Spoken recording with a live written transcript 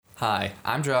Hi,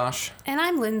 I'm Josh. And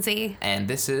I'm Lyndsay. And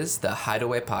this is the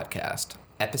Hideaway Podcast,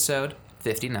 episode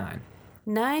 59.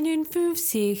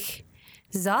 59.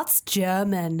 That's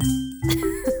German.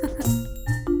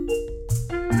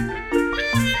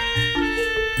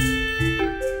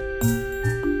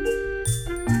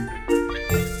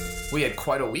 We had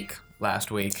quite a week last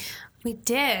week. We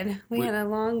did. We had a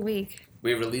long week.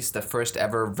 We released the first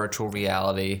ever virtual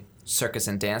reality circus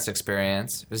and dance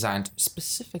experience designed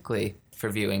specifically for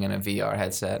viewing in a VR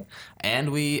headset.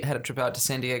 And we had a trip out to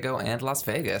San Diego and Las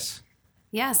Vegas.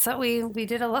 Yeah, so we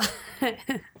did a lot.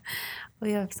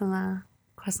 We have some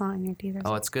croissant in your teeth.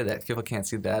 Oh, it's good that people can't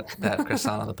see that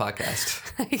croissant on the podcast.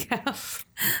 Yeah.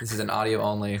 This is an audio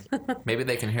only. Maybe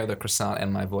they can hear the croissant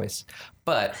and my voice.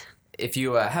 But if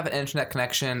you have an internet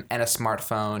connection and a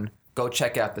smartphone, go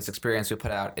check out this experience we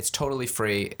put out. It's totally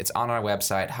free. It's on our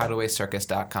website,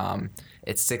 hideawaycircus.com.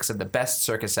 It's 6 of the best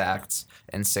circus acts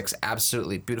in 6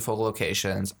 absolutely beautiful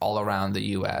locations all around the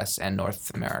U.S. and North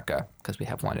America, because we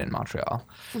have one in Montreal.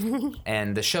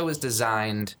 And the show is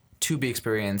designed to be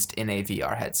experienced in a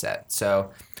VR headset.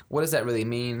 So what does that really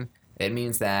mean? It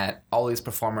means that all these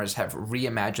performers have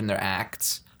reimagined their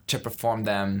acts to perform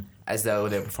them as though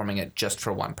they're performing it just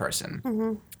for one person.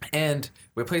 Mm-hmm. And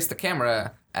we place the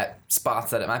camera at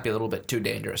spots that it might be a little bit too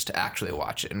dangerous to actually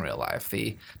watch it in real life.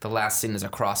 The last scene is a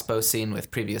crossbow scene with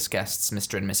previous guests,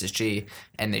 Mr. and Mrs. G,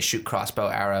 and they shoot crossbow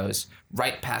arrows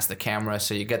right past the camera,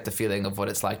 so you get the feeling of what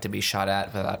it's like to be shot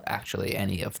at without actually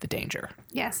any of the danger.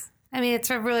 Yes. I mean, it's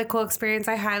a really cool experience.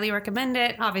 I highly recommend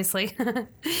it, obviously.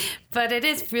 But it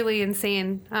is really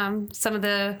insane. Some of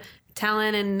the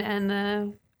talent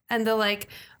and the like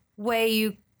way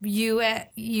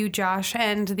you Josh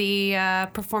and the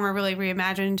performer really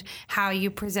reimagined how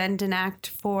you present an act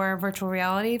for virtual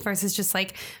reality versus just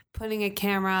like putting a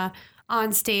camera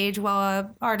on stage while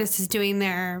an artist is doing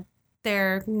their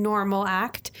normal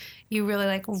act. You really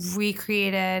like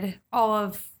recreated all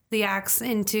of the acts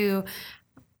into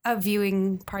a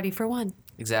viewing party for one.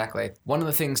 Exactly. One of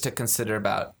the things to consider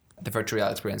about the virtual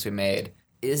reality experience we made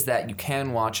is that you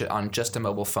can watch it on just a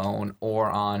mobile phone or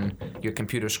on your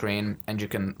computer screen, and you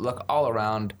can look all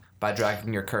around by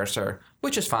dragging your cursor,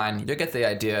 which is fine. You'll get the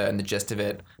idea and the gist of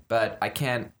it, but I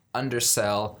can't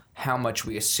undersell how much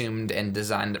we assumed and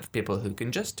designed it for people who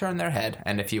can just turn their head.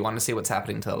 And if you want to see what's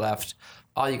happening to the left,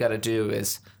 all you got to do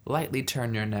is lightly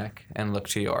turn your neck and look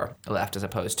to your left, as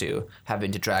opposed to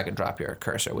having to drag and drop your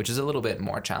cursor, which is a little bit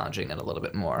more challenging and a little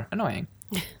bit more annoying.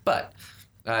 But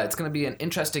it's going to be an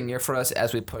interesting year for us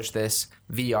as we push this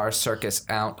VR circus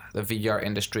out. The VR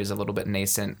industry is a little bit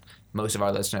nascent. Most of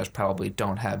our listeners probably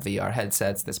don't have VR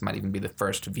headsets. This might even be the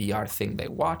first VR thing they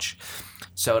watch.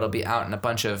 So it'll be out in a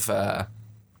bunch of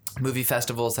movie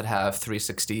festivals that have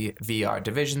 360 VR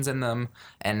divisions in them.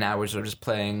 And now we're sort of just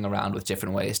playing around with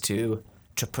different ways to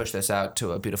push this out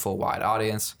to a beautiful wide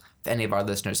audience. If any of our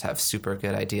listeners have super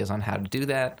good ideas on how to do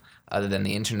that, other than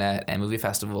the internet and movie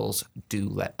festivals, do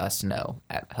let us know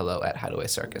at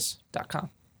hello@hideawaycircus.com.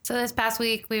 So this past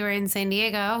week we were in San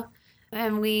Diego,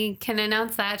 and we can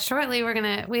announce that shortly.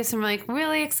 We have some like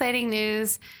really exciting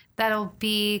news that'll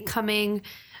be coming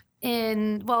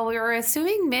in, well, we were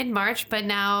assuming mid-March, but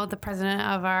now the president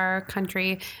of our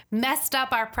country messed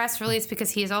up our press release because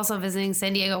he is also visiting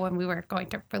San Diego when we were going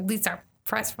to release our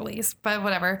press release, but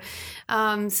whatever.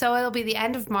 So it'll be the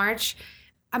end of March.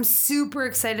 I'm super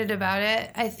excited about it.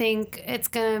 I think it's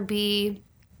going to be,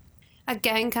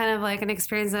 again, kind of like an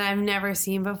experience that I've never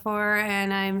seen before,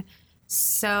 and I'm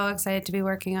so excited to be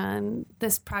working on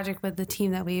this project with the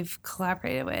team that we've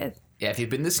collaborated with. Yeah, if you've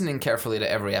been listening carefully to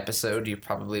every episode, you've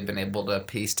probably been able to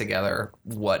piece together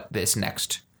what this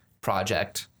next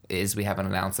project is. We haven't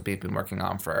announced that we've been working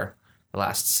on for the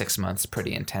last 6 months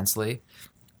pretty intensely.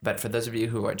 But for those of you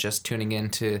who are just tuning in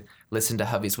to listen to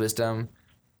Hovey's wisdom,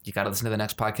 you got to listen to the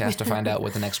next podcast to find out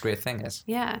what the next great thing is.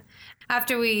 Yeah.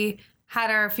 After we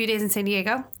had our few days in San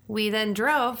Diego, we then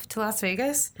drove to Las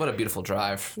Vegas. What a beautiful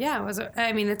drive. Yeah,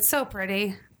 it's so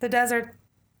pretty. The desert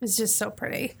is just so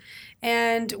pretty.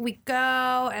 And we go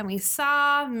and we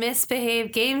saw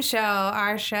Misbehave Game Show,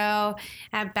 our show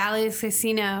at Bally's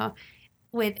Casino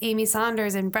with Amy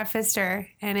Saunders and Brett Pfister.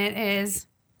 And it is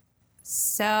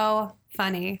so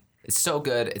funny. It's so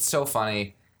good. It's so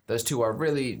funny. Those two are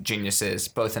really geniuses,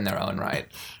 both in their own right.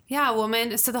 Yeah,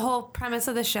 woman. So the whole premise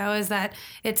of the show is that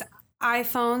it's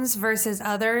iPhones versus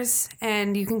others,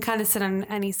 and you can kind of sit on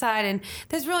any side, and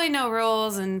there's really no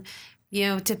rules. And,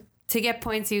 to get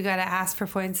points, you got to ask for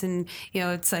points. And,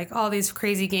 it's like all these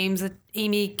crazy games that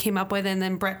Amy came up with, and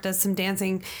then Brett does some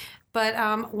dancing.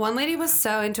 But one lady was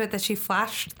so into it that she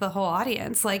flashed the whole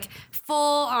audience, like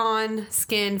full on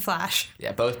skin flash.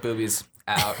 Yeah, both boobies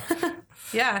out.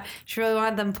 Yeah, she really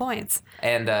wanted them points.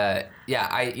 And I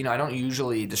don't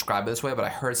usually describe it this way, but I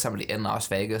heard somebody in Las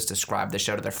Vegas describe the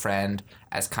show to their friend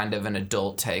as kind of an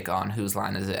adult take on Whose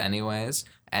Line Is It Anyways?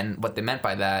 And what they meant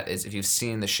by that is, if you've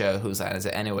seen the show Whose Line Is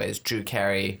It Anyways, Drew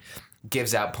Carey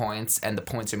gives out points, and the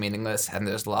points are meaningless, and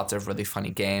there's lots of really funny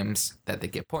games that they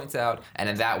give points out, and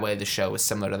in that way the show is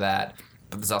similar to that,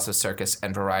 but there's also circus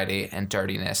and variety and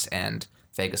dirtiness and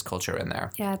Vegas culture in there.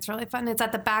 Yeah, it's really fun. It's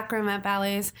at the back room at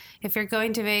Bally's. If you're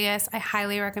going to Vegas, I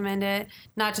highly recommend it,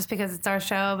 not just because it's our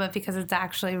show, but because it's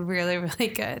actually really, really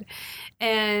good.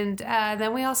 And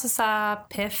then we also saw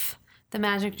Piff, the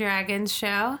Magic Dragons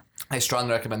show. I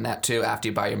strongly recommend that too after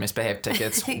you buy your misbehaved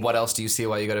tickets. What else do you see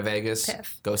while you go to Vegas?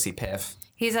 Piff. Go see Piff.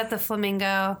 He's at the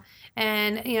Flamingo.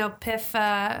 And, Piff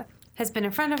has been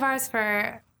a friend of ours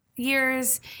for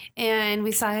years. And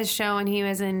we saw his show when he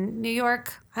was in New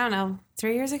York, I don't know,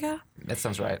 3 years ago? That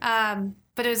sounds right.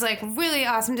 But it was really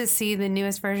awesome to see the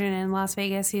newest version in Las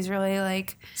Vegas. He's really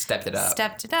stepped it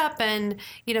up. And,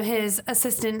 his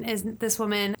assistant is this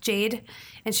woman, Jade,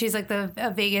 and she's a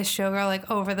Vegas showgirl,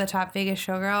 over the top Vegas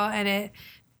showgirl. And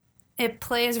it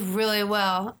plays really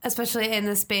well, especially in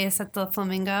the space at the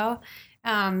Flamingo.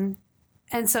 And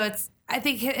so I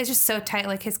think it's just so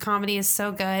tight. His comedy is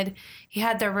so good. He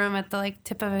had the room at the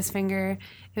tip of his finger.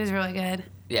 It was really good.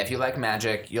 Yeah, if you like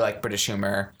magic, you like British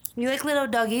humor. You like little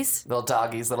doggies? Little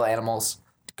doggies, little animals.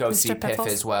 Go Mr. see Piff Piffles.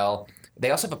 as well. They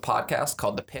also have a podcast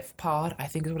called the Piff Pod, I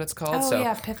think is what it's called. Oh,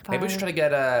 yeah, Piff Pod. Maybe we should try to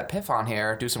get Piff on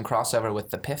here, do some crossover with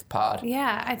the Piff Pod.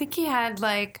 Yeah, I think he had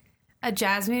a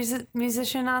jazz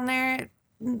musician on there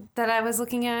that I was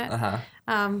looking at,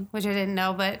 which I didn't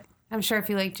know, but I'm sure if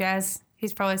you like jazz,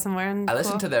 he's probably somewhere. I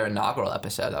listened to their inaugural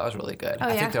episode. That was really good. Oh,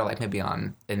 I yeah? think they're maybe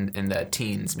on in the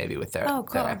teens, maybe with their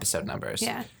cool. episode numbers.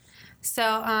 Yeah.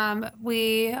 So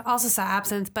we also saw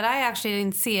Absinthe, but I actually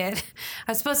didn't see it.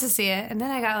 I was supposed to see it, and then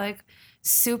I got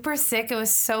super sick. It was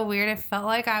so weird. It felt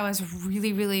like I was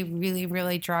really, really, really,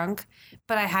 really drunk,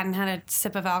 but I hadn't had a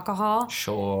sip of alcohol.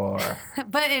 Sure.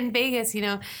 But in Vegas,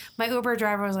 my Uber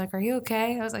driver was like, "Are you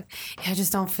okay?" I was like, "Yeah, I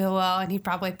just don't feel well," and he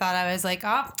probably thought I was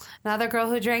another girl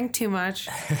who drank too much.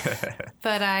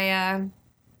 But I'm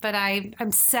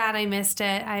sad I missed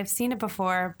it. I've seen it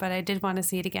before, but I did want to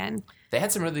see it again. They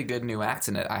had some really good new acts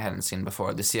in it I hadn't seen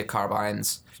before. Lucia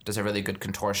Carbines does a really good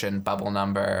contortion bubble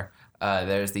number.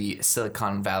 There's the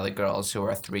Silicon Valley Girls, who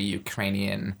are 3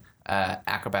 Ukrainian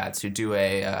acrobats who do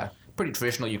a pretty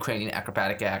traditional Ukrainian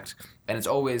acrobatic act. And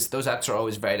those acts are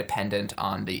always very dependent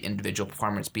on the individual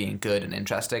performance being good and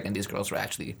interesting. And these girls were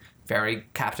actually very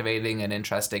captivating and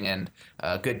interesting and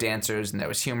good dancers, and there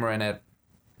was humor in it.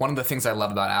 One of the things I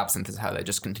love about Absinthe is how they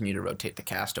just continue to rotate the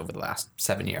cast over the last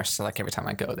 7 years. So every time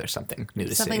I go, there's something new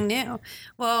to see. Something new.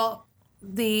 Well,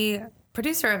 the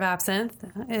producer of Absinthe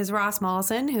is Ross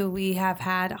Mollison, who we have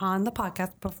had on the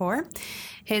podcast before.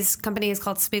 His company is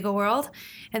called Spiegel World,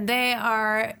 and they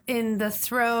are in the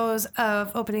throes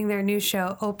of opening their new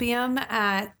show, Opium,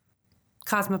 at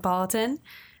Cosmopolitan.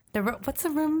 What's the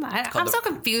room? I'm so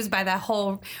confused by that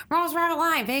whole Rose Rabbit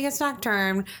Line, Vegas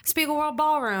Nocturne, Spiegel World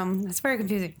Ballroom. It's very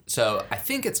confusing. So I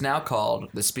think it's now called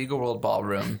the Spiegel World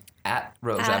Ballroom at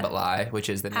Rose Rabbit Lie, which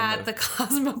is the name at the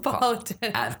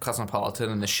Cosmopolitan. At Cosmopolitan,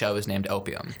 and the show is named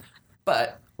Opium.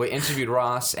 But we interviewed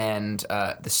Ross and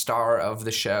the star of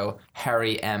the show,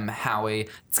 Harry M. Howie.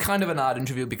 It's kind of an odd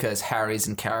interview because Harry's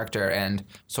in character, and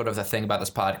sort of the thing about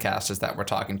this podcast is that we're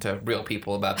talking to real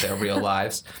people about their real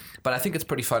lives. But I think it's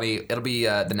pretty funny. It'll be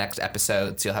the next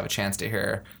episode, so you'll have a chance to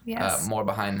hear more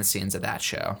behind the scenes of that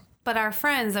show. But our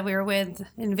friends that we were with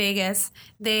in Vegas,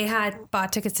 they had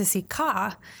bought tickets to see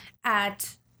Ka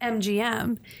at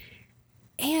MGM.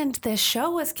 And the show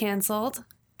was canceled.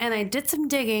 And I did some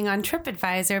digging on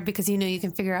TripAdvisor because you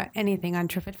can figure out anything on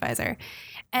TripAdvisor.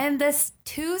 And the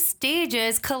 2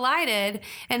 stages collided,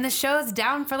 and the show's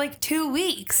down for 2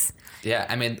 weeks. Yeah,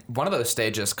 I mean, one of those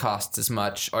stages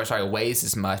weighs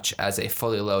as much as a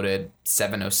fully loaded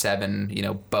 707,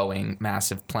 Boeing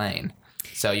massive plane.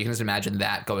 So you can just imagine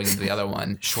that going into the other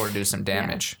one, sure to do some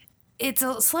damage. Yeah.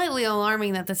 It's slightly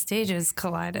alarming that the stages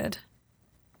collided.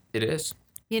 It is.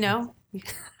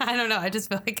 I don't know. I just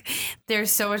feel like there's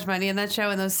so much money in that show,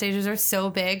 and those stages are so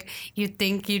big. You'd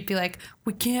think you'd be like,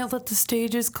 we can't let the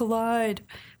stages collide.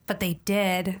 But they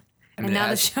did. And now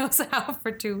the show's out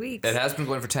for 2 weeks. It has been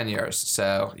going for 10 years.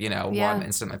 So, one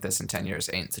incident like this in 10 years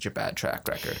ain't such a bad track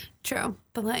record. True.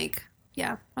 But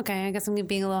okay, I guess I'm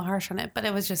being a little harsh on it, but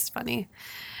it was just funny.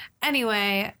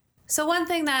 Anyway, so one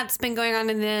thing that's been going on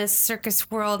in the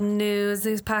circus world news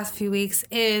these past few weeks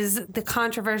is the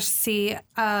controversy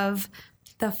of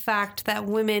the fact that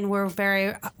women were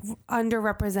very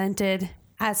underrepresented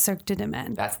at Cirque de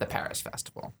Demain. That's the Paris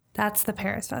festival. That's the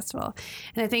Paris festival.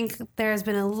 And I think there's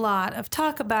been a lot of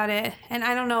talk about it. And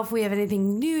I don't know if we have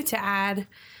anything new to add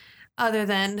other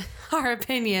than our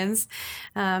opinions.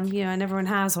 And everyone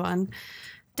has one.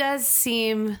 Does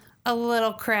seem a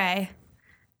little cray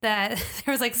that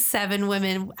there was 7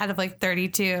 women out of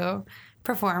 32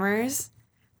 performers.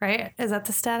 Right? Is that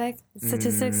the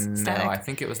statistics? Static. No, I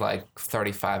think it was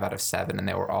 35 out of 7, and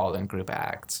they were all in group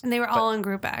acts. And they were all in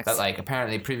group acts. But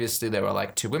apparently previously there were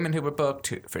 2 women who were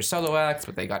booked for solo acts,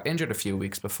 but they got injured a few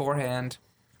weeks beforehand.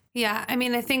 Yeah, I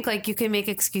mean, I think you can make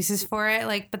excuses for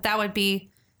it, but that would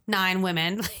be 9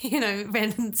 women,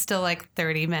 and still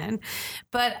 30 men.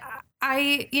 But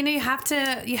you have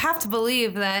to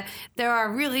believe that there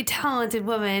are really talented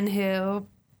women who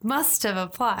must have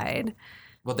applied.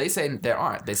 Well, they say there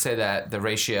aren't. They say that the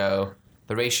ratio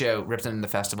representing the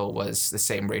festival was the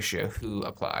same ratio who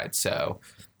applied. So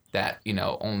that,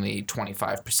 only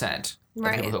 25%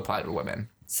 of people who applied were women.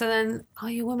 So then all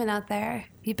you women out there,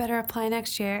 you better apply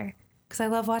next year because I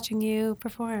love watching you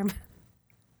perform.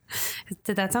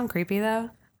 Did that sound creepy though?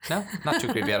 No, not too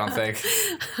creepy, I don't think.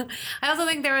 I also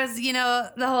think there was,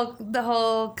 the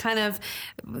whole kind of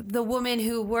the women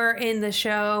who were in the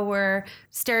show were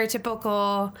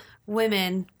stereotypical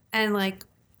women and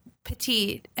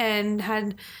petite and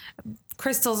had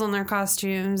crystals on their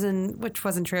costumes, and which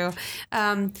wasn't true.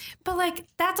 But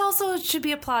that also should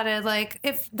be applauded.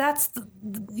 If that's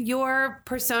your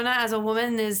persona as a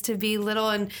woman is to be little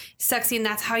and sexy, and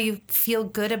that's how you feel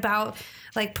good about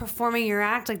performing your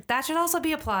act, that should also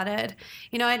be applauded.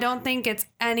 I don't think it's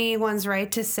anyone's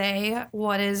right to say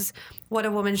what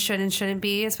a woman should and shouldn't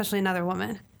be, especially another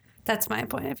woman. That's my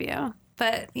point of view.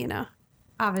 But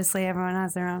obviously everyone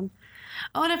has their own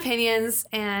opinions,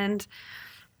 and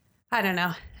I don't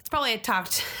know. It's probably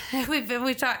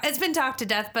it's been talked to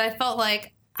death, but I felt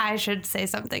like I should say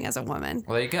something as a woman.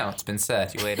 Well, there you go. It's been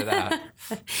said. You laid it out.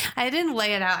 I didn't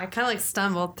lay it out. I kind of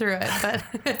stumbled through it, but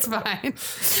it's fine.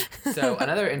 So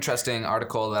another interesting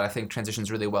article that I think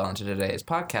transitions really well into today's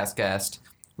podcast guest,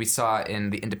 we saw in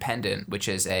The Independent, which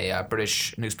is a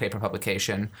British newspaper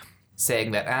publication,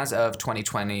 saying that as of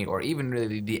 2020, or even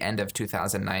really the end of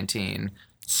 2019,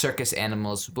 circus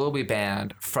animals will be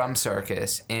banned from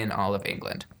circus in all of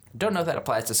England. Don't know if that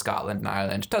applies to Scotland and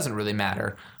Ireland. Doesn't really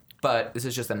matter. But this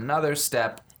is just another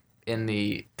step in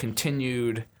the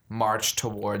continued march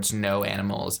towards no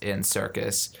animals in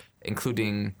circus,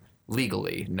 including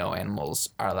legally no animals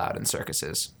are allowed in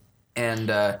circuses. And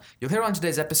you'll hear on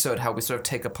today's episode how we sort of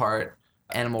take apart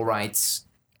animal rights,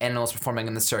 animals performing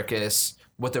in the circus,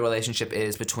 what the relationship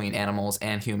is between animals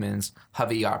and humans.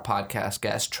 Hovey, our podcast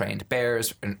guest, trained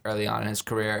bears early on in his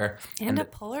career. And a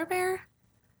polar bear?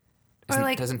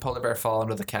 Doesn't polar bear fall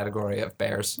under the category of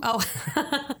bears? Oh,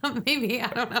 maybe. I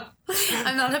don't know.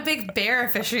 I'm not a big bear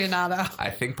aficionado. I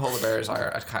think polar bears are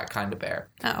a kind of bear.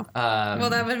 Oh. Well,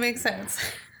 that would make sense.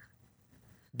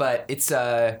 But it's,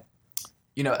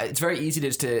 it's very easy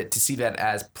to see that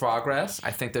as progress.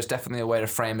 I think there's definitely a way to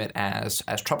frame it as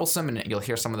troublesome, and you'll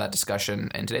hear some of that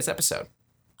discussion in today's episode.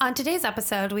 On today's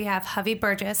episode, we have Hovey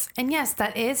Burgess, and yes,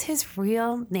 that is his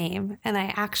real name. And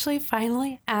I actually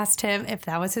finally asked him if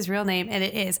that was his real name, and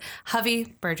it is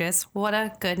Hovey Burgess. What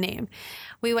a good name.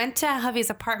 We went to Hovey's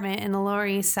apartment in the Lower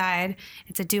East Side.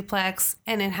 It's a duplex,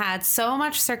 and it had so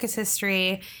much circus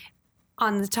history.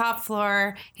 On the top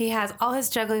floor, he has all his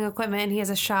juggling equipment. He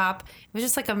has a shop. It was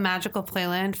just like a magical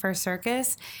playland for a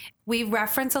circus. We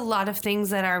reference a lot of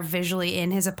things that are visually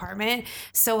in his apartment.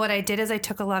 So what I did is I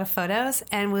took a lot of photos,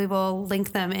 and we will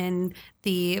link them in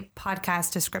the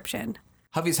podcast description.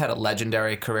 Hovey's had a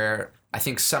legendary career. I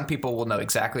think some people will know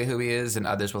exactly who he is, and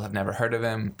others will have never heard of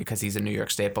him because he's a New York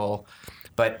staple.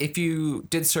 But if you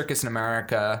did circus in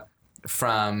America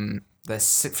from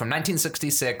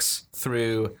 1966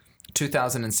 through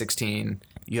 2016,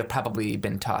 you have probably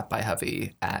been taught by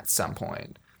Hovey at some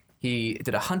point. He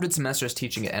did 100 semesters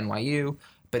teaching at NYU,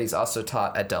 but he's also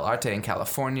taught at Dell'Arte in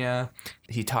California.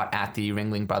 He taught at the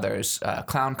Ringling Brothers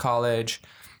Clown College.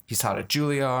 He's taught at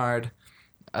Julliard.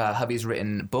 Hovey's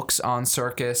written books on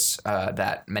circus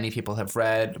that many people have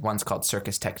read. One's called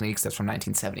Circus Techniques, that's from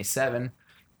 1977.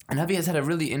 And Hovey has had a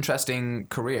really interesting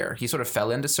career. He sort of fell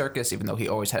into circus, even though he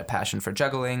always had a passion for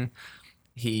juggling.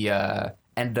 He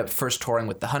ended up first touring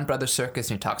with the Hunt Brothers Circus,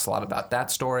 and he talks a lot about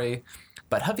that story.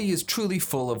 But Hovey is truly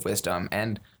full of wisdom,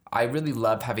 and I really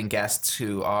love having guests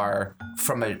who are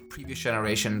from a previous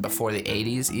generation before the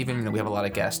 80s even. We have a lot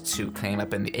of guests who came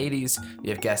up in the 80s. You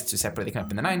have guests who separately came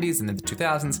up in the 90s and then the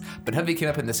 2000s, but Hovey came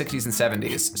up in the 60s and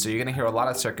 70s, so you're going to hear a lot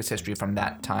of circus history from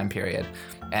that time period,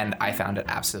 and I found it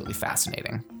absolutely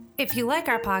fascinating. If you like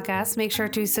our podcast, make sure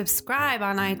to subscribe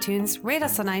on iTunes, rate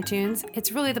us on iTunes.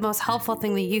 It's really the most helpful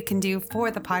thing that you can do for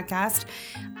the podcast.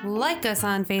 Like us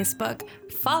on Facebook,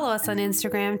 follow us on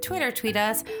Instagram, Twitter, tweet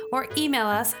us, or email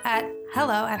us at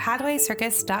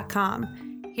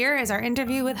hello@hadwaycircus.com. Here is our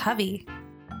interview with Hovey.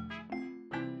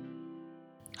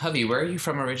 Hovey, where are you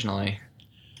from originally?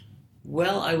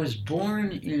 Well, I was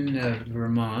born in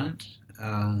Vermont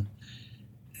in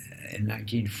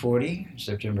 1940,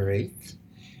 September 8th.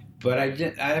 But I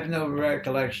have no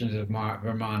recollections of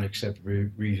Vermont except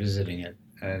revisiting it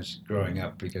as growing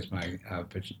up because my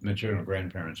maternal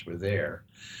grandparents were there.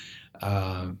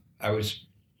 I was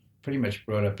pretty much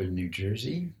brought up in New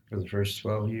Jersey for the first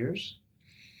 12 years.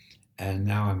 And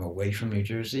now I'm away from New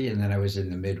Jersey. And then I was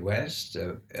in the Midwest,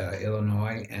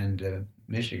 Illinois and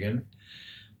Michigan.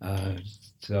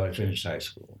 So I finished high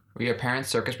school. Were your parents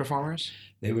circus performers?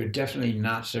 They were definitely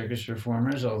not circus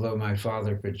performers, although my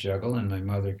father could juggle and my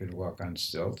mother could walk on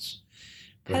stilts.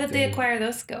 But how did they acquire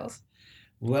those skills?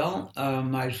 Well,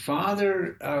 my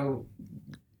father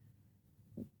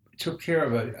took care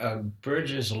of a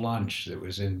Burgess lunch that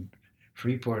was in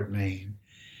Freeport, Maine,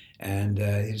 and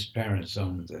his parents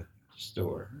owned the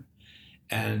store.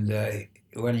 And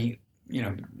when he,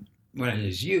 when in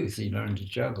his youth, he learned to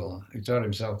juggle. He taught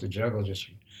himself to juggle just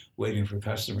waiting for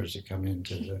customers to come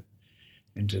into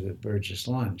the Burgess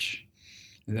lunch.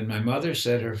 And then my mother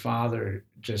said her father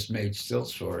just made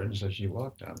stilts for her, and so she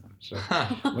walked on them. So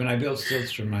when I built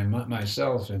stilts for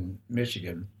myself in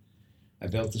Michigan, I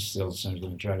built the stilts and I was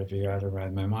going to try to figure out how to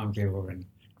ride. My mom came over and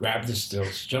grabbed the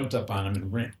stilts, jumped up on them,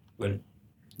 and went, like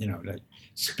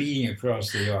speeding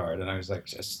across the yard. And I was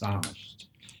like astonished.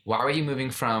 Why were you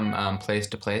moving from place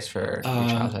to place for your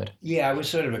childhood? Yeah, I was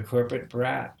sort of a corporate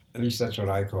brat. At least that's what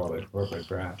I call it, corporate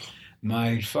brat.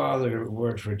 My father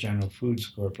worked for General Foods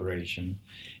Corporation,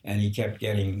 and he kept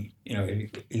getting,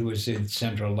 he was in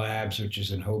Central Labs, which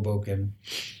is in Hoboken.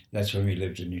 That's when we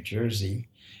lived in New Jersey.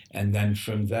 And then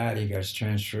from that, he got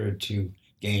transferred to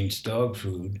Gaines Dog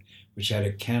Food, which had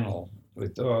a kennel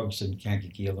with dogs in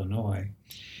Kankakee, Illinois.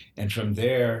 And from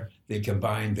there, they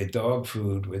combined the dog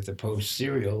food with the Post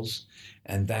cereals,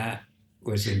 and that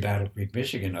was in Battle Creek,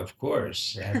 Michigan, of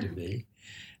course, it had to be.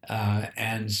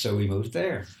 And so we moved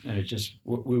there, and it just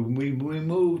we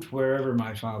moved wherever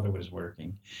my father was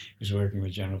working. He was working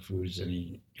with General Foods, and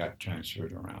he got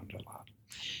transferred around a lot.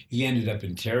 He ended up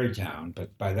in Terrytown,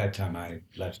 but by that time I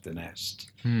left the nest.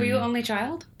 Were you only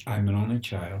child? I'm an only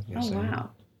child. Yes, oh, wow. I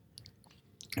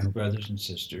am. And brothers and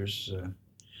sisters.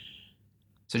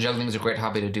 So juggling is a great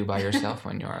hobby to do by yourself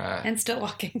when you're... And still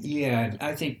walking. Yeah,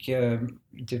 I think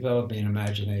developing an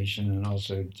imagination and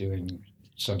also doing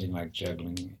something like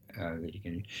juggling that you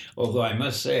can... Although I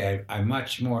must say, I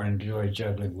much more enjoy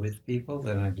juggling with people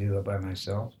than I do by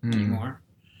myself anymore.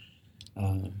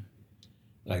 I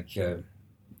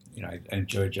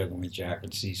enjoy juggling with Jack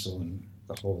and Cecil and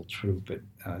the whole troupe at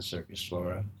Circus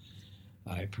Flora.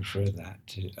 I prefer that.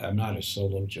 I'm not a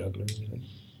solo juggler, really.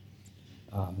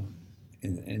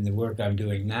 In the work I'm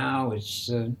doing now, it's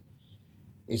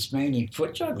mainly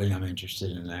foot juggling I'm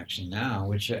interested in actually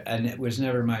now, and it was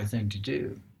never my thing to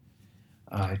do.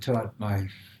 I taught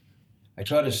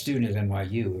a student at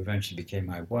NYU, who eventually became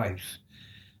my wife,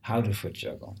 how to foot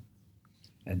juggle,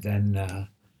 and then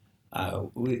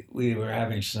we were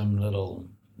having some little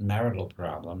marital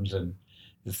problems, and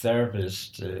the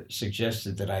therapist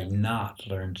suggested that I not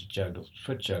learn to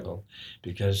foot juggle,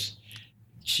 because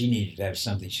she needed to have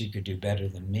something she could do better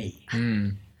than me.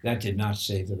 That did not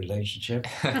save the relationship.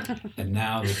 And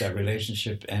now that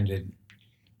relationship ended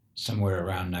somewhere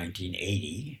around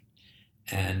 1980,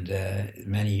 and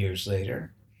many years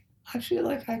later, I feel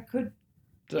like I could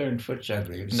learn foot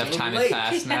juggling. Enough time has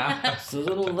passed now. It's a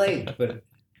little late, but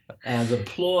the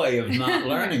ploy of not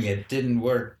learning it didn't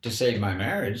work to save my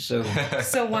marriage, so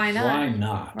why not? Why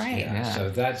not? Right. Yeah.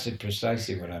 So that's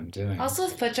precisely what I'm doing. Also,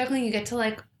 with foot juggling, you get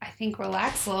to I think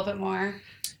relax a little bit more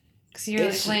because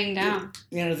you're laying down.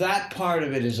 That part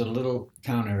of it is a little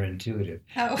counterintuitive.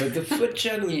 Oh. But the foot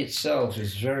juggling itself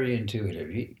is very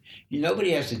intuitive.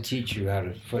 Nobody has to teach you how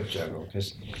to foot juggle,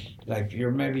 because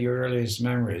maybe your earliest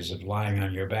memories of lying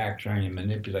on your back trying to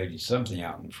manipulate something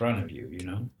out in front of you,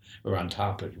 or on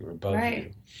top of you or above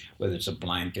you, whether it's a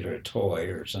blanket or a toy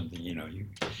or something,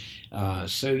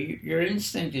 so your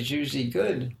instinct is usually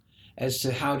good as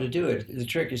to how to do it. The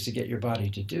trick is to get your body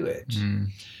to do it.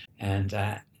 And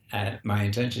my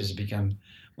intention is to become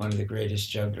one of the greatest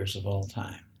jugglers of all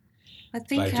time. I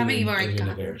think having you already in got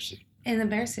a bear suit. In the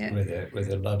bear suit.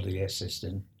 With a lovely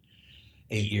assistant.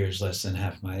 8 years less than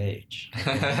half my age.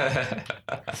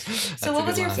 So what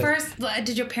was your first,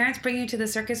 did your parents bring you to the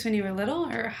circus when you were little,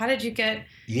 or how did you get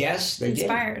Yes, they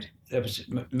inspired? That was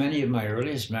many of my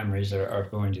earliest memories are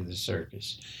going to the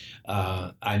circus.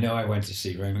 I know I went to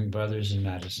see Ringling Brothers in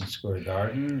Madison Square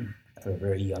Garden at a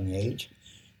very young age,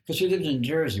 because we lived in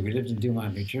Jersey. We lived in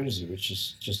Dumont, New Jersey, which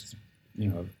is just,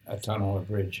 a tunnel or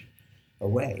bridge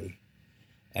away.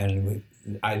 And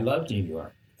I loved New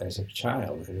York as a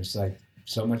child. It was like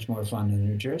so much more fun than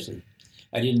New Jersey.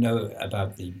 I didn't know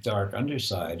about the dark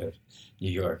underside of New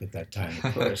York at that time,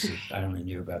 of course. I only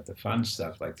knew about the fun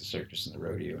stuff like the circus and the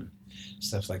rodeo and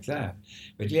stuff like that.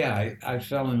 But yeah, I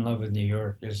fell in love with New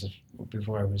York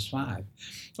before I was 5.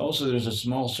 Also, there's a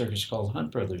small circus called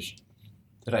Hunt Brothers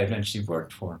that I eventually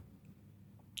worked for.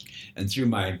 And through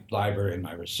my library and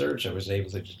my research, I was able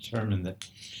to determine that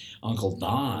Uncle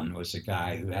Don was a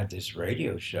guy who had this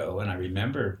radio show. And I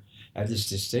remember, I had this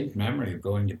distinct memory of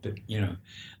going to,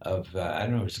 I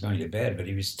don't know if it was going to bed, but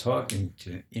he was talking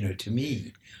to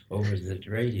me over the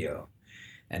radio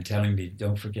and telling me,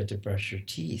 don't forget to brush your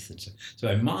teeth. And so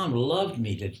my mom loved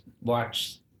me to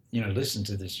watch, listen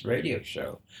to this radio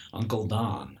show, Uncle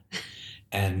Don.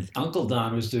 And Uncle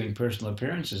Don was doing personal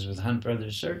appearances with Hunt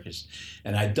Brothers Circus.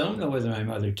 And I don't know whether my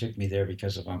mother took me there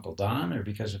because of Uncle Don or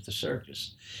because of the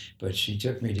circus, but she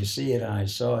took me to see it, and I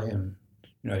saw him.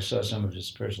 I saw some of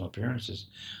his personal appearances.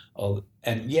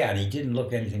 And he didn't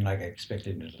look anything like I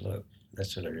expected him to look.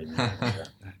 That's what I remember about that.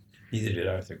 Neither did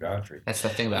Arthur Godfrey. That's the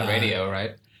thing about radio,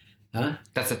 right? Huh?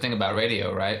 That's the thing about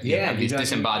radio, right? Yeah. These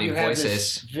disembodied voices. Have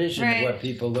this vision of what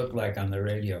people look like on the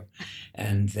radio,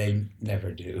 and they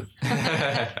never do.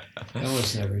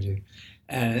 Almost never do.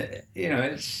 And,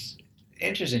 it's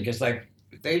interesting because, I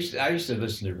used to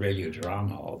listen to radio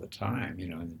drama all the time,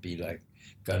 and it'd be like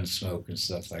Gunsmoke and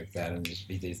stuff like that, and just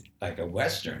be like a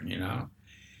Western,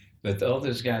 But all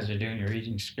those guys are doing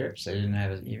reading scripts. They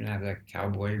didn't even have like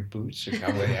cowboy boots or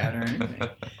cowboy hat or anything.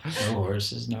 No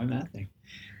horses, no nothing.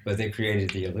 But they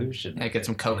created the illusion. Yeah, get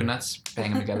some coconuts,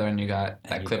 bang them together, and you got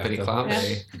that clippity-clop.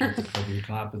 You get the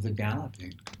clippity-clop of the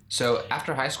galloping. So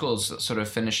after high school's sort of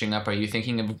finishing up, are you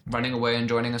thinking of running away and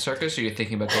joining a circus? Or are you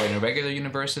thinking about going to regular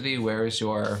university? Where is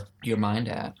your mind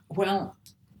at? Well,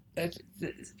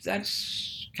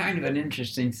 that's kind of an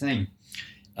interesting thing.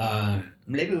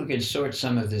 Maybe we can sort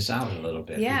some of this out a little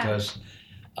bit. Yeah. Because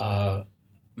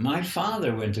my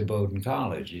father went to Bowdoin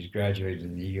College. He graduated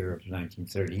in the year of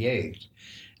 1938.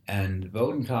 And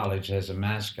Bowdoin College has a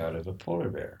mascot of a polar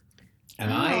bear.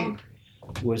 And I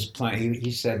was playing,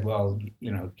 he said, well,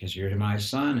 because you're my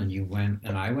son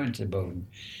and I went to Bowdoin,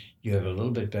 you have a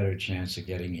little bit better chance of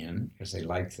getting in, because they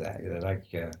like that. They like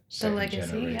second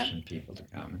generation people to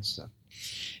come and stuff.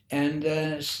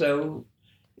 And so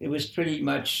it was pretty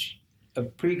much a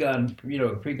foregone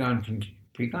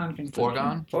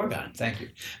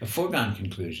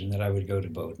conclusion that I would go to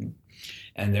Bowdoin,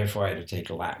 and therefore I had to take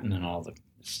Latin and all the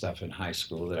stuff in high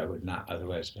school that I would not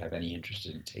otherwise have any interest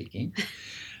in taking.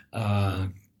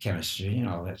 Chemistry and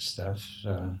all that stuff.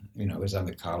 It was on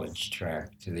the college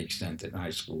track to the extent that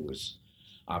high school was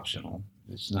optional.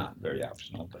 It's not very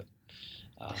optional, but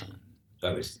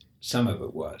some of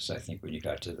it was, I think, when you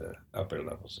got to the upper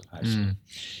levels of high school.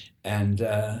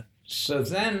 And so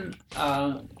then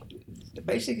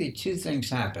basically two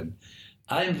things happened.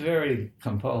 I'm very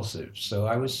compulsive. So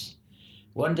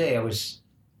one day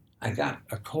I got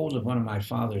a hold of one of my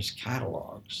father's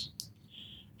catalogs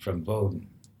from Bowdoin.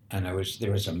 And there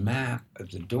was a map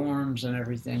of the dorms and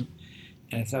everything.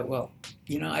 And I thought, well,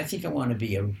 I think I want to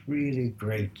be a really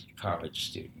great college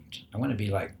student. I want to be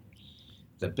like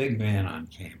the big man on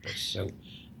campus. So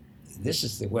this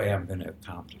is the way I'm going to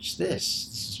accomplish this.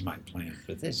 This is my plan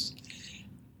for this.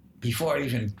 Before I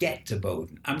even get to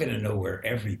Bowdoin, I'm going to know where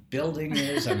every building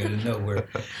is. I'm going to know where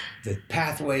the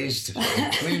pathways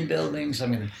between buildings.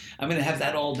 I'm going to have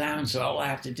that all down. So all I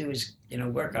have to do is,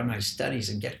 work on my studies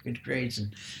and get good grades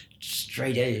and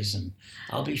straight A's, and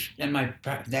my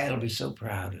dad will be so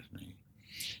proud of me.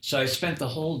 So I spent the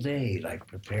whole day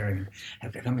preparing,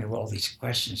 coming up with all these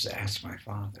questions to ask my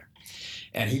father.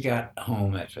 And he got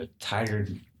home after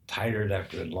tired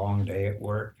after a long day at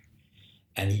work.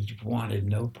 And he wanted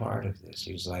no part of this.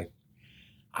 He was like,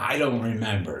 I don't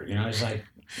remember. It's like,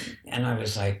 and I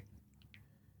was like,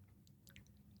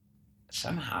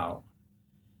 somehow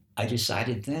I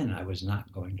decided then I was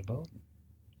not going to Bowdoin.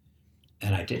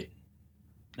 And I did.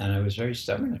 And I was very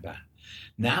stubborn about it.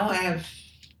 Now I have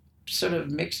sort of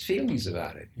mixed feelings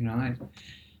about it.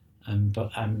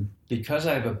 I'm because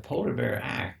I have a polar bear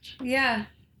act. Yeah.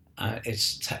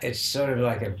 It's sort of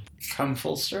like a come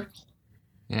full circle.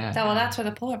 Yeah. Well, that's where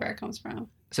the polar bear comes from.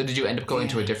 So did you end up going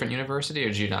to a different university, or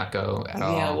did you not go at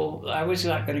all? Yeah, well, I was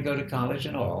not going to go to college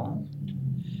at all.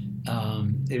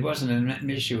 It wasn't an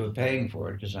issue of paying for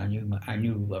it because I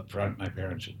knew up front my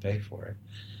parents would pay for it.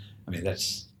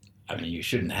 You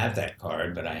shouldn't have that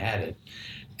card, but I had it.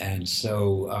 And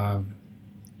so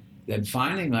then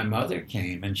finally my mother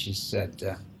came and she said,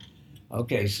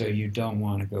 okay, so you don't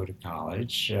want to go to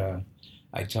college.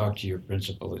 I talked to your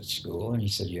principal at school and he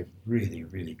said, you have really,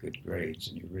 really good grades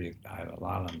and you really have a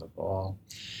lot on the ball.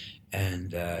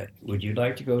 And would you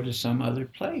like to go to some other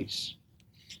place?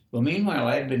 Well, meanwhile,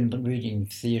 I had been reading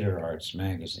Theater Arts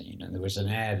magazine, and there was an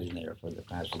ad in there for the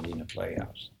Pasadena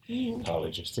Playhouse,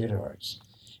 College of Theater Arts.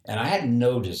 And I had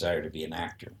no desire to be an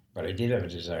actor, but I did have a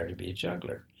desire to be a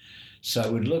juggler. So I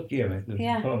would look,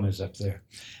 the poem is up there.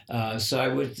 So I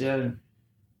would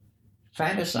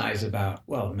fantasize about,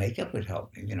 well, makeup would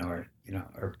help me, or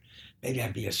maybe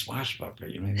I'd be a swashbuckler,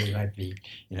 maybe I'd be,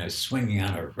 swinging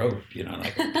on a rope,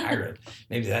 like a pirate.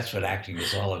 Maybe that's what acting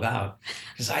is all about.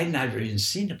 Because I'd never even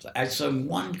seen a play. I saw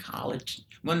one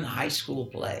high school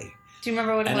play. Do you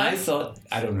remember what it was? And I thought,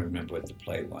 I don't remember what the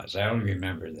play was. I only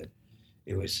remember that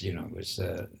it was,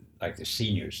 like the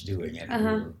seniors doing it.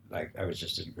 I was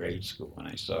just in grade school when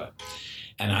I saw it.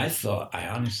 And I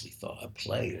honestly thought a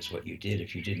play is what you did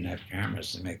if you didn't have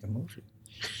cameras to make a movie.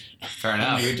 Fair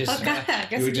enough. You were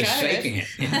just faking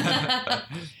it.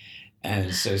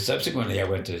 And so subsequently I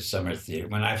went to summer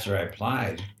theater. After I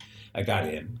applied, I got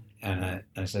in and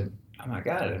I said, oh my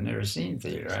God, I've never seen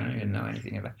theater. I don't even know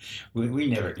anything about it. We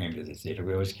never came to the theater.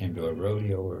 We always came to a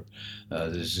rodeo or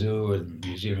the zoo or the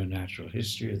Museum of Natural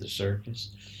History or the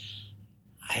circus.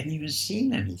 I hadn't even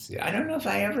seen any theater. I don't know if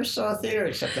I ever saw theater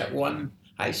except that one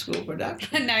high school production.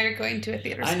 And now you're going to a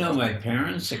theater school. I know my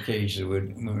parents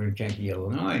occasionally when we were in Kentucky,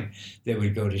 Illinois, they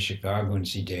would go to Chicago and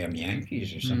see Damn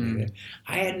Yankees or something like that.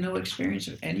 I had no experience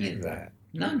of any of that.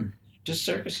 None. Just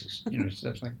circuses,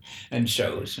 stuff like and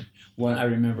shows. I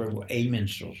remember a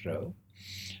minstrel show.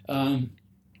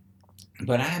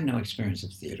 But I had no experience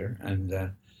of theater.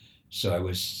 And so I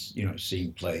was,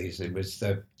 seeing plays. It was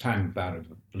the time about of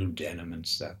Blue Denim and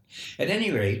stuff. At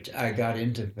any rate, I got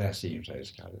into Pasadena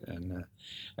Place College, and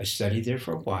I studied there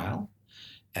for a while.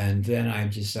 And then I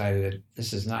decided that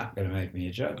this is not going to make me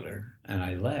a juggler, and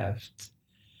I left.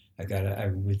 I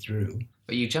withdrew.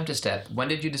 But you jumped a step. When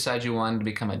did you decide you wanted to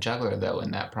become a juggler, though,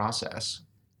 in that process?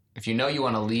 If you know you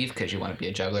want to leave because you want to be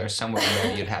a juggler, somewhere in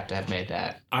there you'd have to have made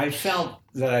that. I felt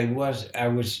that I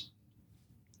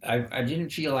didn't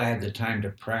feel I had the time to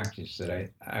practice,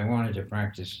 that I wanted to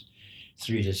practice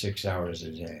 3 to 6 hours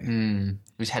a day. You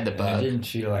just had the bug. And I didn't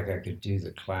feel like I could do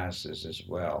the classes as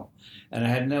well. And I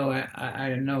had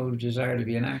no desire to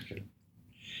be an actor.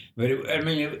 But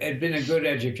it had been a good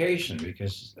education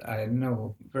because I had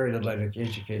very little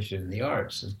education in the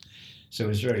arts. And so it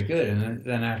was very good. And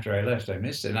then after I left, I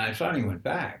missed it. And I finally went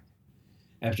back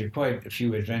after quite a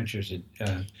few adventures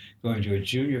at going to a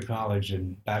junior college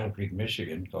in Battle Creek,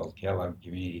 Michigan called Kellogg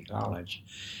Community College,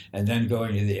 and then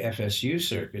going to the FSU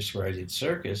circus where I did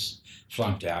circus,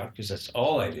 flunked out because that's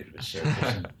all I did was circus.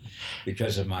 And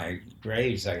because of my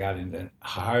grades, I got into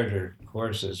harder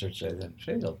courses, which I then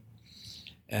failed.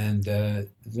 And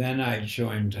then I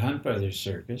joined Hunt Brothers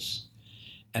Circus.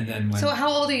 And then So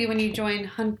how old are you when you joined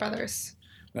Hunt Brothers?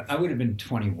 I would have been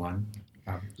 21.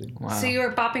 Probably. Wow. So you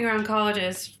were bopping around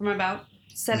colleges from about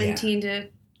 17 to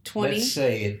 20? Let's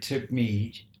say it took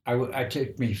me, I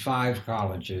took me 5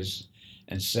 colleges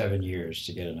and 7 years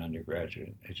to get an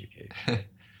undergraduate education.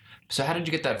 So how did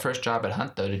you get that first job at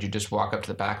Hunt, though? Did you just walk up to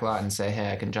the back lot and say,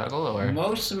 hey, I can juggle? Or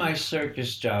most of my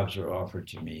circus jobs were offered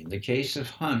to me. In the case of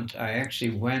Hunt, I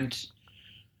actually went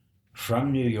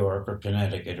from New York or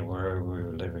Connecticut, or wherever we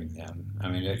were living then.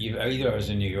 Either I was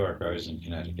in New York or I was in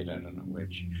Connecticut. I don't know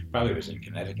which. Probably was in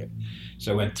Connecticut.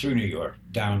 So I went through New York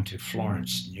down to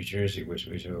Florence, New Jersey, which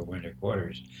was our winter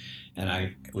quarters. And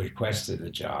I requested the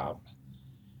job.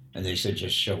 And they said,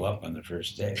 just show up on the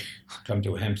first day. Come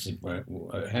to Hempstead,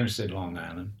 Long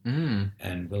Island,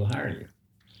 and we'll hire you.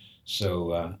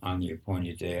 So on the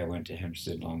appointed day, I went to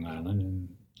Hempstead, Long Island, and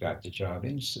got the job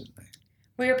instantly.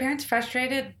 Were your parents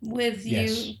frustrated with you?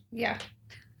 Yes. Yeah.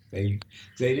 They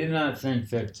did not think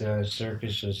that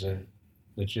circus was a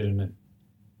legitimate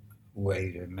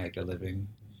way to make a living.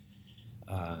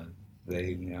 And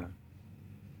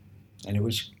it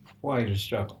was quite a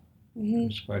struggle. It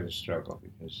was quite a struggle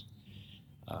because,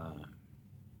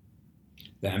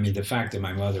 the fact that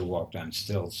my mother walked on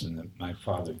stilts and that my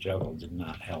father juggled did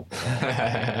not help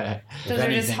at all. Those if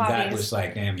are just anything, hobbies. that was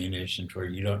like ammunition for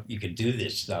you can do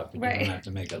this stuff, but you don't have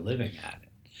to make a living at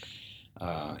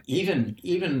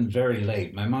Even very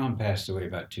late. My mom passed away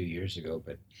about 2 years ago,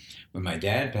 but when my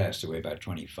dad passed away about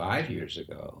 25 years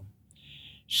ago,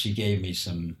 she gave me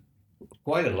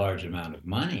quite a large amount of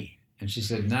money. And she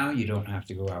said, now you don't have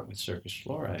to go out with Circus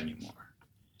Flora anymore.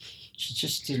 She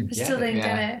just didn't get Still it. didn't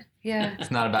get it. Yeah.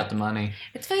 It's not about the money.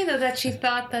 It's funny though that she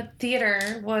thought that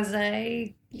theater was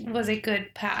a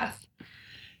good path.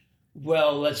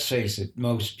 Well, let's face it,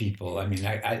 most people, I mean,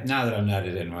 I now that I'm not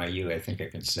at NYU, I think I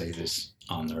can say this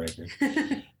on the record.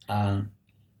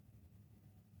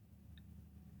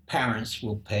 Parents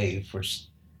will pay for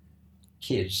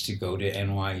kids to go to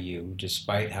NYU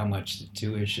despite how much the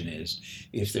tuition is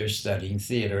if they're studying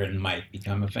theater and might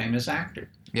become a famous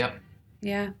actor. Yep.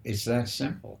 Yeah. It's that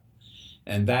simple.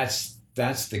 And that's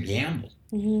the gamble,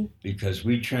 Mm-hmm. because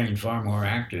we train far more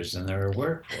actors than there are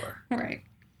work for. Right.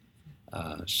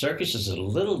 Circus is a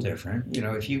little different. You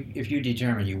know, if you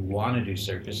determine you want to do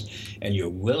circus and you're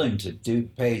willing to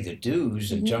pay the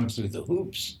dues and jump through the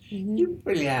hoops, you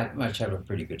pretty much have a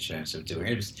pretty good chance of doing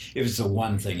it. If it's the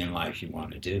one thing in life you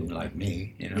want to do, like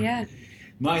me, you know. Yeah.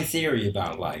 My theory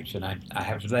about life, and I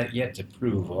have yet to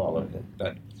prove all of it,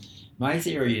 but my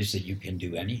theory is that you can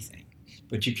do anything,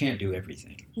 but you can't do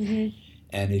everything. Mm-hmm.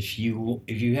 And if you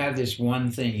have this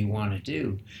one thing you want to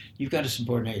do, you've got to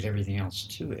subordinate everything else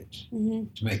to it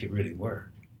to make it really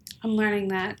work. I'm learning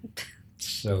that.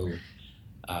 So,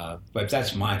 but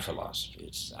that's my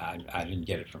philosophy. I didn't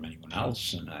get it from anyone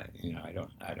else, and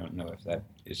I don't know if that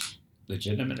is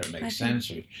legitimate or makes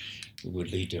sense, or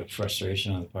would lead to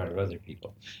frustration on the part of other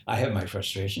people. I have my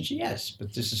frustrations, yes,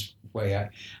 but this is the way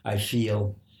I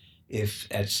feel. If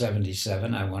at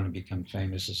 77 I want to become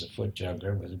famous as a foot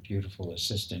juggler with a beautiful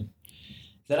assistant,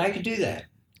 that I could do that.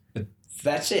 But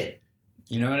that's it.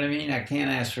 You know what I mean? I can't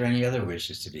ask for any other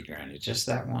wishes to be granted, just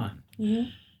that one. Mm-hmm.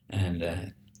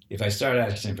 And if I start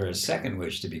asking for a second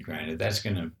wish to be granted, that's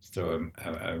going to throw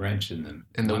a wrench in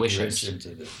the wishes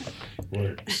into the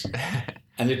words.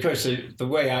 And of course, the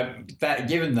way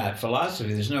given that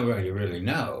philosophy, there's no way to really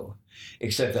know,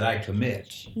 except that I commit.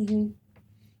 Mm-hmm.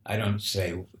 I don't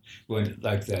say,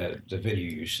 like the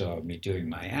video you saw of me doing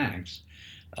my acts,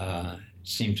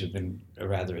 seemed to have been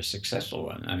rather a successful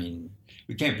one. I mean,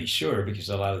 we can't be sure because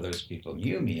a lot of those people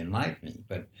knew me and liked me,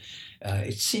 but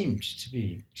it seemed to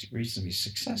be reasonably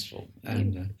successful.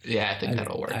 And I think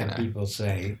that'll work. I people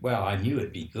say, well, I knew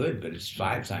it'd be good, but it's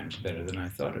 5 times better than I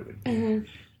thought it would be. Mm-hmm.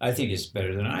 I think it's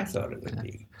better than I thought it would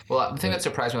be. Well, the thing that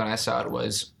surprised me when I saw it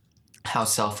was how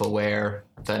self-aware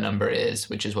the number is,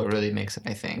 which is what really makes it,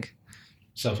 I think,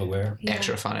 self-aware,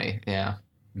 extra funny. Yeah.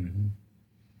 Mm-hmm.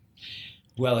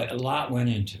 Well, a lot went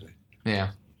into it.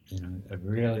 Yeah. You know, a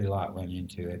really lot went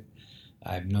into it.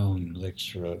 I've known Licks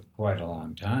for quite a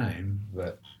long time,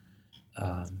 but.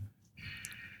 But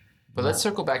let's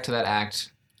circle back to that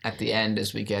act at the end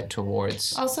as we get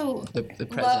towards also the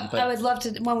present. I would love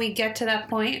to, when we get to that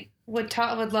point, would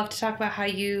love to talk about how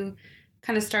you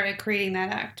kind of started creating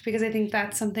that act, because I think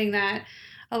that's something that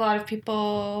a lot of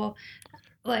people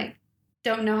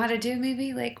don't know how to do,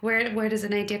 maybe where does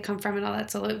an idea come from and all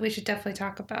that. So we should definitely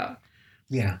talk about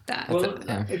that. Well,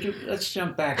 let's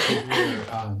jump back to where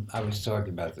I was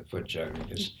talking about the foot juggling,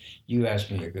 because you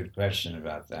asked me a good question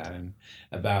about that and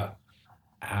about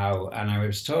how, and I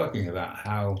was talking about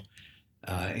how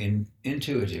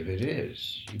intuitive it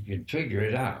is. You can figure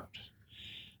it out.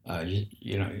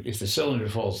 You know, if the cylinder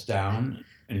falls down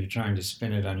and you're trying to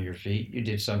spin it on your feet, you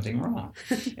did something wrong.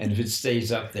 And if it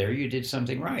stays up there, you did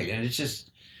something right. And it's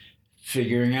just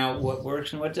figuring out what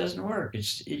works and what doesn't work.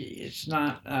 It's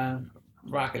not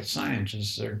rocket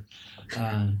scientists or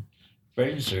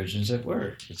brain surgeons at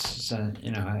work. It's an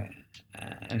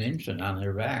infant on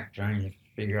their back trying to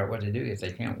figure out what to do if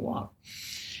they can't walk.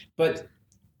 But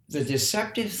the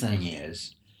deceptive thing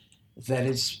is that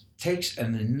it's takes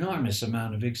an enormous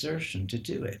amount of exertion to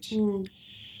do it. Mm.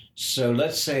 So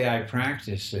let's say I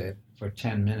practice it for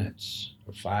 10 minutes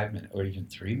or 5 minutes or even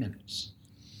 3 minutes.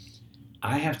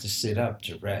 I have to sit up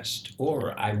to rest,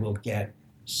 or I will get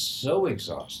so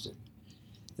exhausted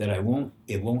that it won't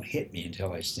hit me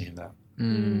until I stand up.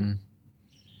 Mm.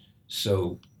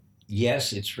 So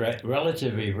yes, it's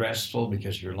relatively restful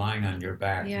because you're lying on your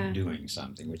back and doing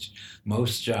something, which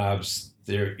most jobs,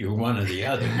 you're one or the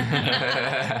other.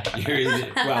 You're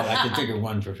either, well, I can think of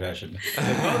one profession,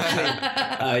 but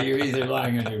mostly you're either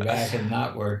lying on your back and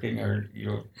not working, or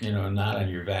you're not on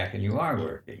your back and you are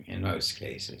working in most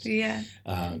cases. Yeah.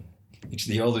 It's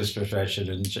the oldest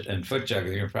profession, and foot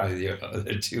juggling are probably the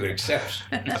other 2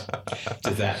 exceptions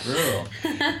to that rule.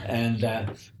 And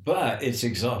but it's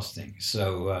exhausting,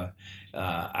 so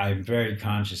I'm very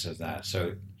conscious of that.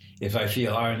 So if I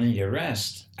feel I need a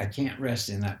rest, I can't rest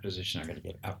in that position. I got to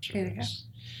get up to rest,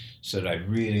 so that I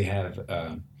really have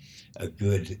a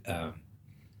good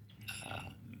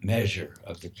measure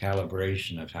of the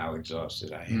calibration of how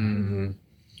exhausted I am.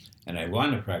 And I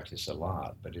want to practice a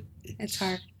lot, but it's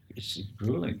hard. It's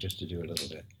grueling just to do a little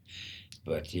bit.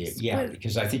 But yeah,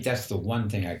 because I think that's the one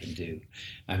thing I can do.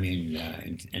 I mean,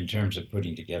 in terms of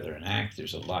putting together an act,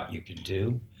 there's a lot you can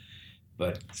do,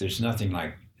 but there's nothing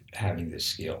like having the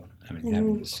skill. I mean,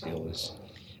 having the skill is,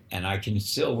 and I can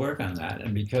still work on that.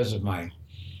 And because of my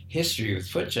history with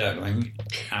foot juggling,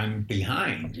 I'm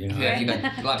behind. You know, yeah, you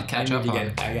got a lot to catch up on.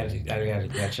 I got to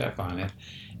catch up on it,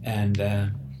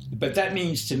 and but that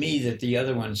means to me that the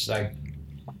other ones, like,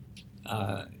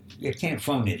 you can't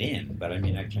phone it in, but I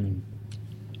mean, I can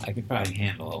probably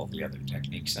handle all the other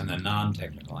techniques and the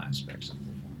non-technical aspects of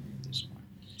performing at this point.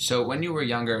 So when you were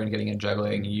younger and getting into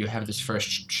juggling, you have this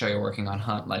first show you're working on,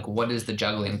 Hunt. Like, what is the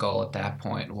juggling goal at that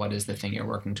point? What is the thing you're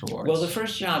working towards? Well, the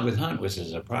first job with Hunt was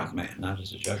as a prop man, not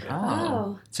as a juggler.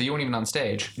 Oh. So you weren't even on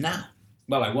stage? No.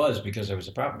 Well, I was, because I was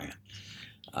a prop man.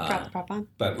 Prop on.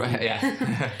 But Right,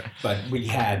 yeah. but we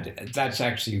had, that's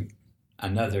actually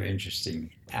another interesting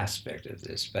aspect of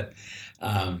this. But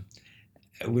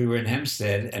we were in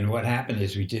Hempstead, and what happened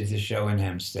is we did the show in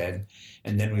Hempstead,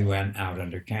 and then we went out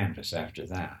under canvas after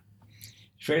that.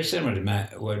 It's very similar to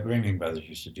what Ringling Brothers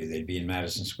used to do. They'd be in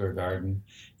Madison Square Garden,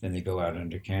 then they go out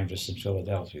under canvas in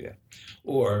Philadelphia.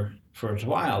 Or for a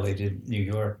while, they did New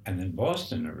York and then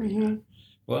Boston Arena,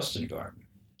 Boston Garden.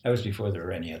 That was before there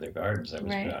were any other gardens. That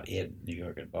was about it, New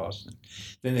York and Boston.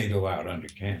 Then they go out under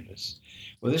canvas.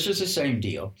 Well, this was the same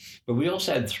deal, but we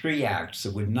also had 3 acts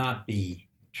that would not be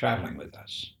traveling with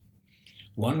us.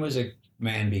 One was a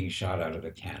man being shot out of a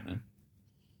cannon.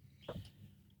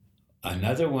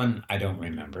 Another one I don't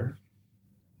remember.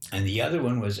 And the other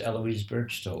one was Eloise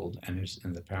Berchtold and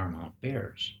the Paramount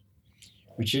Bears,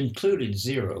 which included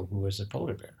Zero, who was a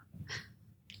polar bear.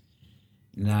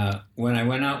 Now, when I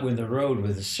went out with the road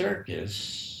with the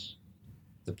circus,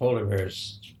 the polar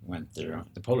bears went their own.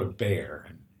 The polar bear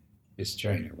and his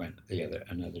trainer went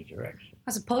another direction.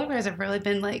 So polar bears have really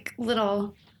been like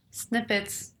little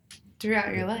snippets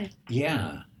throughout your life.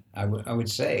 Yeah, I would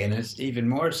say, and it's even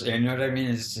more. You know what I mean?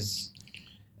 It's just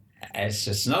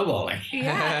snowballing.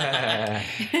 Yeah.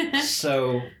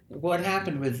 So what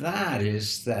happened with that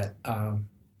is that,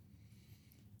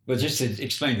 well, just to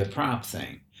explain the prop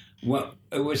thing. Well,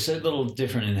 it was a little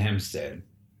different in Hempstead.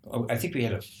 I think we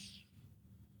had a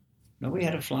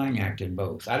flying act in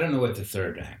both. I don't know what the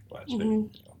third act was, but who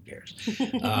cares?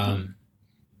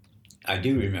 I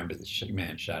do remember the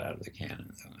man shot out of the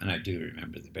cannon, though, and I do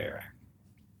remember the bear act.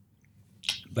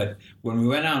 But when we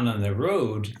went out on the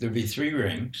road, there'd be 3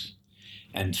 rings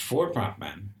and 4 prop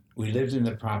men. We lived in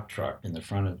the prop truck, in the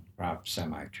front of the prop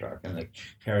semi-truck, and they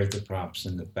carried the props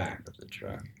in the back of the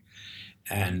truck.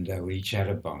 And we each had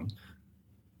a bunk,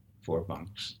 4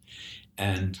 bunks.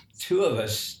 And 2 of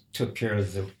us took care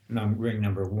of the ring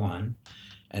number 1,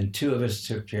 and 2 of us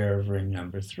took care of ring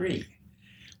number 3.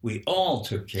 We all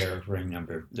took care of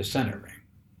the center ring.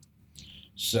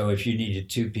 So if you needed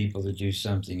 2 people to do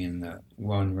something in the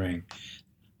 1 ring,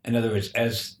 in other words,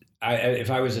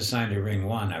 if I was assigned to ring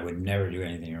 1, I would never do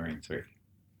anything in ring 3,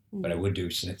 but I would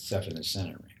do stuff in the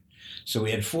center ring. So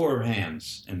we had 4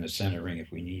 hands in the center ring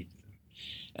if we needed them,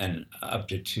 and up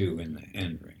to 2 in the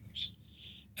end rings.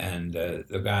 And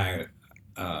the guy,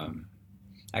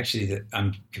 actually,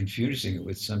 I'm confusing it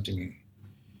with something.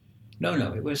 No,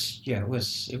 it was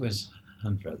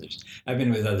Hunt Brothers. I've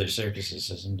been with other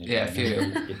circuses, isn't it? Yeah, a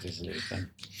few. Get this little thing.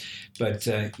 But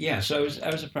yeah, so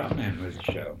I was a prop man with the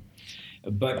show.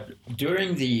 But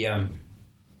during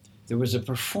there was a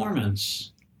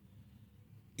performance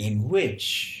in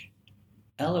which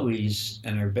Eloise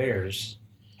and her bears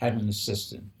had an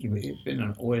assistant. He'd been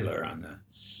an oiler on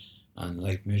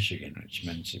Lake Michigan, which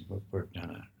meant he worked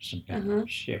on some kind of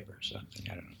ship or something.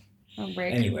 I don't know. Oh,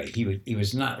 right. Anyway, he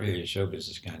was not really a show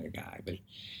business kind of guy, but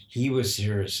he was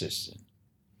her assistant.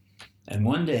 And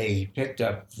one day he picked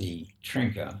up the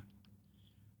trinca,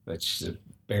 which the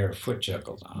bear foot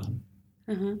chuckled on.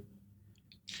 They're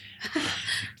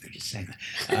just saying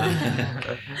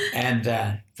that. And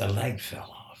the leg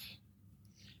fell off.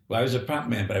 Well, I was a prop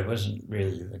man, but I wasn't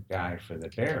really the guy for the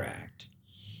bear act.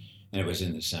 And it was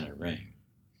in the center ring.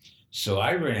 So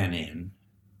I ran in,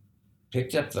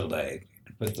 picked up the leg,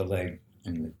 and put the leg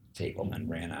in the table and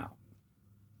ran out.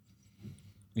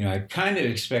 You know, I kind of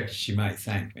expected she might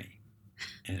thank me.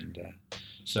 And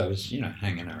so I was,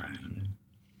 hanging around. And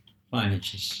finally,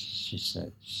 she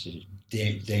said, she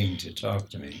deigned to talk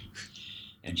to me.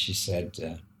 And she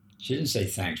said, She didn't say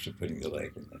thanks for putting the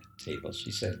leg on the table.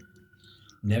 She said,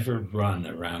 never run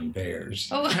around bears.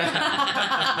 Oh,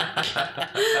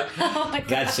 oh my God.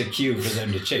 That's a cue for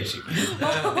them to chase you.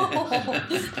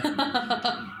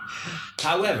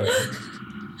 However,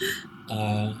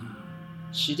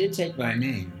 she did take my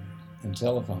name and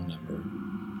telephone number.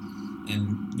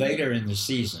 And later in the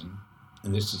season,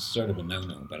 and this is sort of a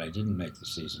no-no, but I didn't make the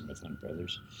season with Hunt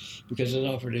Brothers because I was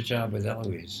offered a job with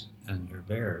Eloise and her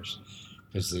bears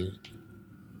because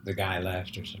the guy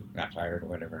left or got fired or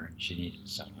whatever, and she needed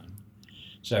someone.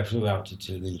 So I flew out to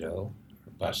Toledo,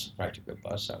 probably took a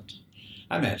bus out.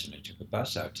 I imagine I took a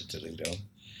bus out to Toledo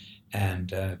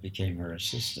and became her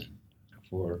assistant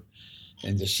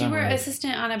in the summer. You were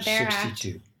assistant on a bear act?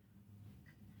 62.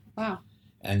 Wow.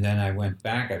 And then I went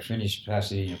back. I finished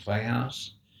Pasadena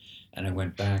Playhouse, and I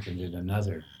went back and did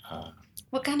another.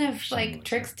 What kind of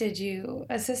tricks did you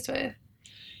assist with?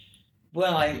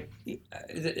 Well,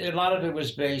 a lot of it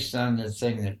was based on the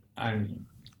thing that I'm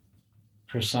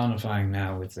personifying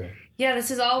now with the. Yeah,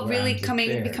 this is all really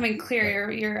bear. becoming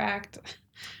clear. Your act.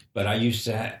 But I used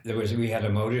to. We had a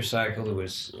motorcycle that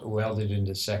was welded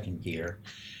into second gear.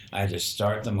 I had to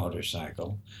start the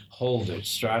motorcycle, hold it,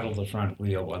 straddle the front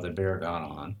wheel while the bear got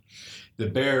on. The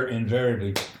bear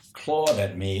invariably clawed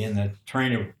at me, and the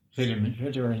trainer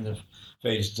hit her in the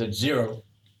face at 0.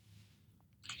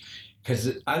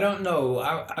 Because I don't know,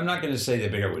 I'm not going to say the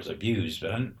bear was abused,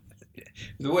 but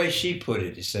the way she put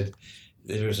it, she said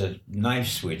there was a knife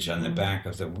switch on the back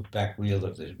of the back wheel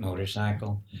of the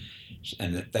motorcycle,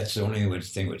 and that's the only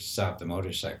thing that would stop the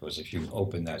motorcycle is if you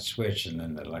open that switch, and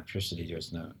then the electricity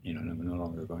was no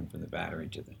longer going from the battery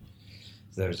to the.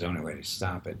 So that was the only way to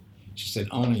stop it. She said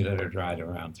only let her ride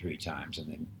around 3 times,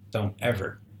 and then don't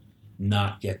ever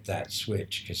not get that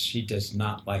switch because she does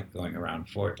not like going around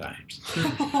 4 times.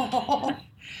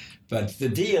 But the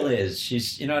deal is,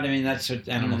 she's, you know what I mean? That's what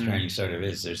animal training sort of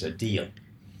is. There's a deal.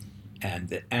 And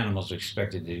the animals are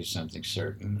expected to do something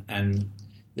certain, and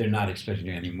they're not expected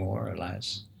to do any more or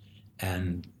less.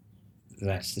 And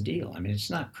that's the deal. I mean, it's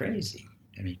not crazy.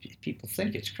 I mean, people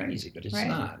think it's crazy, but it's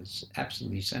not. It's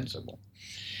absolutely sensible.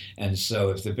 And so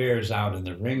if the bear's out in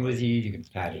the ring with you, you can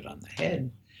pat it on the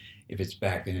head. If it's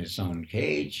back in its own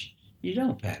cage, you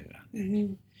don't pat it on the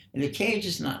head. And the cage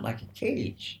is not like a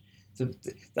cage.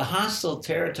 The hostile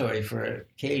territory for a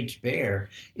caged bear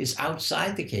is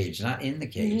outside the cage, not in the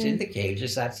cage. In the cage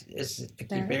is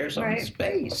the bear's own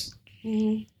space.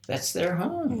 That's their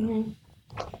home.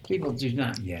 People do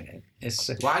not get it.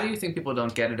 Why do you think people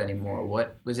don't get it anymore?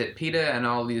 What was it, PETA and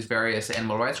all these various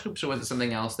animal rights groups, or was it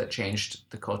something else that changed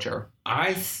the culture?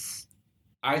 I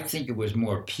think it was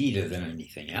more PETA than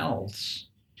anything else.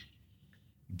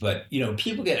 But,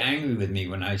 people get angry with me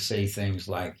when I say things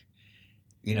like,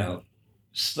 we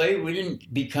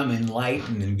didn't become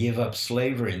enlightened and give up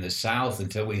slavery in the South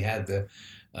until we had the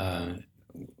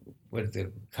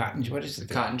cotton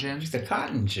gin? The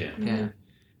cotton gin. Yeah.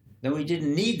 Then we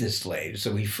didn't need the slaves,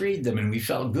 so we freed them and we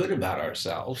felt good about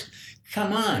ourselves.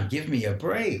 Come on, give me a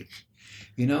break.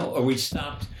 Or we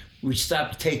stopped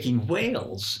taking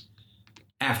whales.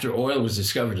 After oil was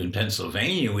discovered in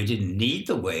Pennsylvania, we didn't need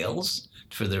the whales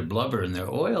for their blubber and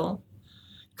their oil.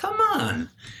 Come on.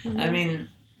 I mean,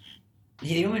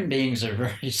 human beings are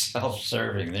very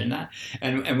self-serving. They're not,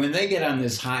 and when they get on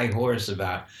this high horse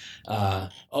about,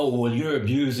 you're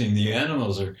abusing the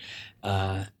animals, or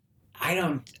I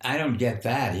don't get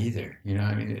that either.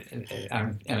 I mean,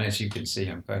 and as you can see,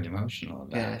 I'm quite emotional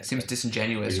about it. Yeah, it seems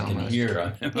disingenuous you almost. You can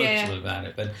hear I'm emotional about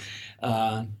it, but.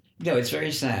 It's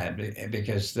very sad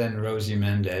because then Rosie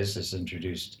Mendez has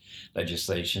introduced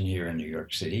legislation here in New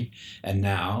York City, and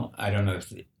now I don't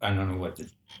know what the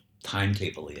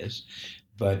timetable is,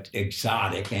 but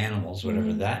exotic animals,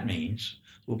 whatever that means,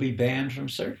 will be banned from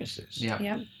circuses.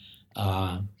 Yeah.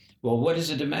 Well, what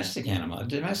is a domestic animal? A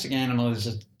domestic animal is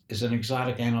an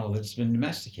exotic animal that's been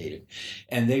domesticated,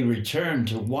 and they return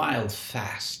to wild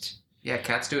fast. Yeah,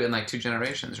 cats do it in 2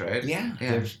 generations, right? Yeah.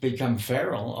 They've become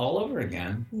feral all over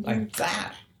again, like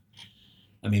that.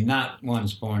 I mean, not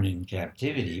ones born in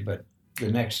captivity, but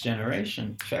the next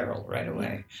generation, feral right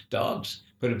away. Dogs,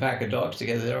 put a pack of dogs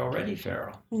together, they're already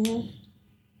feral.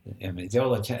 I mean,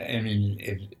 they'll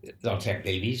attack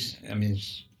babies. I mean,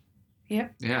 yeah.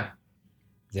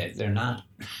 They're not.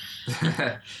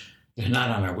 They're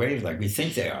not on our wavelength. We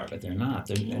think they are, but they're not.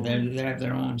 They have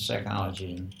their own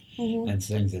psychology and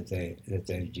things that they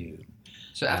do.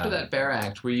 So after that bear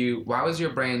act, why was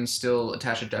your brain still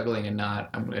attached to juggling and not,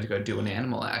 I'm going to go do an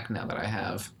animal act now that I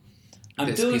have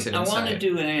this piece of insight? I want to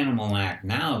do an animal act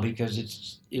now because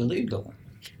it's illegal.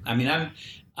 I mean,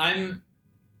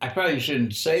 I probably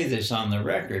shouldn't say this on the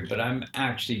record, but I'm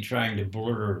actually trying to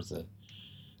border the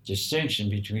distinction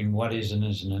between what is and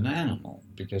isn't an animal,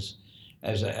 because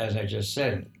as I just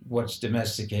said, what's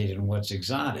domesticated and what's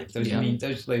exotic.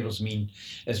 Those labels mean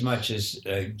as much as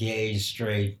gay,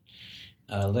 straight,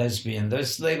 lesbian.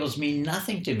 Those labels mean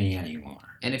nothing to me anymore.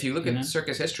 And if you look at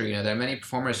circus history, there are many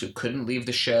performers who couldn't leave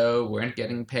the show, weren't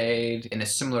getting paid in a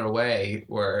similar way,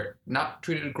 were not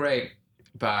treated great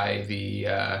by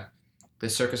the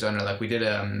circus owner. Like we did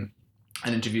an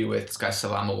interview with this guy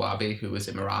Salam Awabi, who was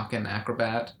a Moroccan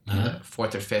acrobat, the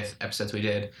fourth or fifth episodes we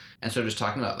did, and so just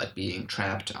talking about like being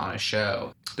trapped on a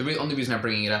show. The only reason I'm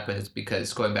bringing it up is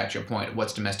because, going back to your point,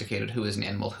 what's domesticated, who is an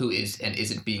animal, who is and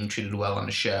isn't being treated well on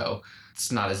a show.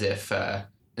 It's not as if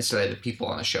necessarily the people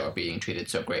on the show are being treated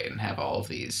so great and have all of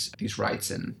these rights.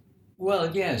 And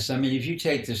well, yes, I mean, if you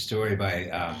take the story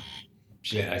by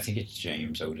I think it's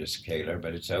James Otis Kaler,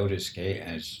 but it's Otis Kaler,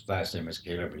 and his last name was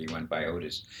Kaler, but he went by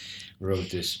Otis, wrote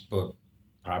this book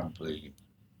probably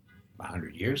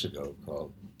 100 years ago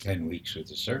called 10 Weeks with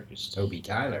the Circus, Toby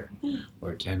Tyler,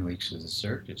 or 10 Weeks with the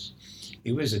Circus.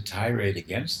 It was a tirade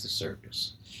against the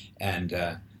circus. And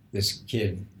this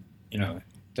kid,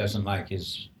 doesn't like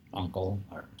his uncle,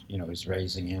 or, is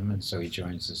raising him, and so he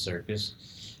joins the circus.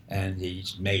 And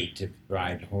he's made to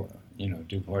ride,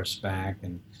 do horseback,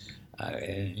 and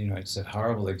it's a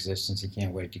horrible existence. He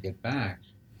can't wait to get back.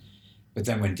 But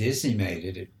then when Disney made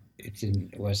it,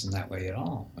 it wasn't that way at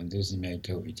all. When Disney made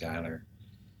Toby Tyler,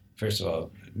 first of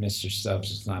all, Mr.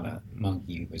 Stubbs is not a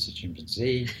monkey, he was a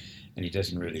chimpanzee, and he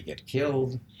doesn't really get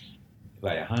killed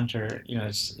by a hunter.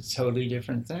 It's a totally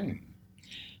different thing.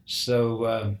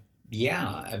 So,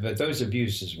 but those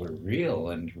abuses were real,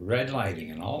 and red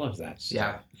lighting and all of that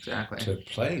stuff took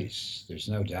place. There's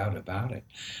no doubt about it.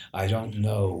 I don't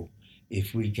know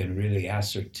if we can really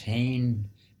ascertain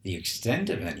the extent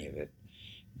of any of it,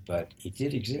 but it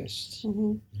did exist.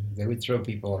 Mm-hmm. They would throw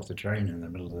people off the train in the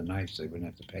middle of the night so they wouldn't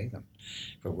have to pay them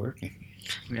for working.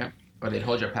 Yeah, or they'd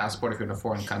hold your passport if you're in a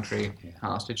foreign country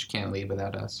hostage. You can't leave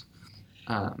without us.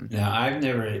 Now,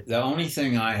 the only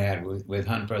thing I had with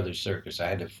Hunt Brothers Circus, I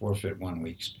had to forfeit 1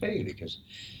 week's pay because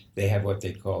they have what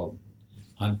they call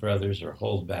Hunt Brothers or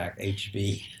Holdback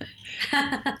HB.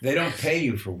 They don't pay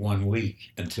you for 1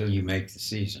 week until you make the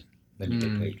season. Then you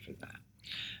get paid for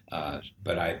that.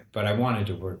 But I wanted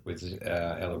to work with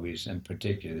Eloise, in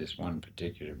particular, this one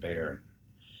particular bear,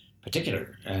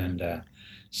 and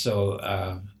so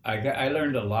I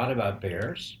learned a lot about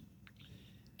bears,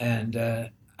 and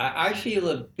I feel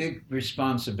a big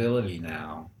responsibility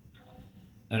now,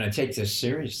 and I take this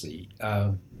seriously.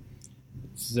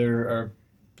 There are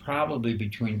probably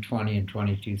between 20 and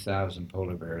 22,000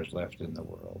 polar bears left in the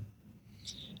world,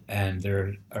 and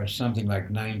there are something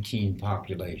like 19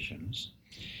 populations.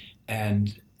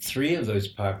 And 3 of those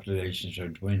populations are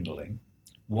dwindling.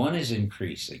 1 is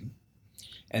increasing.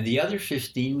 And the other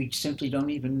 15 we simply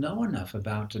don't even know enough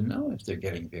about to know if they're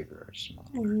getting bigger or smaller.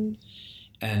 Mm-hmm.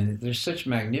 And they're such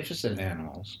magnificent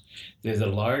animals. They're the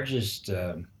largest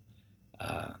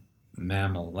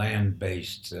mammal,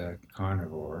 land-based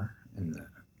carnivore in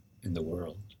the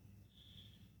world.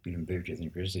 Even bigger than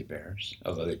grizzly bears,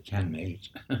 although they can mate.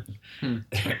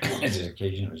 As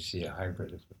occasionally see a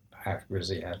hybrid of half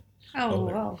grizzly, half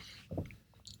polar. Wow.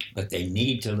 But they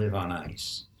need to live on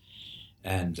ice.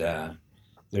 And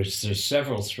there's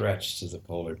several threats to the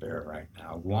polar bear right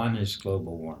now. One is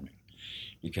global warming,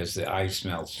 because the ice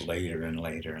melts later and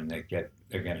later, and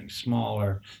they're getting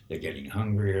smaller, they're getting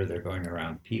hungrier, they're going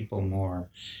around people more,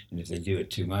 and if they do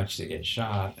it too much, they get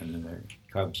shot, and then their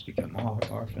cubs become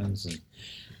orphans, and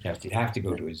you have to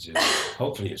go to a zoo,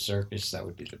 hopefully a circus. That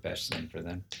would be the best thing for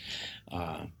them.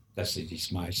 That's at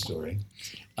least my story.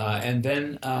 And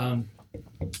then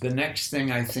the next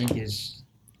thing I think is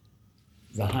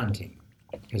the hunting,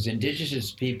 because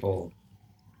indigenous people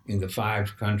in the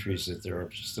 5 countries that there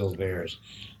are still bears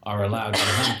are allowed to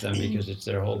hunt them because it's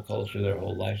their whole culture, their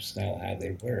whole lifestyle, how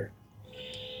they work.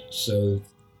 So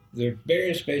there are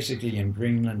bears basically in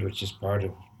Greenland, which is part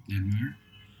of Denmark,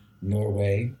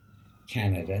 Norway,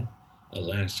 Canada,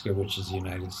 Alaska, which is the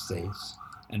United States,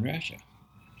 and Russia.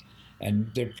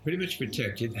 And they're pretty much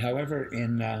protected. However,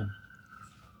 in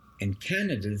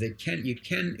Canada, you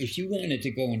can, if you wanted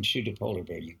to go and shoot a polar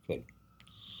bear, you could.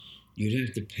 You'd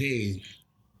have to pay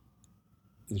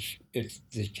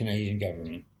the Canadian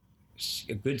government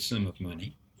a good sum of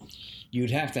money.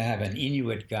 You'd have to have an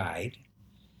Inuit guide,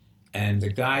 and the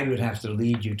guide would have to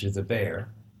lead you to the bear,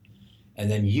 and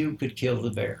then you could kill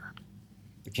the bear.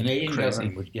 The Canadian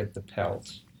government would get the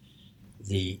pelts.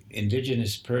 the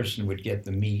indigenous person would get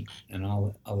the meat and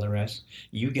all the rest.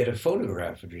 You get a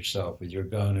photograph of yourself with your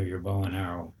gun or your bow and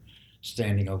arrow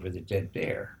standing over the dead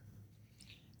bear.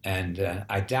 And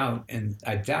I doubt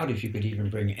if you could even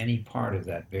bring any part of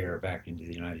that bear back into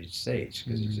the United States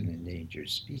because it's an endangered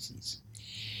species.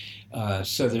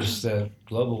 So there's the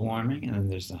global warming and then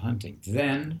there's the hunting.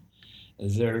 Then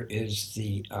there is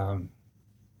the,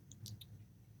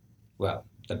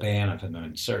 the ban of them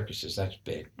in circuses. That's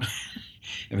big.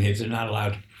 I mean, if they're not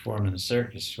allowed to perform in a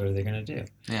circus, what are they going to do?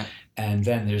 Yeah. And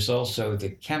then there's also the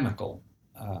chemical,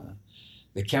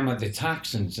 the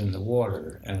toxins in the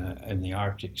water in the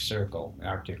Arctic Circle, the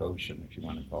Arctic Ocean, if you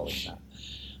want to call it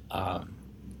that.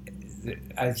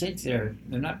 I think they're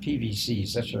not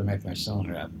PVCs. That's what I make my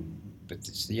cylinder up. But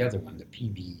it's the other one, the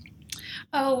PV.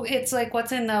 Oh, it's like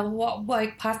what's in the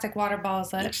like plastic water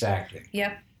balls. Exactly.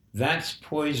 Yep. That's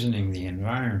poisoning the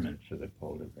environment for the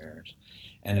polar bears.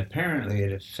 And apparently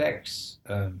it affects,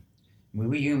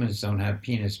 we humans don't have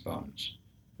penis bones,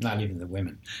 not even the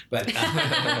women, but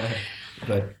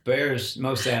but bears,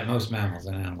 most mammals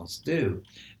and animals do.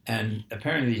 And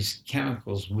apparently these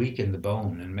chemicals weaken the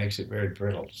bone and makes it very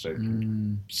brittle, so it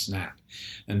can snap.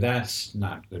 And that's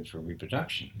not good for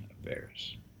reproduction of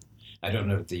bears. I don't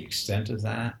know the extent of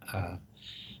that,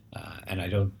 and I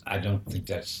don't think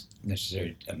that's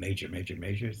necessarily a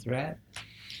major threat.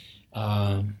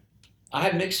 I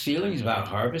have mixed feelings about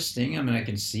harvesting. I mean, I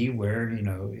can see where,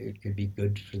 it could be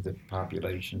good for the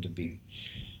population to be,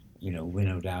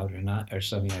 winnowed out or not, or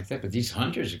something like that. But these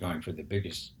hunters are going for the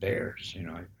biggest bears,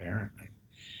 apparently.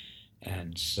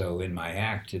 And so in my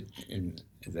act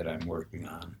that I'm working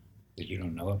on, that you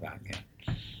don't know about yet.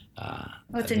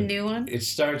 What's a new one? It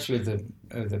starts with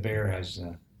the bear has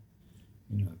a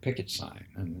picket sign.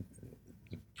 And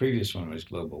the previous one was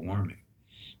global warming.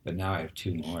 But now I have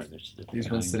two more. These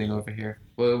ones sitting over here.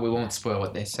 Well, we won't spoil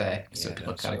what they say, so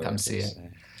people gotta come see it.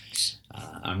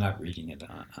 I'm not reading it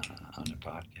on a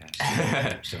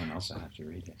podcast. Someone else will have to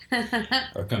read it,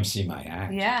 or come see my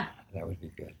act. Yeah, that would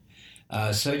be good.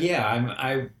 So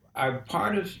yeah, I'm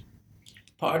part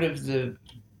of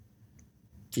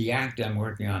the act I'm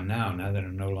working on now. Now that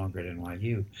I'm no longer at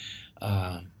NYU,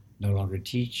 no longer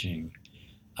teaching,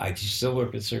 I still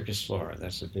work at Circus Flora.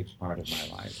 That's a big part of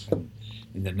my life. And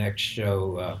in the next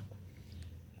show,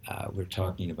 we're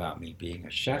talking about me being a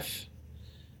chef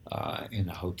in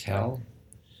a hotel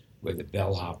where the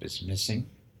bellhop is missing.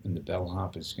 And the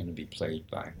bellhop is going to be played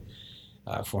by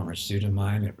a former student of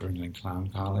mine at Ringling Clown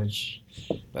College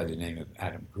by the name of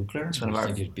Adam Kukler. It's one of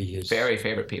our very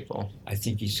favorite people. I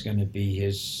think he's going to be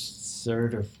his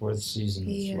third or fourth season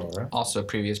in Flora. Also a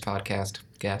previous podcast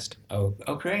guest. Oh,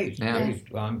 great. Yeah.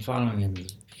 Great. Well, I'm following in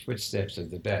the footsteps of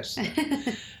the best.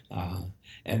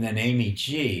 And then Amy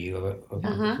G, of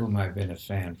whom I've been a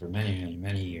fan for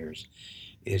many years,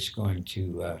 is going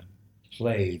to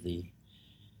play the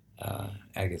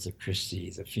Agatha Christie,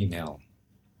 the female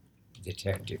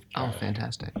detective. Oh,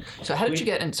 fantastic. So how did you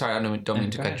get in? Sorry, I don't mean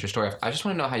to cut your story off. I just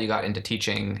want to know how you got into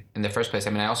teaching in the first place.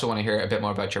 I mean, I also want to hear a bit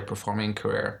more about your performing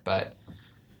career, but...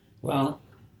 Well,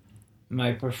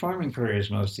 my performing career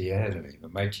is mostly ahead of me,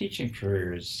 but my teaching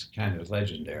career is kind of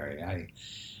legendary.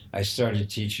 I started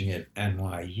teaching at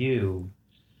NYU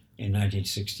in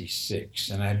 1966,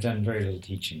 and I'd done very little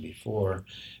teaching before.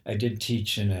 I did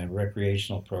teach in a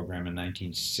recreational program in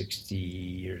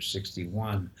 1960 or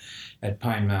 61 at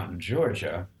Pine Mountain,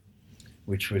 Georgia,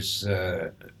 which was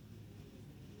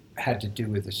had to do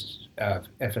with this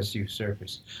FSU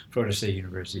Circus, Florida State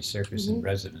University Circus in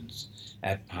residence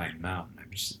at Pine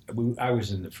Mountain. I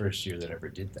was in the first year that ever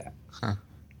did that,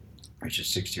 which is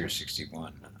 60 or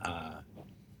 61. I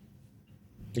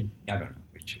don't know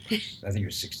which it was. I think it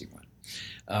was 61.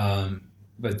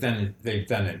 But then they've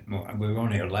done it more. We were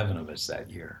only 11 of us that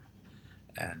year.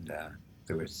 And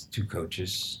there was 2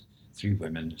 coaches, 3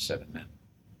 women, 7 men.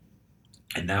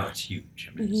 And now it's huge.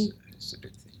 I mean, it's a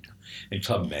big thing now. And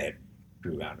Club Med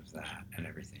grew out of that and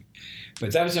everything.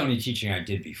 But that was the only teaching I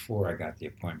did before I got the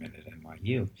appointment at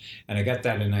NYU. And I got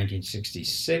that in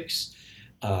 1966.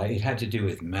 It had to do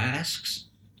with masks,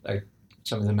 like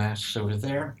some of the masks over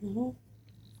there.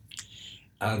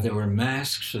 There were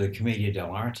masks for the Commedia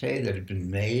dell'arte that had been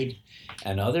made,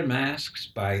 and other masks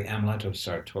by Amleto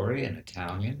Sartori, an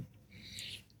Italian.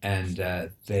 And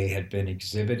they had been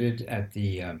exhibited at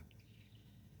the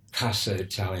Casa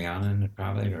Italiana,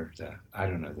 probably, or the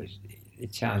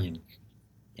Italian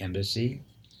embassy.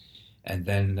 And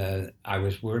then I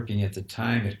was working at the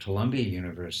time at Columbia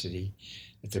University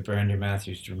at the Brander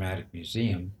Matthews Dramatic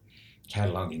Museum,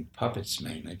 cataloging puppets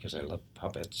mainly, because I love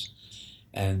puppets.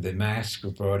 And the masks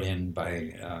were brought in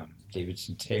by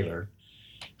Davidson Taylor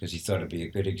because he thought it'd be a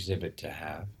good exhibit to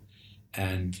have.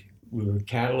 And we were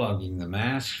cataloging the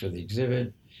masks for the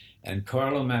exhibit, and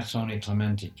Carlo Mazzoni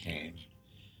Clementi came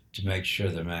to make sure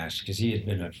the masks, because he had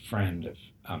been a friend of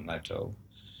Amleto,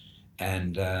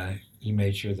 and he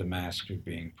made sure the masks were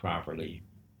being properly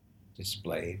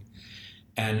displayed.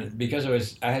 And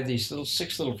because I had these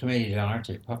six little Commedia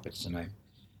dell'arte puppets, and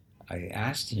I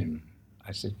asked him,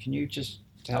 I said, can you just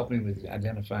help me with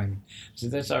identifying? I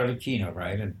said, that's Arlecchino,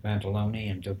 right? And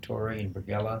Pantalone and Dottore and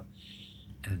Brighella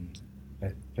and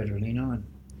Pedrolino. And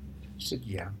he said,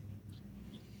 yeah.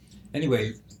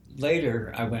 Anyway,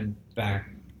 later I went back,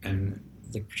 and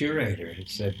the curator had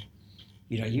said,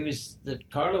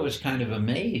 Carlo was kind of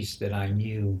amazed that I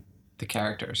knew The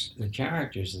characters. the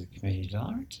characters of the Commedia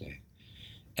dell'arte.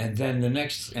 And then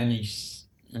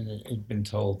he'd been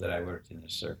told that I worked in the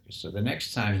circus. So the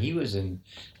next time he was in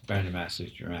the Barnum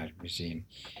Dramatic Museum,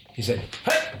 he said,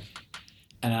 "Hey!"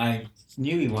 And I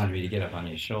knew he wanted me to get up on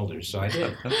his shoulders, so I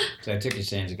did. So I took his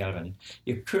hands and got up on him.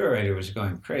 Your curator was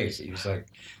going crazy. He was like,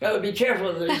 "Oh, be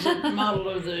careful, there's a model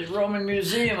of the Roman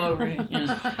Museum over here." You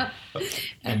know?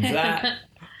 And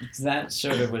that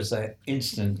sort of was an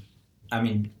instant. I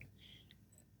mean,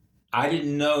 I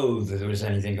didn't know that there was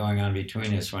anything going on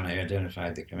between us when I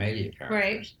identified the Commedia characters.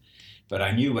 Right. But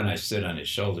I knew when I stood on his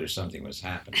shoulders something was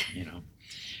happening, you know.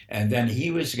 And then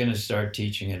he was going to start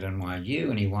teaching at NYU,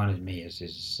 and he wanted me as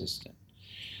his assistant.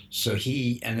 So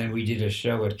and then we did a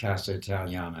show at Casa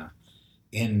Italiana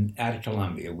at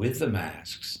Columbia with the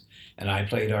masks. And I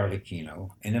played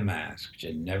Arlecchino in a mask, which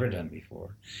I'd never done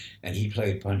before. And he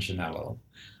played Punchinello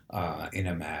in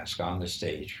a mask on the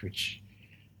stage, which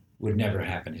would never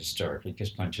happen historically,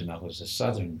 because Punchinello is a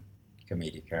Southern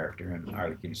comedic character and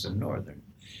Arlecchino's a Northern.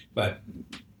 But,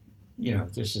 you know,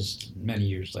 this is many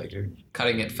years later.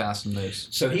 Cutting it fast and loose.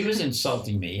 So he was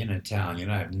insulting me in Italian.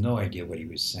 I have no idea what he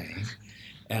was saying.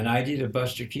 And I did a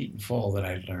Buster Keaton fall that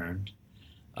I learned,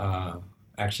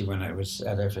 actually when I was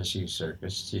at FSU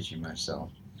Circus teaching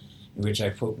myself, in which I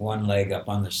put one leg up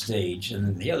on the stage and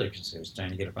then the other, because I was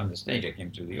trying to get up on the stage, I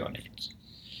came through the audience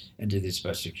and did this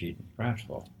Buster Keaton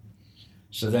pratfall.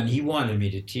 So then he wanted me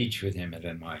to teach with him at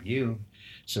NYU.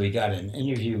 So he got an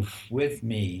interview with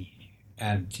me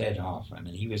and Ted Hoffman,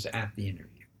 and he was at the interview.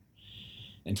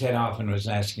 And Ted Hoffman was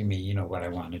asking me, you know, what I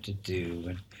wanted to do.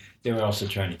 And they were also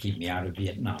trying to keep me out of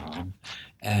Vietnam.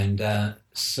 And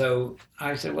so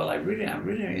I said, well, I'm really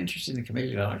interested in the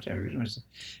Commedia dell'arte.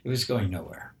 It was going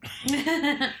nowhere.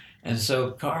 And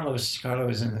so Carlo was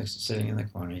sitting in the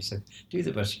corner. He said, do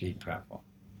the Buster Keaton pratfall.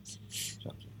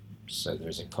 So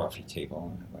there's a coffee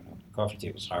table. And I went over. The coffee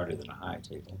table's harder than a high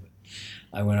table.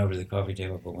 But I went over to the coffee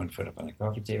table, put one foot up on the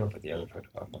coffee table, put the other foot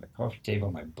up on the coffee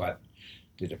table. My butt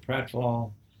did a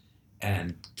pratfall,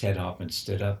 and Ted Hoffman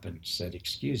stood up and said,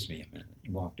 "Excuse me a minute,"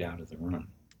 and walked out of the room.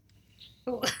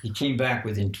 Ooh. He came back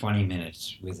within 20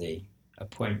 minutes with a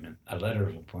letter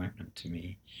of appointment to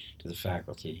me, to the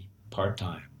faculty,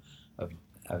 part-time of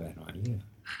NYU.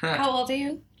 How old are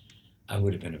you? I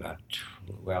would have been it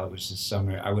was the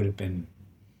summer. I would have been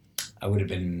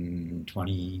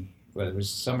 20, well, it was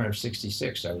summer of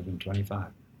 66. I would have been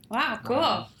 25. Wow,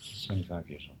 cool. 25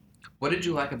 years old. What did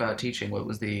you like about teaching? What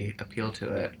was the appeal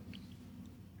to it?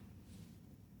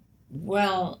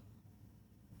 Well,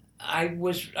 I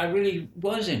really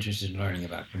was interested in learning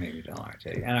about Commedia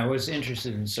dell'arte, and I was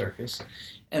interested in circus.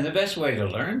 And the best way to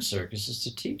learn circus is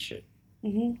to teach it.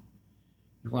 Mm-hmm.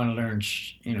 You want to learn,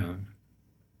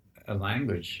 a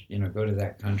language, go to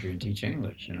that country and teach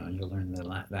English, and you'll learn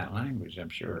that language, I'm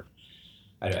sure.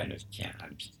 I can't.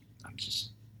 I'm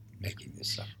just making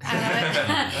this up.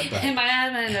 In my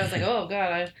head, I was like, oh,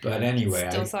 God. But anyway,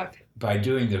 still suck. By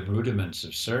doing the rudiments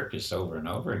of circus over and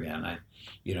over again, I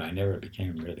never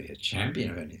became really a champion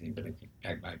of anything, but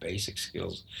my basic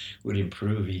skills would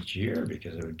improve each year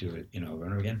because I would do it, over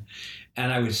and over again.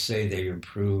 And I would say they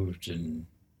improved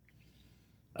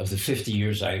of the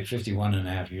 51 and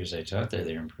a half years I taught there,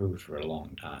 they improved for a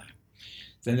long time.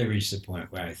 Then they reached the point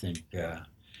where I think,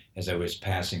 as I was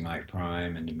passing my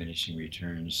prime and diminishing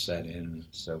returns set in and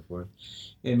so forth,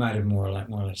 it might have more or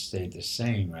less stayed the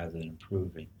same rather than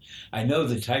improving. I know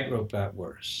the tightrope got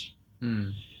worse.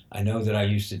 I know that I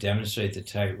used to demonstrate the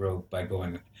tightrope by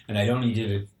going, and I didn't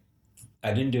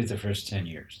do it the first 10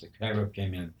 years. The tightrope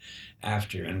came in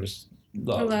after, and it was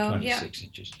low, 26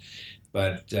 inches.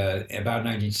 But about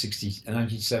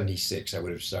 1976, I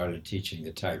would have started teaching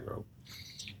the tightrope.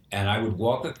 And I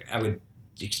would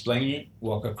explain it,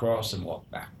 walk across, and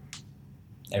walk back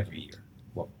every year.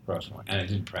 Walk across, and I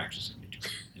didn't practice in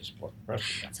between. Just walk across.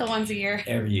 So once a year?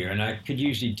 Every year. And I could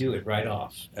usually do it right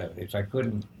off. If I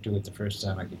couldn't do it the first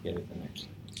time, I could get it the next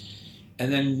time.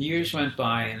 And then years went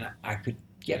by, and I could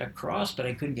get across, but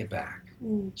I couldn't get back.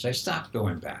 So I stopped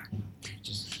going back,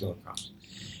 just go across.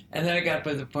 And then I got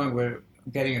by the point where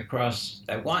getting across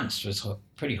at once was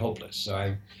pretty hopeless. So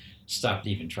I stopped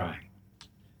even trying.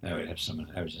 I would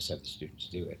just have the students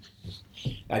do it.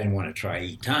 I didn't want to try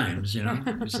 8 times, you know.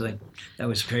 It was like, that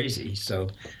was crazy. So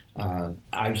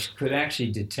I could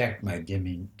actually detect my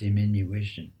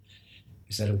diminution.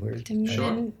 Is that a word?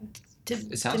 Sure.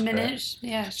 It sounds diminish.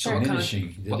 correct. Yeah, sure.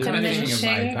 Diminishing of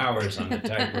my powers on the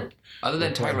tightrope. Other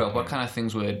than tightrope, what kind of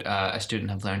things would a student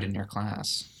have learned in your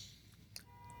class?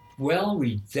 Well,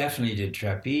 we definitely did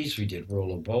trapeze, we did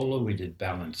rollabola, we did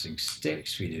balancing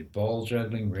sticks, we did ball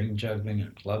juggling, ring juggling,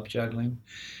 and club juggling.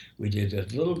 We did a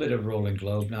little bit of rolling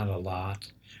globe, not a lot.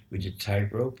 We did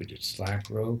tightrope, we did slack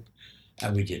rope,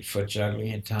 and we did foot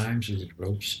juggling at times. We did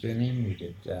rope spinning, we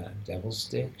did devil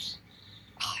sticks.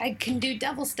 Oh, I can do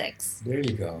devil sticks. There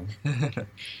you go.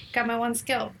 Got my one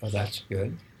skill. Oh, that's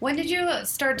good. When did you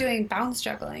start doing bounce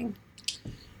juggling?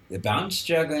 The bounce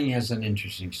juggling has an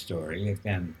interesting story.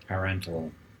 Again,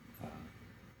 parental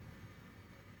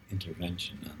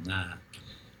intervention on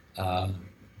that.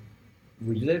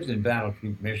 We lived in Battle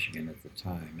Creek, Michigan at the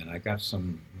time, and I got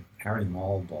some Harry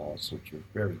Mall balls, which were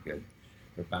very good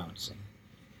for bouncing.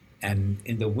 And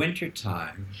in the winter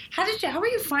time... How were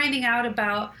you finding out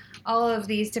about all of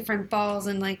these different balls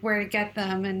and like where to get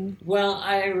them? And Well,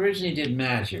 I originally did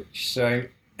magic. So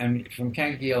I'm from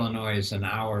Kankakee, Illinois, is an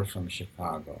hour from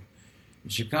Chicago.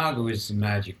 And Chicago is the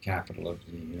magic capital of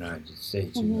the United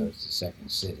States, even though it's the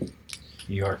second city.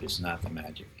 New York is not the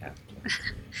magic capital of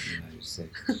the United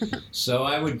States. So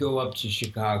I would go up to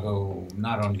Chicago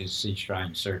not only to see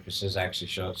Shrine Circuses, actually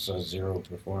saw Zero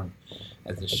perform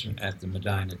at the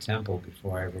Medina Temple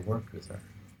before I ever worked with her.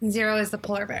 Zero is the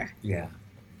polar bear. Yeah.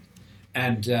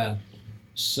 And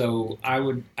so I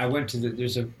went to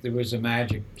there was a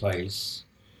magic place.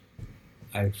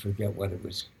 I forget what it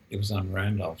was. It was on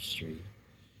Randolph Street.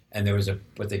 And there was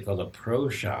what they called a pro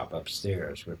shop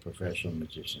upstairs where professional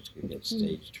magicians could get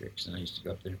stage tricks. And I used to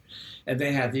go up there. And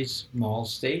they had these small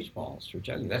stage balls for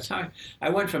juggling. That's how I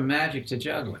went from magic to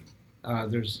juggling.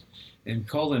 There's in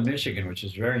Colon, Michigan, which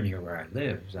is very near where I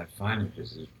live. I finally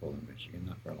visited Colon, Michigan,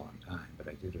 not for a long time, but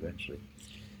I did eventually.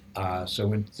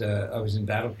 So I was in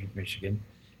Battle Creek, Michigan,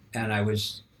 and I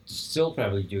was still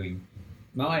probably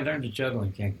I learned to juggle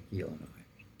in Kankakee, Illinois.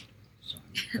 So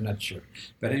I'm not sure.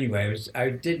 But anyway, I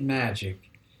did magic,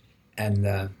 and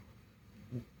there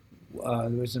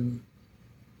was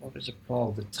what was it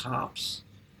called? The Tops.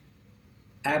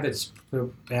 Abbott's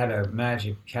had a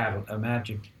magic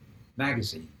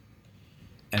magazine,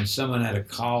 and someone had a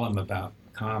column about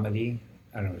comedy.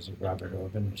 I don't know, was it Robert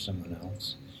Orban or someone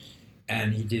else?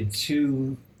 And he did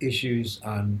 2 issues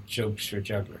on jokes for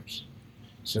jugglers.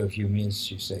 So if you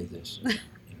miss, you say this.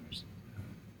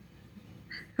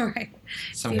 Right.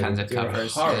 Some kinds of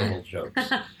covers. Horrible jokes.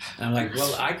 And I'm like,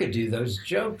 well, I could do those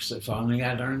jokes if only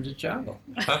I'd learned to juggle.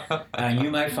 I knew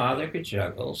my father could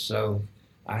juggle, so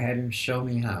I had him show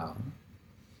me how.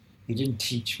 He didn't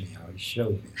teach me how, he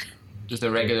showed me how. Just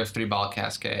a regular 3-ball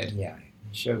cascade. Yeah,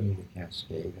 he showed me the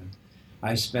cascade. And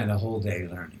I spent a whole day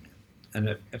learning it. And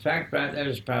in fact, that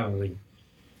is probably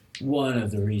one of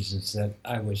the reasons that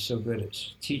I was so good at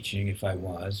teaching, if I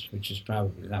was, which is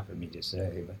probably not for me to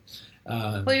say, but...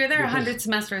 well, you were there 100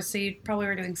 semesters, so you probably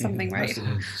were doing something right.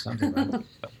 Something right.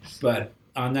 But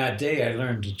on that day, I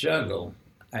learned to juggle.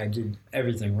 I did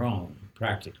everything wrong,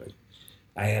 practically.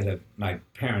 I had my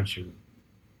parents were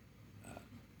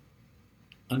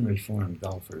unreformed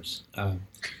golfers. But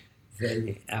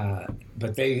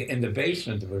they in the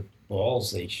basement there were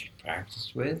balls they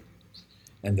practiced with,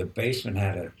 and the basement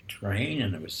had a drain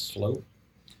and it was slope.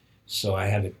 So I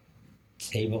had a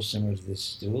table similar to this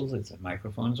stool that the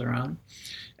microphones are on,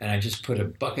 and I just put a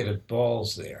bucket of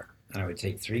balls there, and I would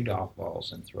take 3 golf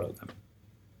balls and throw them.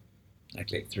 I'd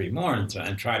take 3 more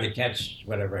and try to catch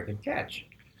whatever I could catch.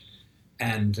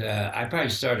 And I probably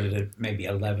started at maybe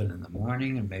 11 in the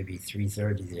morning and maybe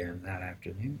 3:30 there in that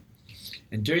afternoon.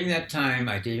 And during that time,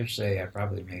 I dare say I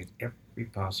probably made every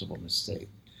possible mistake.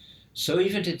 So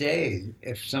even today,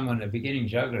 if someone, a beginning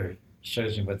juggler,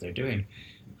 shows me what they're doing,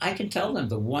 I can tell them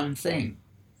the one thing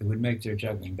that would make their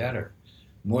juggling better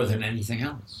more than anything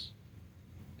else.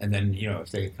 And then,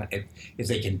 if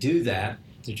they can do that,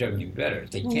 they're juggling better.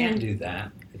 If they can't do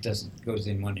that, it goes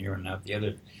in one ear and out the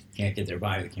other, can't get their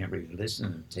body, they can't really listen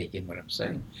and take in what I'm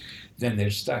saying, then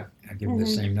they're stuck. I give them the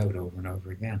same note over and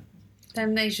over again.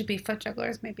 Then they should be foot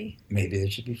jugglers, maybe. Maybe they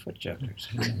should be foot jugglers.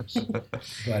 Who knows?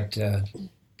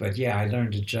 But yeah, I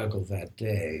learned to juggle that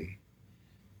day.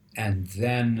 And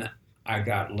then I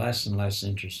got less and less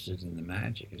interested in the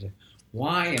magic. I said,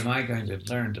 Why am I going to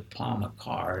learn to palm a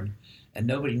card and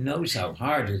nobody knows how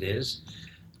hard it is?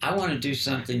 I want to do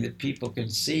something that people can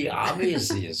see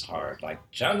obviously is hard, like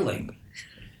juggling.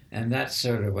 And that's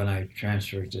sort of when I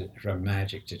transferred from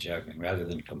magic to juggling rather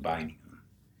than combining them.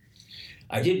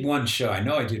 I did one show. I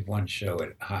know I did one show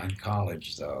in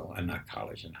college, though. Not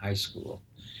college, in high school.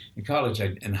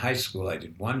 In high school, I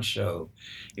did one show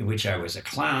in which I was a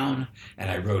clown, and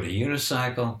I rode a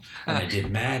unicycle, and I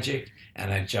did magic,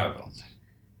 and I juggled.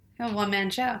 A one-man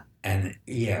show. And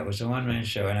yeah, it was a one-man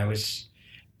show, and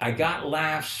I got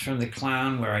laughs from the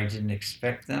clown where I didn't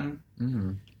expect them,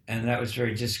 and that was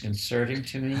very disconcerting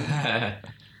to me.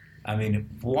 I mean,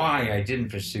 why I didn't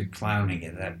pursue clowning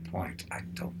at that point, I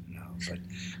don't know, but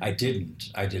I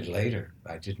didn't. I did later.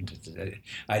 I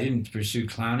didn't pursue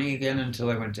clowning again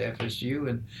until I went to FSU,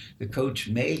 and the coach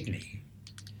made me.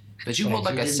 But you hold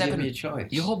like a give me a choice.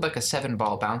 You hold like a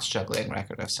 7-ball bounce juggling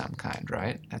record of some kind,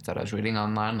 right? I thought I was reading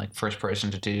online, like first person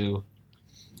to do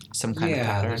some kind of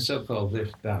pattern. Yeah, the so-called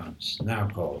lift bounce. Now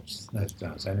called lift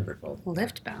bounce. I never called it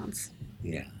Lift bounce.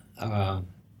 Yeah.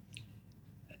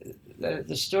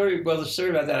 The story about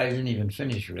that I didn't even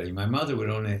finish really. My mother would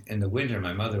only, in the winter,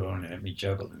 let me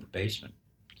juggle in the basement.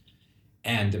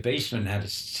 And the basement had a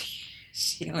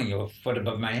ceiling a foot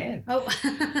above my head. Oh.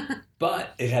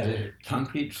 But it had a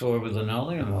concrete floor with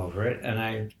linoleum over it. And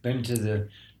I'd been to the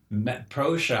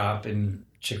pro shop in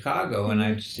Chicago and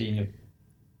I'd seen a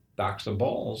box of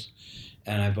balls.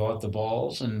 And I bought the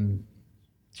balls and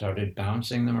started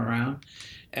bouncing them around.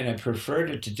 And I preferred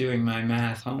it to doing my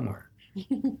math homework.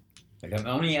 Like the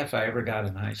only F I ever got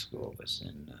in high school was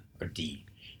in, or D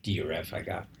or F I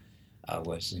got,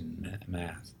 was in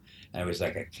math. And I was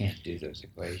like, I can't do those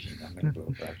equations. I'm going to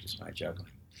go practice my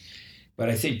juggling. But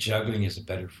I think juggling is a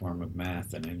better form of math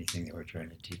than anything that we're trying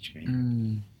to teach me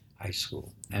in high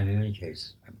school. And in any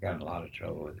case, I've gotten a lot of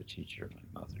trouble with the teacher, my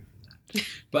mother, for that.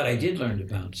 But I did learn to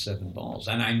bounce 7 balls.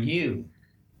 And I knew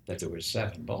that there were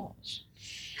 7 balls.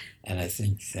 And I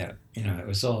think that, it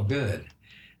was all good.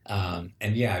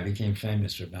 And yeah, I became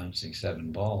famous for bouncing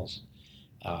 7 balls.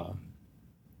 My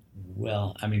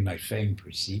fame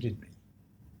preceded me.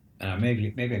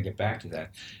 Maybe I get back to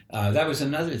that. That was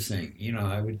another thing.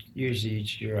 I would usually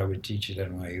each year I would teach at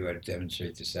NYU. I'd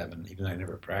demonstrate the 7, even though I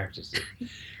never practiced it.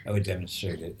 I would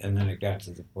demonstrate it, and then it got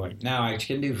to the point. Now I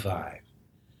can do 5.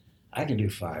 I can do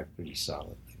 5 pretty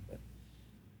solidly. But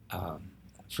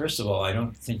first of all, I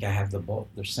don't think I have the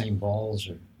same balls,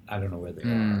 or I don't know where they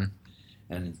are.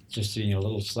 And just being a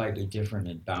little slightly different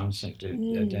and bouncing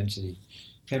to density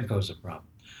can pose a problem.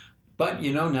 But,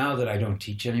 now that I don't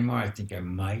teach anymore, I think I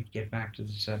might get back to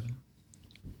the 7.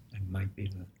 I might be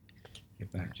able to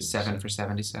get back to the 7 for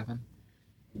 77?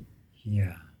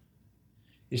 Yeah.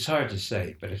 It's hard to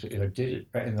say, but if I did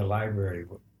it in the library,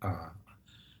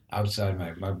 outside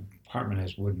my apartment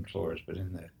has wooden floors, but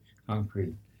in the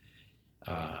concrete,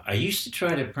 I used to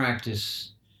try to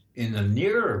practice in the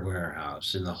nearer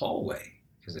warehouse in the hallway,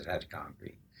 because it had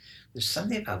concrete. There's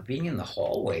something about being in the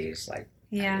hallway. It's like,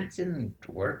 it didn't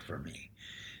work for me.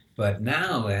 But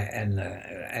now,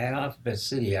 at Alphabet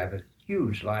City, I have a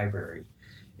huge library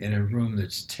in a room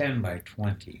that's 10 by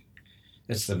 20.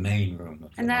 That's the main room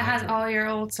of the And that library. has all your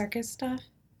old circus stuff?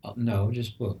 No,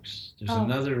 just books. There's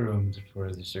another room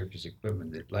for the circus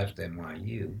equipment that left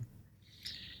NYU.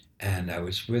 And I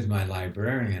was with my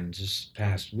librarian just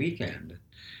past weekend.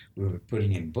 We were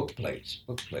putting in book plates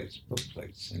in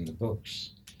the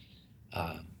books.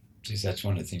 Because that's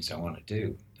one of the things I want to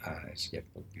do. Is get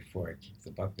before I keep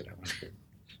the bucket, I want to put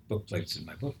book plates in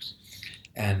my books.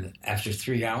 And after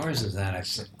 3 hours of that, I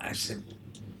said,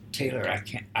 Taylor, I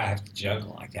have to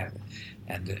juggle. I can't.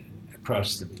 And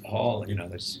across the hall,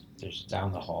 there's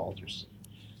down the hall, there's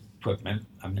equipment.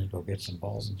 I'm going to go get some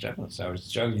balls and juggle. So I was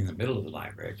juggling in the middle of the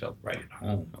library. I felt right at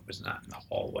home. It was not in the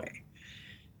hallway.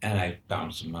 And I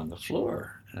bounced them on the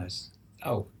floor. And I said,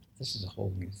 this is a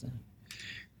whole new thing.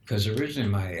 Because originally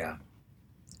my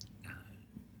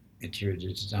interior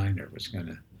designer was going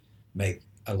to make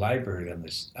a library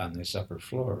on this upper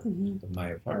floor of my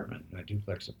apartment, my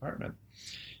duplex apartment.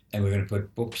 And we're going to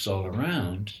put books all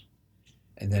around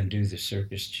and then do the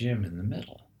circus gym in the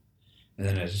middle. And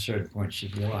then at a certain point she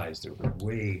realized there were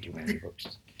way too many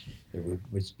books. There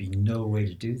would be no way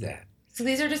to do that. So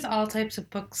these are just all types of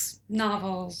books,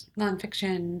 novels,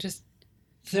 nonfiction, just...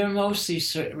 They're mostly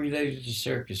related to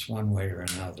circus one way or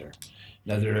another.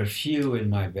 Now there are a few in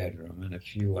my bedroom and a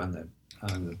few on the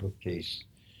bookcase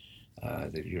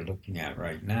that you're looking at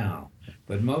right now,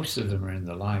 but most of them are in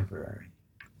the library.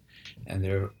 And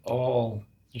they're all,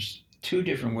 there's 2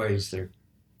 different ways, there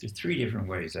are 3 different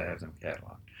ways I have them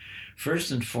cataloged.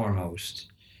 First and foremost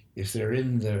if they're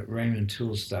in the Raymond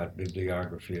Toulstadt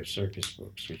Bibliography of Circus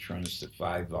Books, which runs to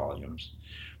 5 volumes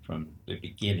from the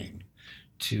beginning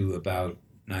to about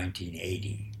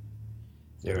 1980,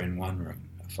 they're in one room,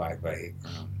 a 5x8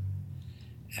 room.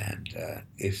 And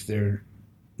if they're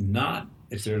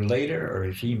later or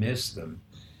if he missed them,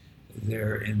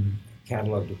 they're in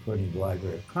cataloged according to the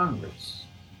Library of Congress,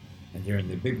 and they're in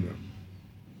the big room.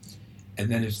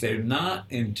 And then if they're not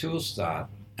in Toulstadt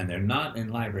and they're not in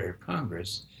Library of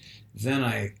Congress, then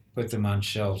I put them on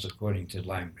shelves according to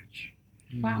language.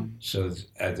 Wow. So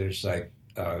there's like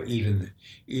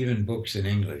even books in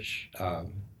English.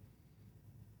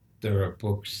 There are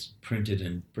books printed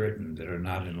in Britain that are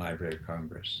not in Library of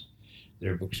Congress.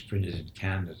 There are books printed in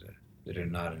Canada that are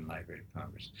not in Library of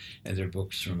Congress. And there are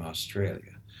books from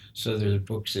Australia. So there are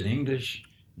books in English,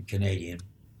 Canadian,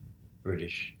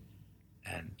 British,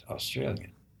 and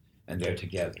Australian. And they're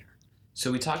together.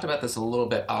 So we talked about this a little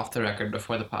bit off the record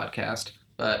before the podcast,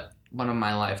 but one of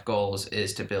my life goals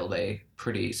is to build a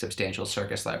pretty substantial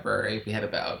circus library. We have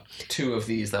about 2 of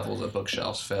these levels of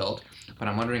bookshelves filled, but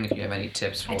I'm wondering if you have any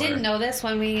tips for... I didn't know this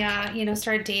when we,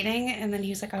 started dating, and then he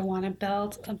was like, I want to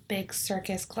build a big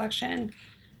circus collection.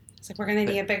 It's like, we're going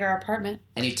to need a bigger apartment.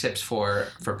 Any tips for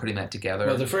putting that together?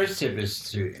 Well, the first tip is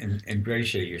to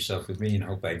ingratiate yourself with me and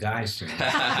hope I die soon.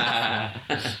 Hubby,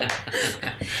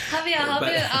 I'll help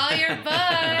you with all your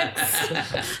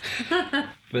books.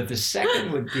 But the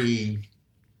second would be,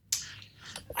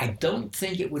 I don't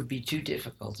think it would be too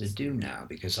difficult to do now,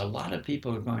 because a lot of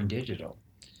people are going digital,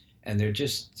 and they're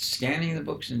just scanning the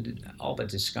books and all but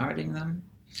discarding them.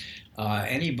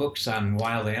 Any books on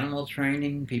wild animal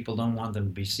training, people don't want them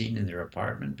to be seen in their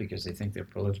apartment because they think they're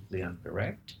politically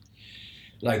incorrect.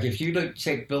 Like if you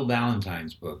take Bill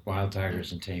Ballantyne's book, Wild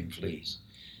Tigers and Tame Fleas,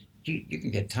 you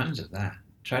can get tons of that.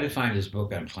 Try to find his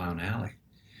book on Clown Alley.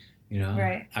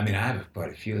 Right. I mean, I have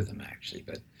quite a few of them actually,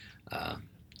 but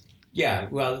yeah.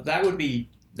 Well, that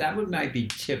might be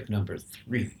tip number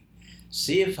 3.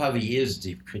 See if Hovey is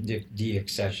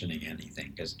deaccessioning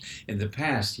anything, because in the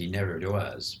past he never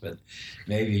was. But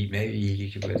maybe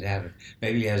he would have it.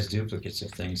 Maybe he has duplicates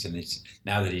of things, and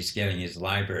now that he's getting his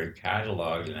library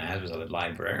cataloged and has a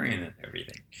librarian and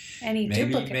everything,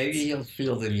 maybe he'll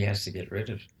feel that he has to get rid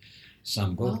of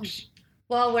some books.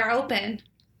 Well, we're open.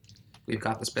 We've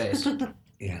got the space.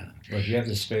 Yeah, well, if you have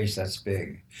the space, that's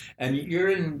big. And you're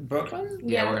in Brooklyn?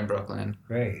 Yeah, we're in Brooklyn.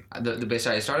 Great.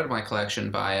 I started my collection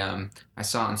by, I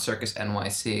saw on Circus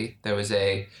NYC, there was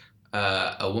a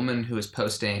woman who was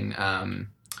posting a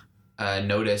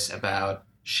notice about,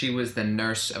 she was the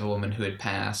nurse of a woman who had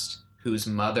passed, whose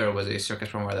mother was a circus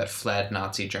performer that fled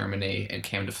Nazi Germany and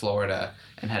came to Florida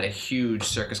and had a huge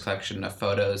circus collection of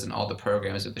photos and all the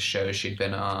programs of the shows she'd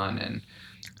been on. And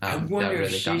I wonder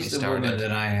if she's the woman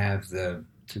that I have the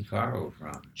Tucaro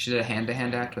from. She did a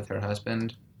hand-to-hand act with her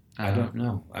husband. I don't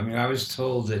know. I mean, I was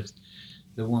told that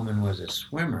the woman was a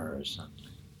swimmer or something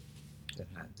that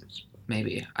had this book.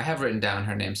 Maybe. I have written down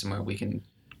her name somewhere. We can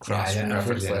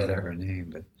cross-reference later. Her name,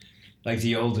 but like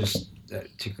the oldest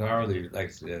Tucaro,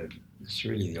 it's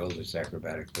really the oldest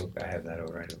acrobatic book. I have that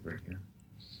right over here.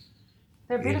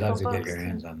 They're beautiful books. You'd love to books. get your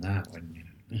hands on that, wouldn't you?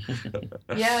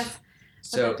 Yes.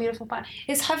 So beautiful font.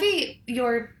 Is Hovey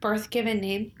your birth given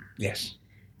name? Yes.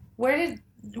 Where did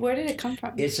it come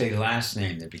from? It's a last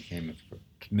name that became a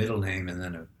middle name, and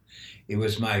then it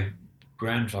was my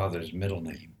grandfather's middle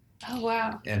name. Oh,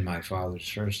 wow. And my father's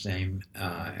first name,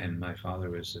 and my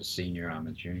father was a senior, I'm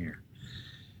a junior.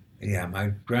 Yeah, my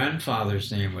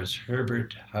grandfather's name was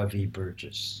Herbert Hovey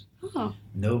Burgess. Oh.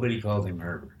 Nobody called him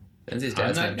Herbert. My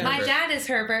dad is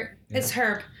Herbert. Yeah. It's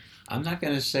Herb. I'm not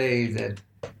going to say that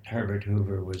Herbert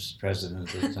Hoover was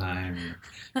president at the time,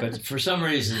 but for some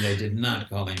reason they did not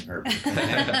call him Herbert.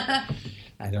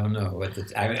 I don't know.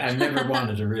 I never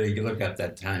wanted to really look up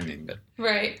that timing, but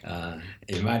right.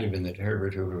 It might have been that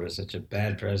Herbert Hoover was such a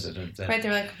bad president that right,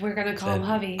 they're like, we're going to call him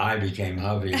Hovey. I became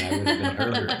Hovey, and I would have been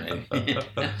Herbert. Maybe.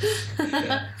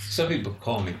 Yeah. Some people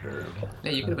call me Herb.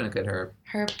 Yeah, you could have been a good Herb.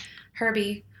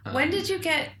 Herbie. When did you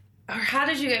get, or how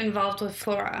did you get involved with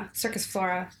Flora, Circus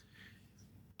Flora?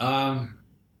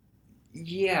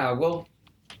 Yeah, well,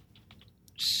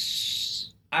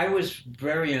 I was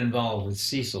very involved with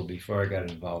Cecil before I got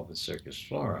involved with Circus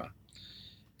Flora.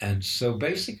 And so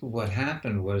basically what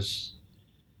happened was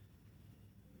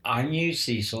I knew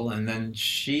Cecil, and then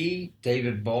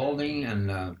David Balding,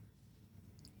 and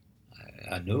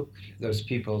Anouk, those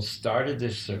people started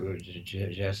this,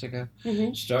 Jessica,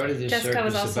 started this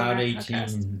Jessica circus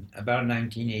about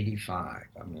 1985,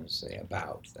 I'm going to say,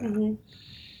 about that. Mm-hmm.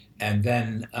 And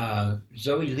then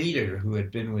Zoe Leader, who had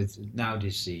been with, now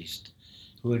deceased,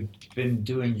 who had been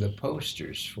doing the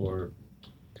posters for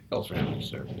Piff Family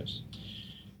Circus.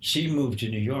 She moved to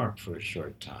New York for a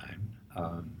short time,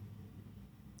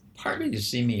 partly to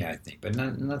see me, I think, but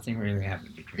nothing really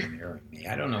happened between her and me.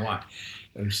 I don't know why.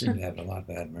 We seemed to have a lot of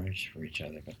admiration for each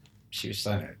other, but she was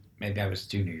kind of, maybe I was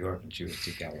too New York and she was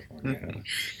too California. I don't know.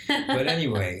 But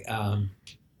anyway,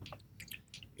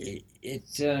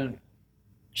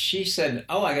 she said,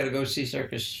 "Oh, I got to go see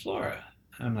Circus Flora."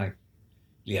 I'm like,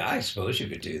 "Yeah, I suppose you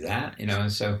could do that," you know.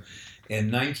 And so,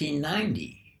 in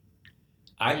 1990,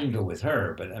 I didn't go with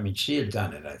her, but I mean, she had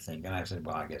done it, I think, and I said,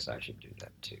 "Well, I guess I should do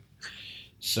that too."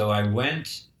 So I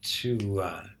went to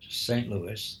St.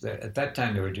 Louis. At that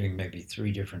time, they were doing maybe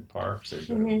 3 different parks. They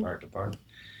were going park to park,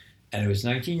 and it was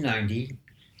 1990,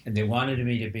 and they wanted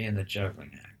me to be in the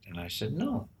juggling act, and I said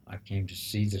no. I came to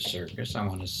see the circus. I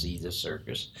want to see the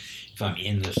circus. If I'm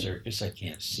in the circus, I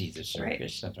can't see the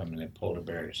circus. If I'm in a polar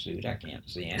bear suit, I can't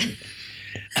see anything.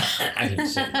 I didn't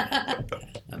say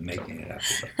that. I'm making it up.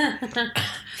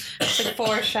 It's like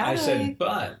foreshadowing.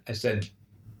 I said,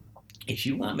 if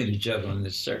you want me to juggle in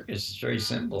this circus, it's very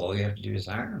simple. All you have to do is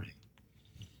hire me.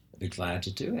 I'd be glad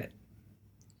to do it.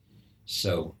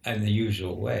 So, in the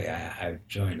usual way, I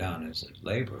joined on as a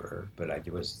laborer, but I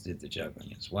did the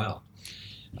juggling as well.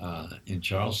 In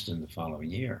Charleston the following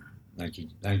year,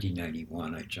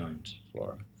 1991, I joined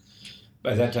Flora.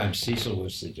 By that time, Cecil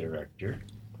was the director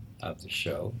of the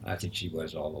show. I think she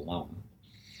was all along.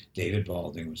 David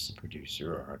Balding was the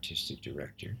producer or artistic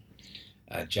director.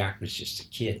 Jack was just a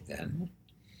kid then,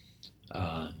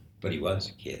 but he was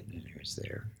a kid and he was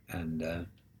there. And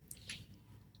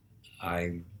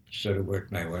I sort of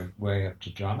worked my way up to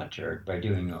dramaturg by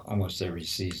doing almost every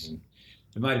season.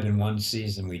 There might have been one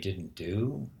season we didn't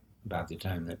do about the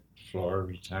time that Flora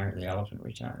retired, the elephant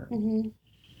retired. Mm-hmm.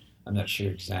 I'm not sure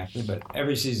exactly, but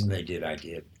every season they did, I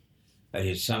did. I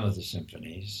did some of the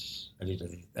symphonies. I think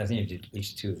I did at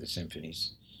least 2 of the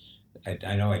symphonies.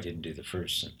 I know I didn't do the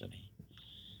first symphony.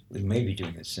 We may be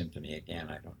doing the symphony again,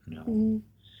 I don't know.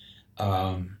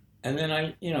 Mm-hmm. And then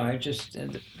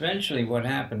and eventually what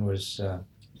happened was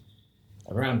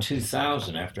around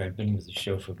 2000, after I'd been with the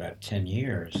show for about 10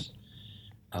 years,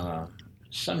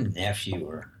 some nephew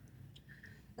or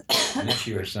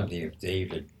something of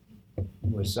David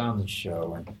was on the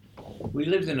show, and we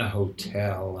lived in a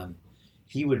hotel, and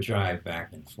he would drive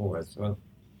back and forth. Well,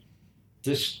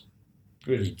 this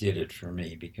really did it for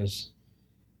me because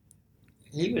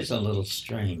he was a little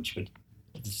strange, but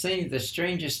the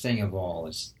strangest thing of all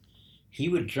is he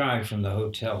would drive from the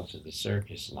hotel to the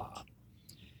circus lot,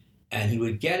 and he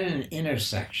would get in an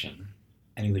intersection,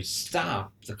 and he would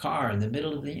stop the car in the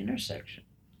middle of the intersection.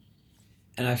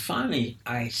 And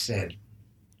I said,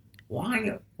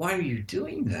 why are you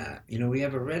doing that? You know, we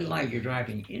have a red light, you're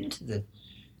driving into the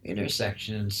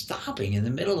intersection and stopping in the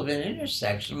middle of an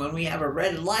intersection when we have a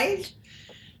red light?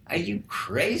 Are you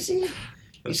crazy?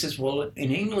 He says, well,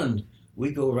 in England,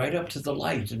 we go right up to the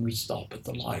light and we stop at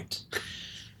the light.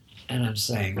 And I'm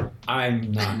saying,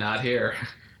 I'm not here.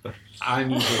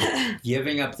 I'm either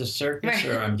giving up the circus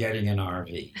or I'm getting an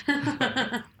RV.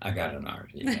 I got an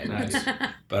RV, nice.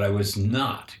 But I was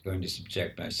not going to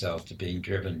subject myself to being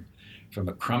driven from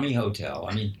a crummy hotel.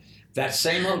 I mean, that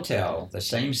same hotel, the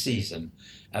same season,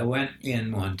 I went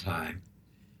in one time,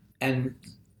 and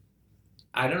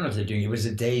I don't know if they're doing, it was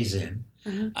a Days Inn.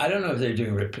 Mm-hmm. I don't know if they're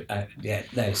doing,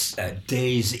 that's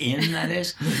Days Inn, that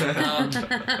is,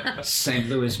 St.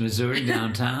 Louis, Missouri,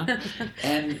 downtown.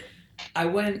 And I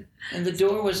went, and the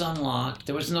door was unlocked.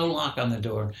 There was no lock on the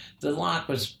door. The lock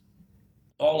was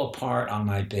all apart on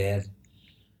my bed.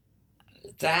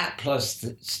 That plus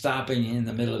stopping in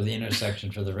the middle of the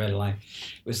intersection for the red light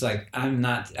was like,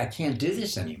 I can't do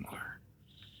this anymore.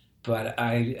 But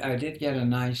I did get a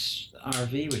nice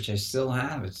RV, which I still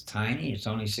have. It's tiny. It's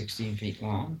only 16 feet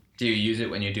long. Do you use it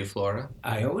when you do Flora?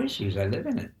 I always use it. I live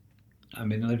in it. I've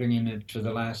been living in it for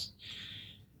the last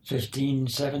 15,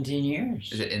 17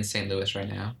 years. Is it in St. Louis right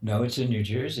now? No, it's in New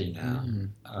Jersey now.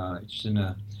 Mm-hmm. It's in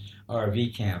a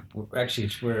RV camp. Actually,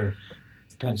 it's where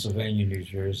Pennsylvania, New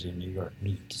Jersey, and New York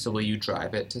meet. So will you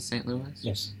drive it to St. Louis?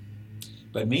 Yes.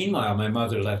 But meanwhile, my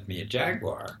mother left me a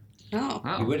Jaguar. Oh.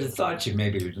 You would have thought she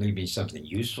maybe would leave me something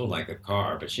useful like a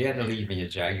car, but she had to leave me a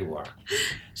Jaguar.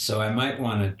 So I might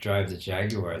want to drive the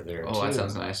Jaguar there, too. That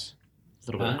sounds nice. A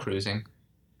little bit of cruising.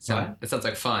 It sounds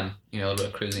like fun, a little bit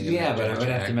of cruising. Yeah, but I would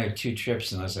have to make 2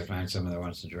 trips unless I find someone that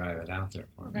wants to drive it out there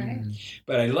for me. Right.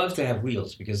 But I love to have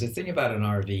wheels because the thing about an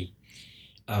RV,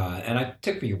 and it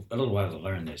took me a little while to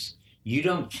learn this, you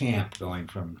don't camp going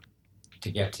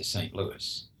to get to St.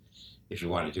 Louis if you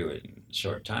want to do it in a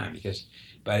short time, because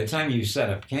by the time you set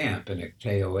up camp in a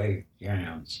KOA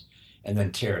grounds, and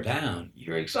then tear down,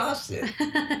 you're exhausted.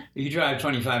 You drive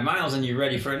 25 miles and you're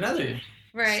ready for another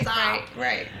Right, stop.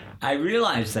 right. I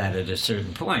realized that at a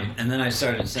certain point, and then I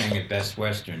started saying at Best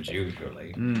Westerns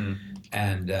usually,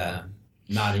 and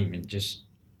not even just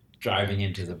driving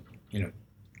into the,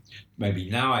 maybe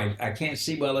now I can't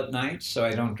see well at night, so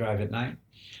I don't drive at night,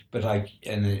 but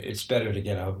and it's better to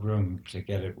get a room to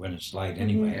get it when it's light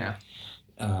anyway.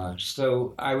 Yeah.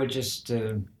 So I would just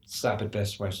stop at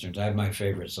Best Westerns. I have my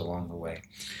favorites along the way.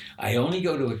 I only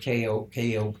go to a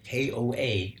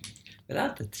KOA.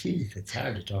 Without the teeth, it's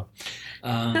hard to talk.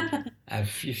 I have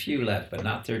a few left, but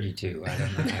not 32. I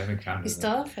don't know. I haven't counted You them.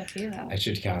 still have a few, though. I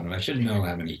should count them. I should know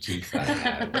how many teeth I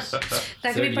have.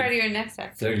 That could be part of your next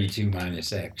exercise. 32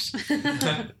 minus X.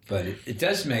 But it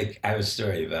does make... I have a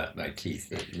story about my teeth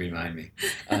that remind me.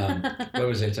 What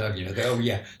was I talking about? Oh,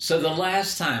 yeah. So the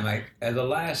last time, the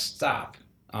last stop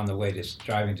on the way to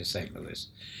driving to St. Louis,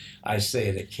 I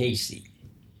stayed at Casey.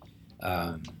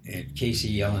 In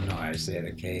Casey, Illinois, I stay at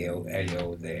a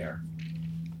KOAO there.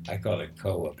 I call it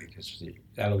Koa because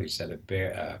Eloise had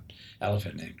a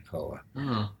elephant named Koa.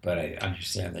 But I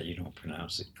understand that you don't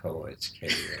pronounce it Koa, it's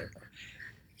K-O.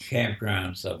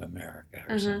 Campgrounds of America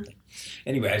or something.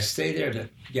 Anyway, I stay there to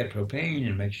get propane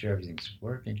and make sure everything's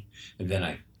working. And then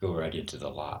I go right into the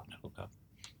lot and hook up.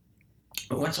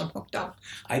 But once I'm hooked up,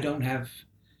 I don't have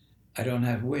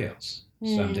wheels.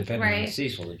 So I'm depending on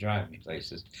Cecil to drive me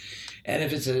places. And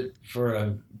if it's for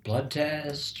a blood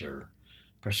test or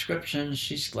prescriptions,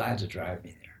 she's glad to drive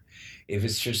me there. If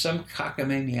it's for some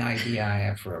cockamamie idea I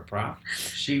have for a prop,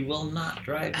 she will not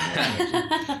drive me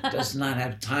there. She does not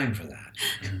have time for that.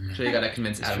 So you got to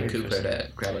convince Adam Cooper to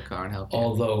grab a car and help you.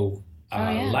 Although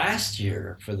last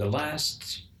year, for the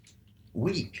last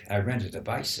week, I rented a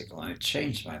bicycle and it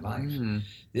changed my life.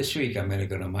 This week I'm going to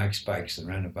go to Mike's Bikes and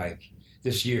rent a bike.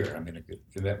 This year, I'm going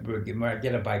to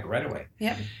get a bike right away.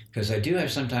 Yep. Because I do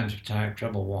have sometimes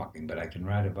trouble walking, but I can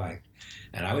ride a bike.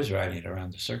 And I was riding it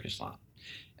around the circus lot.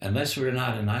 Unless we're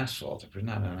not in asphalt. If we're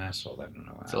not on asphalt, I don't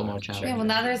know. It's a little more challenging. Yeah, well,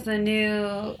 now there's the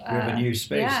new... we have a new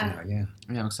space now, yeah.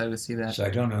 Yeah, I'm excited to see that. So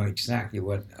I don't know exactly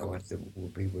what will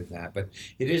be with that. But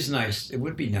it is nice. It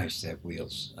would be nice to have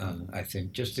wheels, I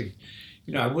think. Just to,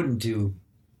 I wouldn't do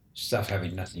stuff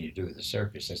having nothing to do with the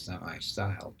circus. That's not my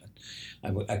style. But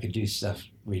I could do stuff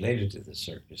related to the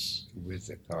circus with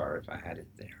the car if I had it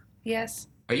there. Yes.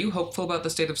 Are you hopeful about the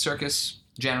state of circus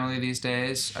generally these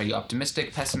days? Are you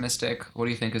optimistic, pessimistic? What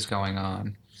do you think is going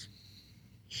on?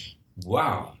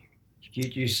 Wow.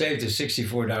 You saved the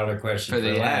 $64 question for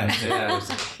the last.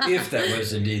 If that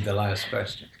was indeed the last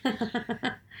question.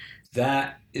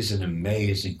 That is an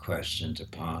amazing question to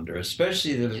ponder,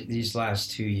 especially these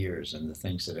last 2 years and the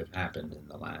things that have happened in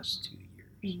the last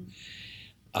 2 years.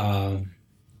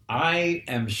 I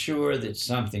am sure that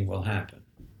something will happen.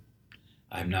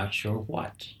 I'm not sure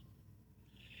what.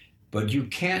 But you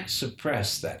can't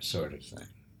suppress that sort of thing.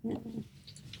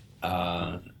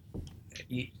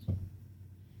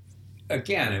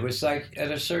 Again, it was like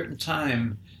at a certain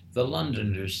time, the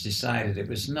Londoners decided it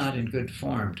was not in good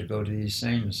form to go to the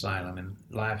insane asylum and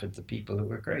laugh at the people who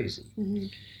were crazy.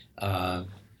 And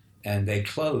they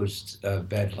closed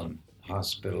Bedlam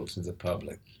Hospital to the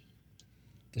public.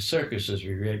 The circus was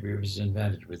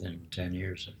invented within 10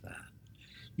 years of that.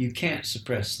 You can't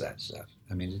suppress that stuff.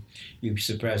 I mean, you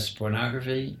suppress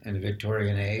pornography in the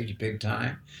Victorian age, big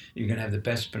time. You can have the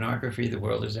best pornography the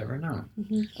world has ever known,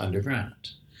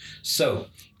 underground. So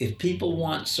if people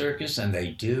want circus, and they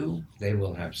do, they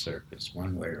will have circus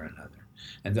one way or another.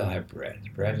 And they'll have bread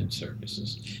and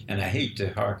circuses. And I hate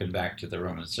to harken back to the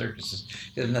Roman circuses.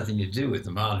 It has nothing to do with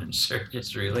the modern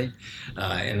circus, really,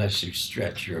 unless you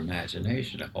stretch your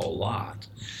imagination a whole lot.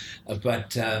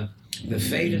 But the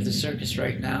fate of the circus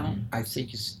right now, I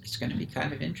think it's going to be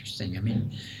kind of interesting. I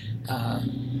mean,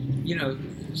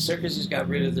 circuses got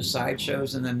rid of the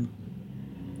sideshows, and then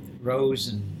Rose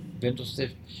and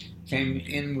Bindlestiff came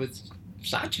in with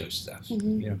sideshow stuff,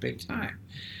 big time.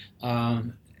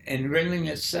 And Ringling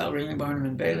itself, Ringling, Barnum,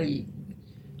 and Bailey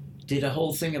did a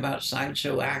whole thing about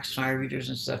sideshow acts, fire eaters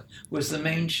and stuff, was the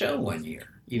main show one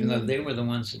year, even though they were the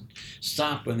ones that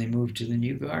stopped when they moved to the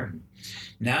new garden.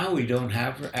 Now we don't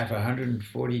have, after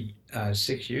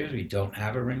 146 years, we don't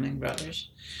have a Ringling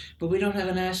Brothers, but we don't have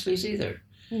an Astley's either.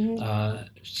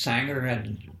 Sanger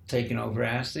had taken over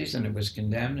Astley's, and it was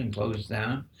condemned and closed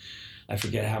down. I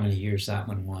forget how many years that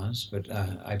one was, but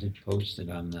I did post it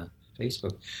on the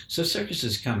Facebook. So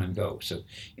circuses come and go. So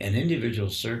an individual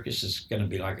circus is going to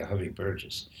be like a Hovey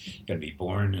Burgess. Going to be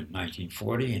born in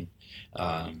 1940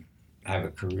 and have a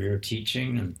career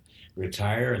teaching and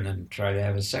retire and then try to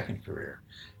have a second career,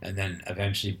 and then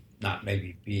eventually not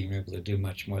maybe being able to do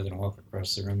much more than walk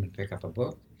across the room and pick up a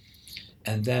book,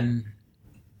 and then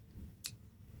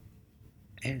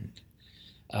end.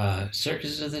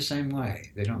 Circuses are the same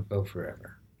way. They don't go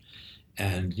forever,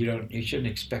 and you shouldn't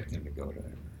expect them to go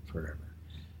forever.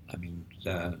 I mean,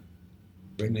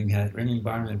 Ringling,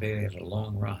 Barnum, and Bailey had a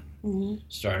long run,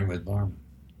 starting with Barnum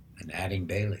and adding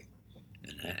Bailey,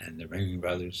 and the Ringling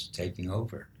brothers taking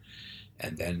over,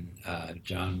 and then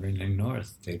John Ringling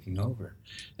North taking over,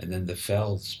 and then the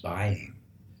Fells buying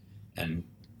and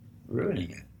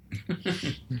ruining it,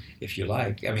 if you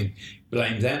like. I mean,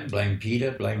 blame them, blame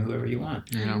PETA, blame whoever you want.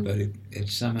 Yeah. But it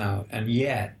somehow, and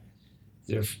yet,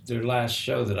 their last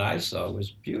show that I saw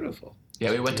was beautiful. Yeah,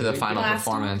 we went to the final Last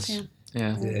performance. one,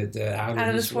 Yeah. The Out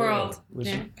of This World.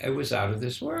 It was Out of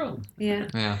This World. Yeah.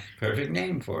 Yeah. Perfect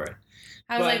name for it.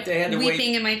 I was But like they had to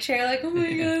weeping wait. in my chair, like, oh my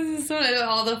god, this is so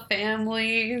all the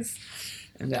families.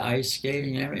 And the ice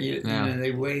skating and everything. Yeah. And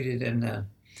they waited, and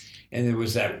there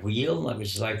was that wheel that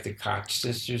was like the Koch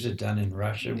sisters had done in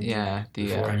Russia. Yeah.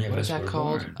 Before any of what us is that were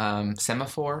called? born.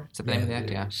 Semaphore? Is that the name of the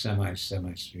act? Yeah.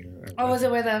 Semi-sphere. Oh, was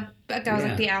it where the guy was Yeah.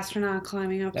 like the astronaut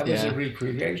climbing up? That was Yeah. a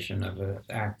recreation of an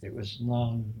act that was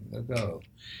long ago.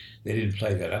 They didn't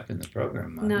play that up in the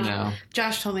program much. No. No.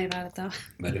 Josh told me about it though.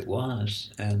 But it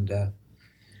was. And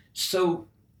so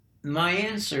my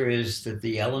answer is that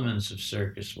the elements of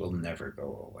circus will never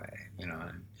go away. You know,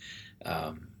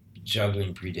 and,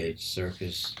 juggling predates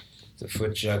circus. The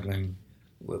foot juggling,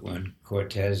 when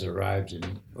Cortez arrived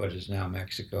in what is now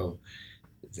Mexico,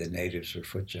 the natives were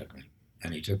foot juggling.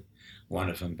 And he took one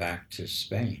of them back to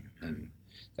Spain. And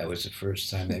that was the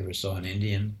first time they ever saw an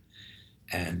Indian.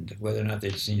 And whether or not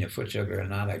they'd seen a foot juggler or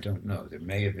not, I don't know. There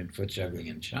may have been foot juggling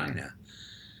in China.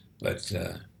 But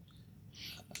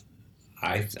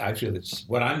I feel it's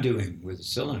what I'm doing with the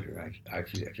cylinder. I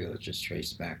feel it's just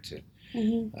traced back to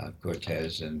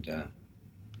Cortez and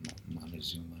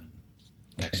Montezuma in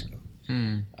Mexico.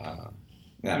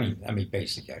 I mean,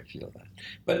 basically, I feel that.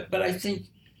 But I think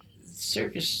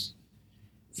circus.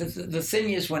 The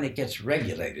thing is, when it gets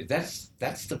regulated, that's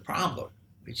the problem.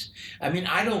 I mean,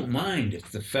 I don't mind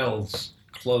if the Fells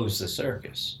close the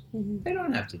circus. They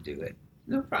don't have to do it.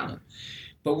 No problem.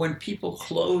 But when people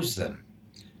close them,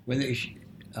 when they,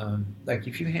 like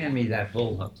if you hand me that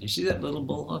bull hook, you see that little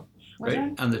bull hook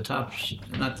right on the top,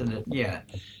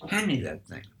 hand me that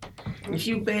thing. If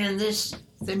you ban this,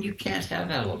 then you can't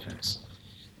have elephants.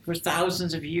 For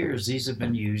thousands of years, these have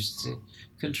been used to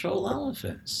control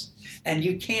elephants, and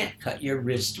you can't cut your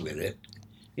wrist with it.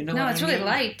 You know No, what it's I really mean?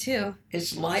 light too.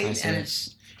 It's light and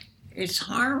it's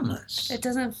harmless. It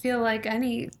doesn't feel like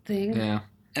anything. Yeah.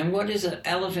 And what is an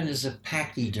elephant? Is a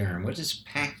pachyderm. What does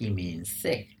pachy mean?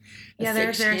 Thick. Yeah,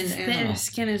 thick their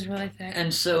skin is really thick.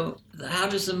 And so, how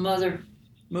does the mother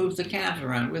move the calf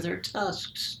around? With her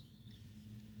tusks.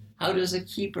 How does a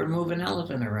keeper move an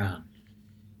elephant around?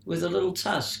 With a little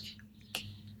tusk.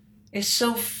 It's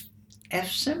so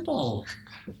simple.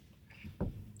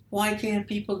 Why can't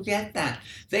people get that?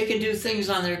 They can do things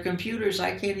on their computers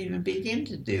I can't even begin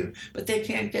to do, but they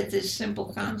can't get this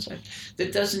simple concept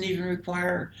that doesn't even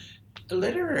require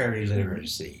literary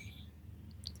literacy.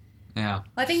 Yeah.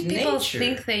 I think people Nature.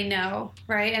 think they know,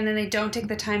 right? And then they don't take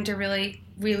the time to really,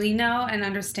 really know and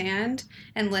understand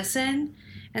and listen.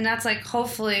 And that's like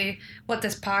hopefully what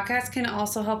this podcast can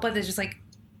also help with is just like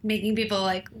making people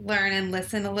like learn and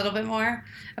listen a little bit more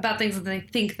about things that they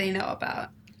think they know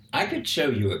about. I could show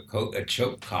you a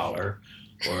choke collar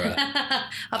or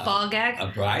a ball gag. a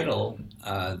bridle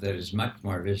that is much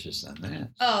more vicious than that.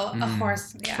 Oh, a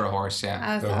horse. Yeah. For a horse,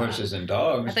 yeah. For horses and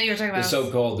dogs, I thought you were talking the about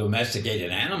so-called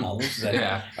domesticated animals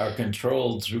that are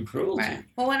controlled through cruelty. Right.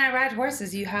 Well, when I ride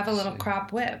horses, you have a little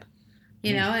crop whip,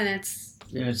 you know, and it's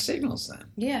It signals them.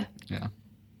 yeah. Yeah.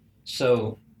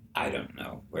 So I don't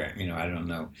know where, I don't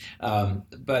know.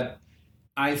 But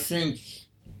I think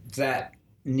that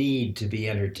need to be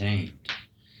entertained,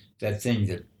 that thing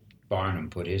that Barnum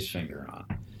put his finger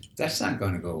on, that's not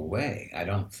going to go away, I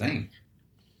don't think.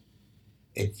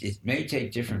 It may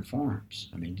take different forms.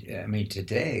 I mean,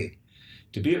 today,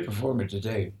 to be a performer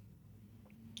today,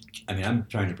 I'm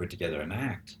trying to put together an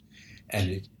act,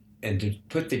 and to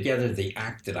put together the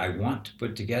act that I want to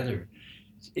put together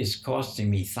is costing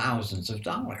me thousands of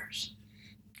dollars.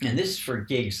 And this is for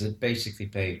gigs that basically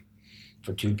pay,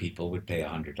 for two people, would pay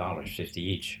 $100, $50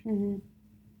 each. Mm-hmm.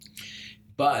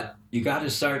 But you got to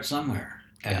start somewhere.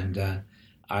 And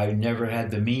I never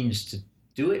had the means to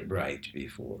do it right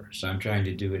before. So I'm trying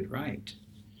to do it right.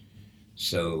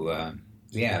 So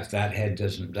if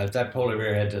that polar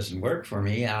bear head doesn't work for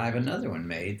me, I have another one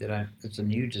made it's a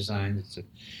new design that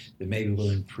maybe will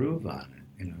improve on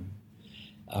it, you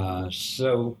know.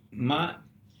 So my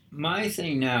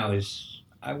thing now is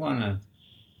I want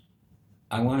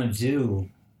to do,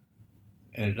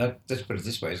 and let's put it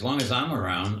this way, as long as I'm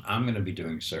around, I'm going to be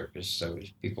doing circus. So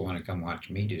if people want to come watch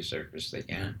me do circus, they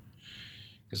can,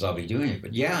 because I'll be doing it.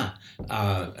 But yeah,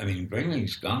 I mean,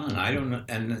 Ringling's gone. I don't know,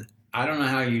 and I don't know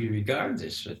how you regard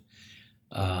this, but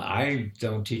I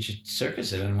don't teach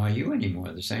circus at NYU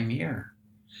anymore the same year.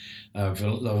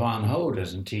 Levon Ho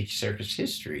doesn't teach circus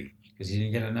history because he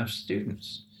didn't get enough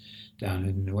students down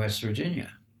in West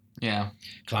Virginia. Yeah.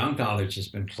 Clown College has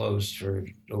been closed for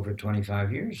over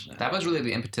 25 years now. That was really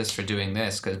the impetus for doing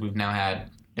this, because we've now had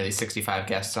nearly 65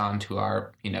 guests on to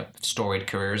our, storied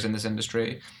careers in this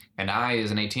industry. And I,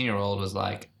 as an 18-year-old, was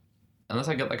like, unless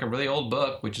I get like a really old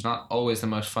book, which is not always the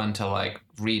most fun to like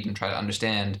read and try to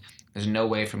understand, there's no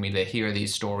way for me to hear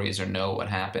these stories or know what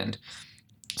happened.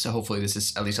 So hopefully this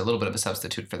is at least a little bit of a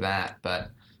substitute for that. But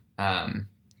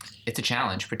it's a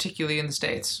challenge, particularly in the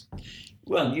States.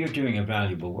 Well, you're doing a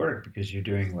valuable work because you're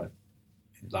doing what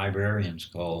librarians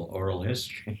call oral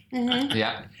history. Mm-hmm.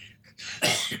 Yeah.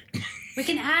 We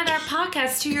can add our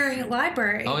podcast to your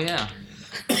library. Oh, yeah.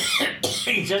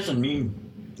 It doesn't mean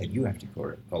that you have to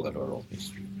call it oral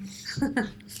history.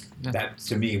 That,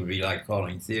 to me, would be like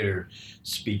calling theater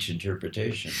speech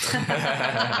interpretation. So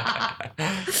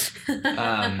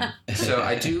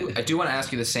I do want to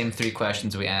ask you the same 3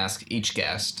 questions we ask each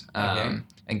guest, and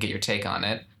get your take on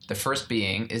it. The first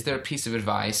being, is there a piece of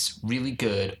advice, really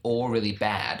good or really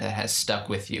bad, that has stuck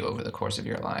with you over the course of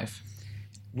your life?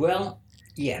 Well,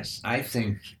 yes. I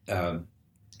think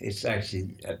it's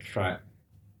actually a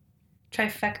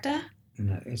trifecta?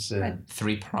 No, it's a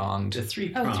three-pronged. A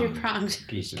three-pronged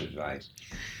piece of advice.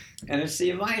 And it's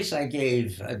the advice I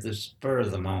gave at the spur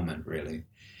of the moment, really,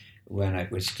 when it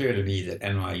was clear to me that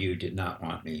NYU did not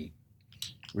want me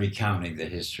recounting the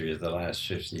history of the last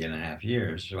 1.5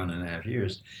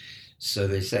 years. So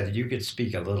they said, you could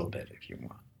speak a little bit if you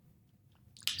want.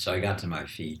 So I got to my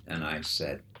feet and I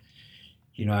said,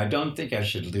 I don't think I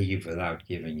should leave without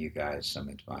giving you guys some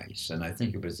advice. And I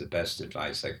think it was the best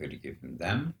advice I could have given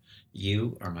them,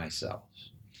 you, or myself.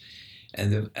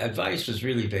 And the advice was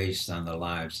really based on the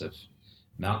lives of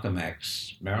Malcolm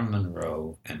X, Marilyn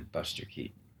Monroe, and Buster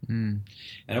Keaton. Mm.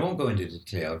 And I won't go into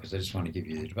detail because I just want to give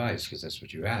you the advice because that's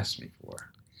what you asked me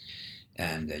for.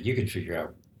 And you can figure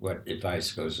out what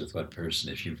advice goes with what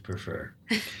person if you prefer.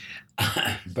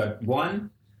 But 1,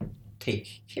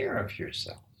 take care of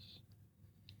yourself.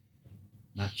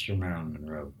 Not sure Marilyn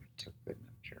Monroe took good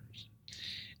enough care of herself.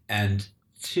 And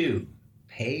 2,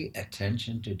 pay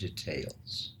attention to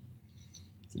details.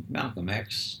 I think Malcolm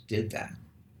X did that.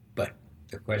 But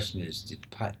the question is,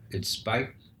 did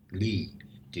Spike Lee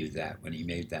do that when he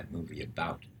made that movie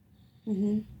about it?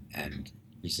 Mm-hmm. And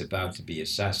he's about to be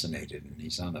assassinated, and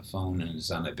he's on the phone, and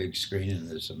it's on a big screen, and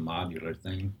there's a modular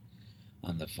thing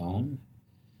on the phone.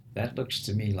 That looks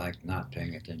to me like not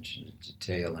paying attention to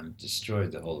detail, and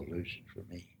destroyed the whole illusion for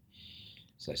me.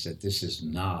 So I said, this is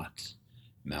not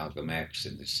Malcolm X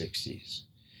in the 60s.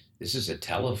 This is a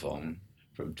telephone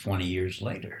from 20 years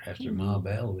later, after Ma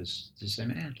Bell was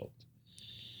dismantled.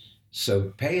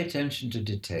 So pay attention to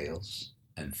details.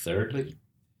 And thirdly,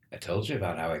 I told you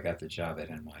about how I got the job at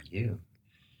NYU.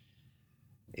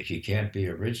 If you can't be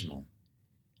original,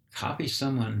 copy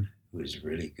someone who is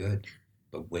really good,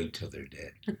 but wait till they're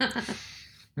dead.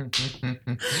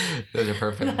 Those are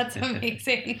perfect. That's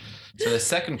amazing. So the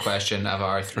second question of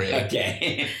our 3.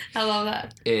 Okay. I love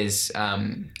that. Is,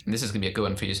 this is going to be a good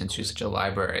one for you since you're such a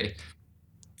library.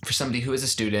 For somebody who is a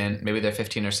student, maybe they're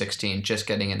 15 or 16, just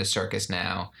getting into circus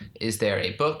now, is there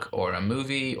a book or a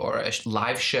movie or a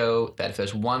live show that if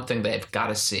there's one thing they've got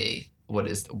to see,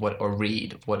 or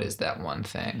read, what is that one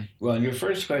thing? Well, in your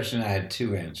first question, I had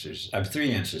 2 answers. I have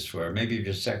 3 answers for it. Maybe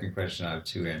your second question, I have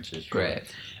 2 answers for. Great.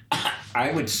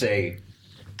 I would say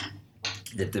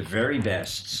that the very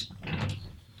best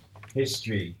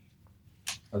history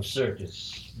of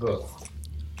circus book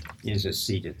is A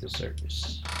Seat at the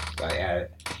Circus by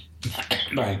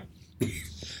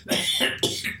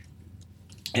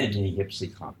Anthony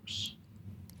Gipsy Cox.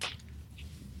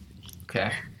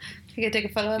 Okay. You can take a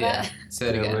photo of that? Say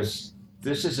it again.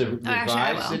 This is a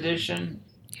revised edition.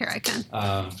 Here, I can.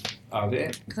 Of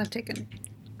it. Because I've taken...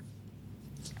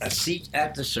 A Seat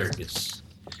at the Circus.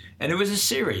 And it was a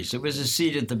series. It was a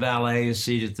seat at the ballet, a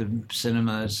seat at the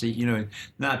cinema, a seat,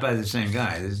 not by the same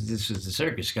guy. This was the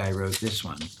circus guy wrote this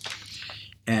one.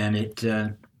 And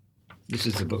this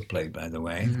is the book plate, by the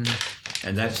way. Mm-hmm.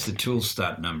 And that's the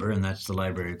Toolstott number, and that's the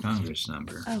Library of Congress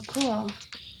number. Oh, cool.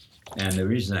 And the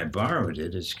reason I borrowed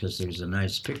it is because there's a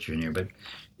nice picture in here. But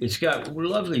it's got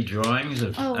lovely drawings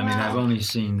of. Oh, I mean, wow. I've only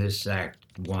seen this act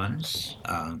once.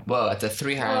 Well, it's a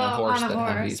 3 high on a horse that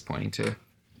horse. Hovey's pointing to.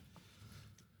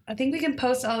 I think we can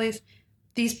post all these.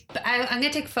 I'm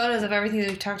gonna take photos of everything that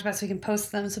we've talked about so we can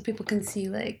post them so people can see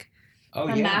Oh,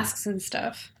 our yeah. masks and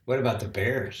stuff. What about the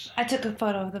bears? I took a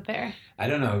photo of the bear. I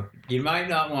don't know. You might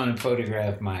not want to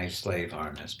photograph my slave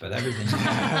harness, but everything.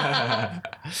 Yeah,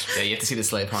 you have to see the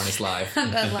slave harness live.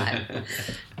 That's live.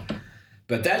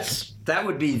 But that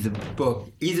would be the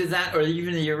book, either that or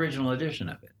even the original edition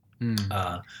of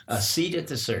it. A Seat at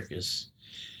the Circus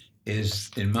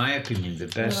is, in my opinion, the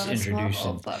best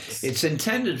introduction. It's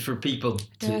intended for people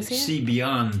to see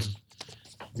beyond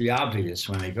the obvious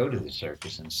when they go to the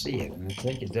circus and see it, and I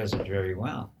think it does it very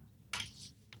well.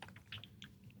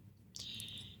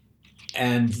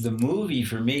 And the movie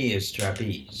for me is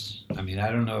Trapeze. I mean,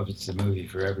 I don't know if it's the movie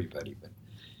for everybody, but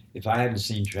if I hadn't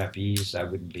seen Trapeze, I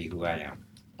wouldn't be who I am.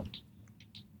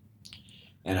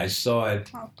 And I saw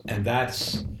it, and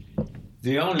that's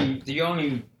the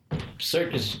only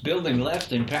circus building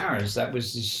left in Paris. That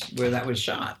was where that was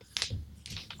shot,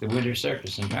 the Winter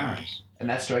Circus in Paris. And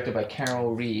that's directed by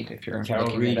Carol Reed, if you're Carol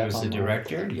looking Reed it up was the online.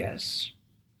 director, yes.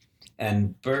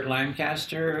 And Burt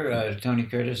Lancaster, Tony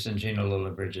Curtis, and Gina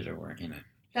Lollobrigida were in it.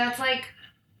 That's like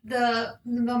the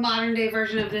modern day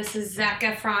version of this is Zac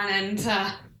Efron and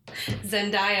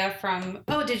Zendaya from.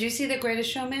 Oh, did you see The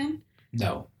Greatest Showman?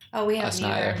 No. Oh, we haven't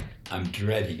either. I'm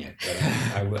dreading it,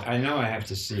 but I know I have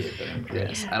to see it, but I'm dreading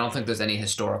Yes, it. I don't think there's any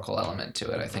historical element to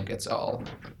it. I think it's all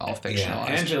fictionalized.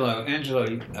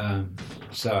 Angelo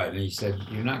saw it and he said,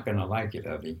 "You're not going to like it,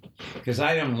 Hovey," because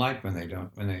I don't like when they,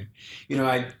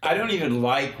 I don't even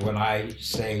like when I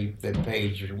say that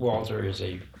Paige Walter is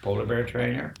a polar bear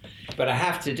trainer, but I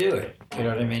have to do it. You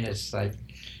know what I mean? It's like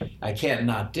I can't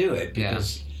not do it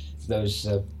because those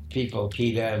people,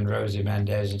 Peta and Rosie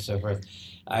Mendez and so forth.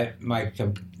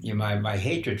 My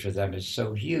hatred for them is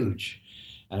so huge,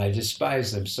 and I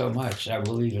despise them so much. I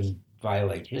will even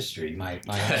violate history, my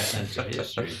own sense of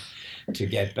history, to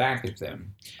get back at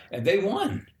them. And they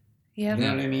won. Yeah. You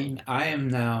know what I mean? I am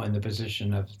now in the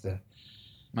position of the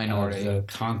Minority. of the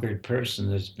conquered person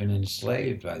that's been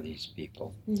enslaved by these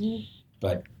people. Mm-hmm.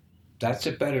 But that's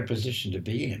a better position to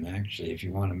be in, actually, if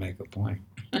you want to make a point.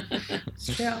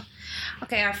 It's true.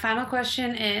 Okay, our final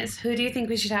question is, who do you think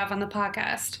we should have on the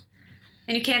podcast?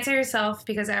 And you can't say yourself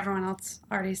because everyone else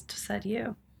already said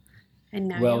you. And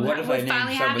now Well, we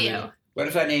finally have you. What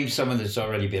if I name someone that's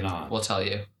already been on? We'll tell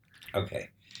you. Okay.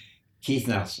 Keith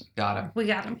Nelson. Got him. We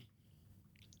got him.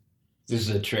 This is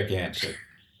a trick answer.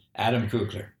 Adam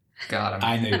Kukler. Got him.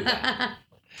 I knew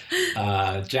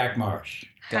that. Jack Marsh.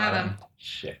 Got Got him.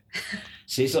 Shit.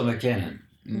 Cecil McKinnon.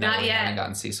 No, Not we yet. haven't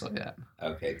gotten Cecil yet.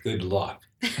 Okay, good luck.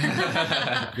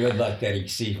 Good luck getting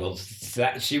Cecil.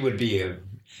 She would be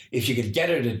if you could get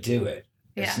her to do it.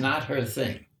 It's not her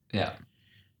thing. Yeah.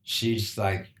 She's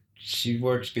like, she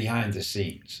works behind the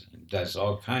scenes and does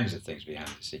all kinds of things behind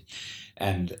the scenes.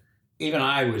 And even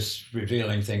I was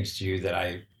revealing things to you that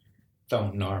I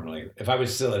don't normally. If I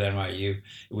was still at NYU,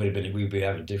 it would have been, we would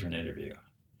have a different interview.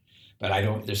 But I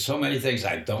don't, there's so many things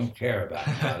I don't care about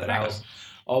now that I'll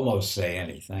almost say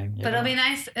anything. But it'll be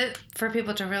nice for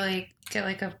people to really get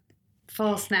like a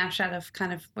full snapshot of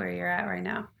kind of where you're at right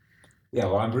now. Yeah,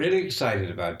 well, I'm really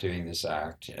excited about doing this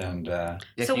act. And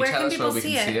so where can people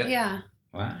see it? Yeah.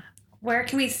 What? Where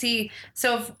can we see?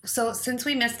 So since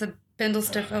we missed the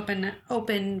Bindlestiff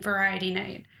open variety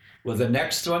night. Well, the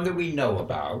next one that we know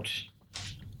about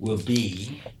will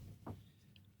be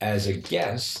as a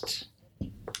guest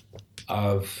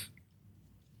of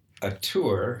a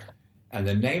tour, and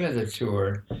the name of the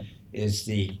tour is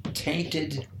the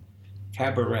Tainted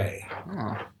Cabaret.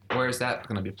 Oh, where is that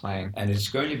going to be playing? And it's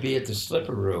going to be at the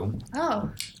Slipper Room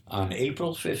on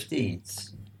April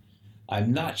 15th.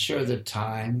 I'm not sure the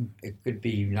time. It could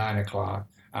be 9 o'clock.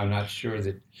 I'm not sure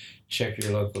that. Check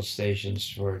your local stations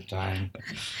for a time.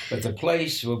 But the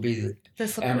place will be the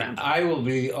Slipper and Room. I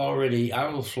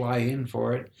will fly in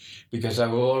for it because I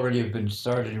will already have been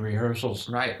starting rehearsals.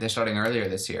 Right, they're starting earlier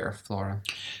this year, Flora.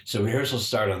 So rehearsals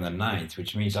start on the 9th,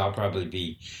 which means I'll probably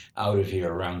be out of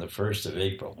here around the 1st of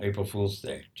April. April Fool's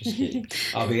Day. Just kidding.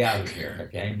 I'll be out of here,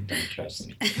 okay? Don't trust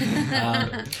me.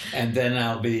 And then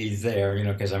I'll be there,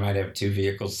 because I might have 2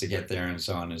 vehicles to get there and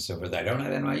so on and so forth. I don't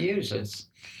have NYU, so it's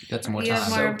Got some more You time.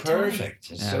 have so more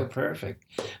perfect. It's so perfect.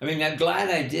 I mean, I'm glad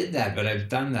I did that, but I've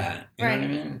done that. You know what I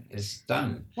mean? It's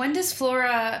done. When does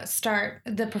Flora start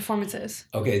the performances?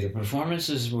 Okay, the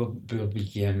performances will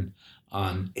begin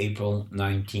on April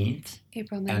 19th.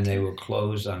 April 19th. And they will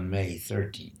close on May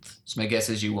 13th. So my guess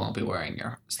is you won't be wearing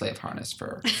your slave harness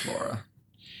for Flora.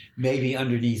 Maybe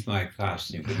underneath my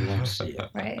costume, but you won't see it.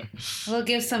 Right. We'll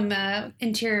give some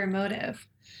interior motive.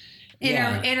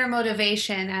 Inner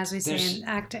motivation, as we say in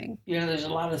acting. There's a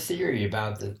lot of theory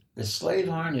about the slave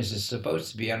harness is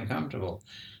supposed to be uncomfortable.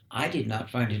 I did not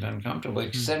find it uncomfortable,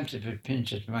 except if it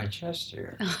pinches my chest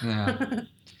here. Yeah.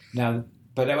 Now,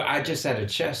 but I just had a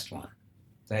chest one.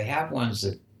 They have ones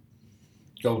that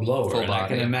go lower, Full and body. I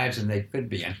can imagine they could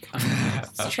be uncomfortable.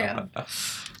 It's true.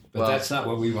 But that's not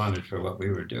what we wanted for what we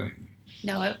were doing.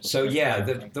 No. So yeah,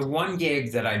 the one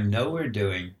gig that I know we're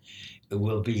doing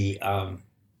will be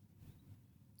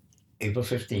April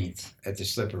 15th at the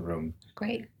Slipper Room.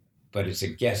 Great. But it's a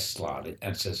guest slot.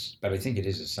 But I think it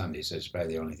is a Sunday, so it's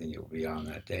probably the only thing that will be on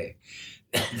that day.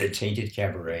 The Tainted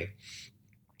Cabaret,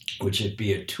 which would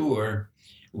be a tour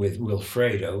with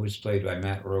Wilfredo, who's played by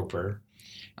Matt Roper,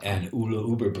 and Ulla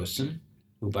Uberbussen,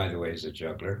 who, by the way, is a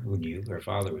juggler. Who knew? Her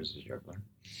father was a juggler.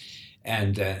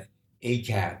 And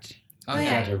ACAT,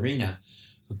 Katarina,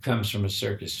 who comes from a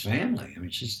circus family. I mean,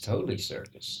 she's totally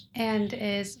circus. And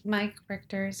is Mike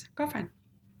Richter's girlfriend.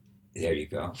 There you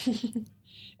go.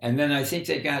 And then I think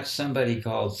they got somebody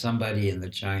called Somebody in the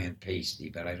Giant Pasty,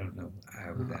 but I don't know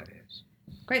how that is.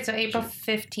 Great. So April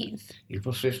 15th.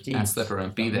 April 15th. At Slipper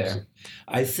Room. Be there.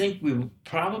 I think we will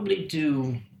probably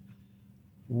do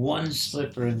one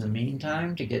slipper in the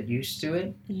meantime to get used to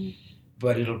it. Mm-hmm.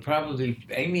 But it'll probably,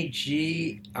 Amy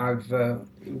G,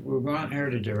 we want her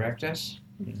to direct us.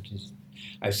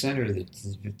 I've sent her the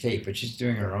tape, but she's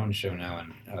doing her own show now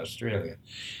in Australia.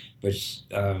 But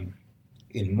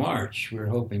in March, we're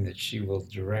hoping that she will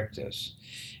direct us.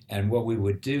 And what we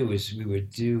would do is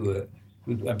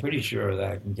I'm pretty sure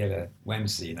that I can get a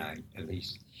Wednesday night, at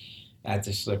least, at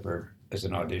the Slipper as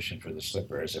an audition for the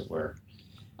Slipper, as it were.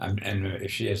 And if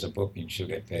she has a booking, she'll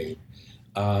get paid.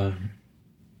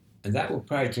 And that will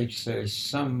probably take place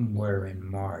somewhere in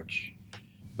March,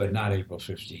 but not April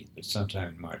 15th, but sometime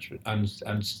in March, but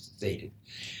unstated.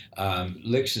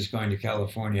 Licks is going to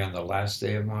California on the last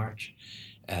day of March.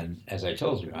 And as I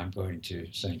told you, I'm going to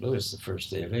St. Louis the first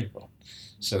day of April.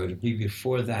 So it'll be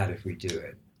before that if we do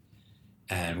it.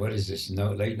 And what is this,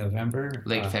 late November?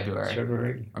 Late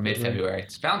February. Or mid-February.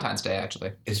 It's Valentine's Day,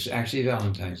 actually. It's actually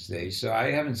Valentine's Day. So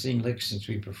I haven't seen Licks since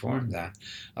we performed that.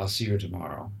 I'll see her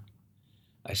tomorrow.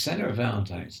 I sent her a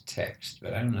Valentine's text,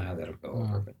 but I don't know how that'll go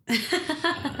over.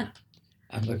 But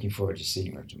I'm looking forward to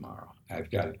seeing her tomorrow. I've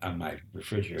got on my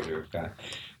refrigerator.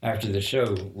 After the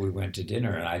show, we went to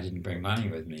dinner, and I didn't bring money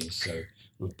with me, so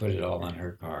we put it all on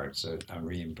her card. So I'm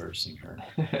reimbursing her,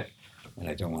 and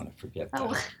I don't want to forget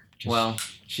that. Well,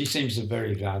 she seems a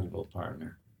very valuable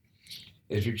partner.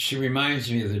 She reminds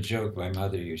me of the joke my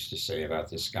mother used to say about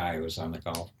this guy who was on the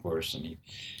golf course, and he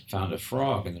found a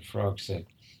frog, and the frog said,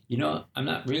 I'm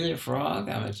not really a frog.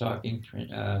 I'm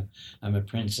a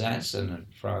princess in a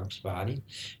frog's body.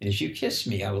 And if you kiss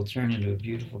me, I will turn into a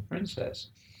beautiful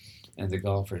princess. And the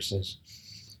golfer says,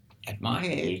 at my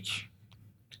age,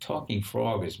 a talking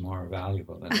frog is more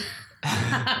valuable than...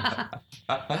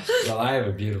 Well, I have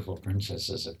a beautiful princess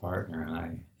as a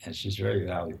partner, and she's very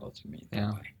valuable to me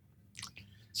that way.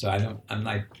 So I'm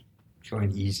like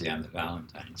going easy on the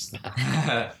Valentine's now.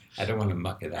 I don't want to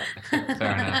muck it up.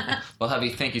 Fair enough. Well, Hovey,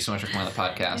 thank you so much for coming on the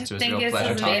podcast. It was a real you.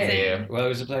 pleasure talking to you. Well, it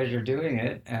was a pleasure doing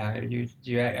it.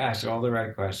 You asked all the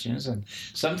right questions, and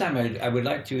sometime I would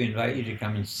like to invite you to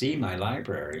come and see my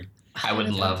library. I would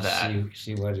love that.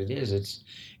 See what it is.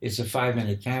 It's a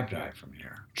 5-minute cab drive from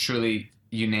here. Truly,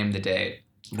 you name the date.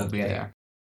 We'll be there.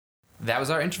 That was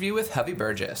our interview with Hovey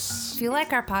Burgess. If you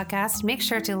like our podcast, make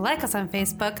sure to like us on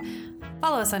Facebook,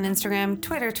 follow us on Instagram,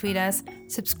 Twitter, tweet us,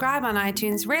 subscribe on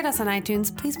iTunes, rate us on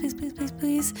iTunes, please, please, please, please,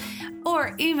 please,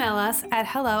 or email us at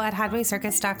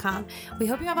hello@hadwaycircus.com. We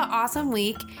hope you have an awesome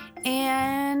week,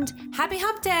 and happy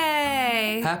hump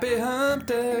day! Happy hump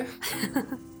day!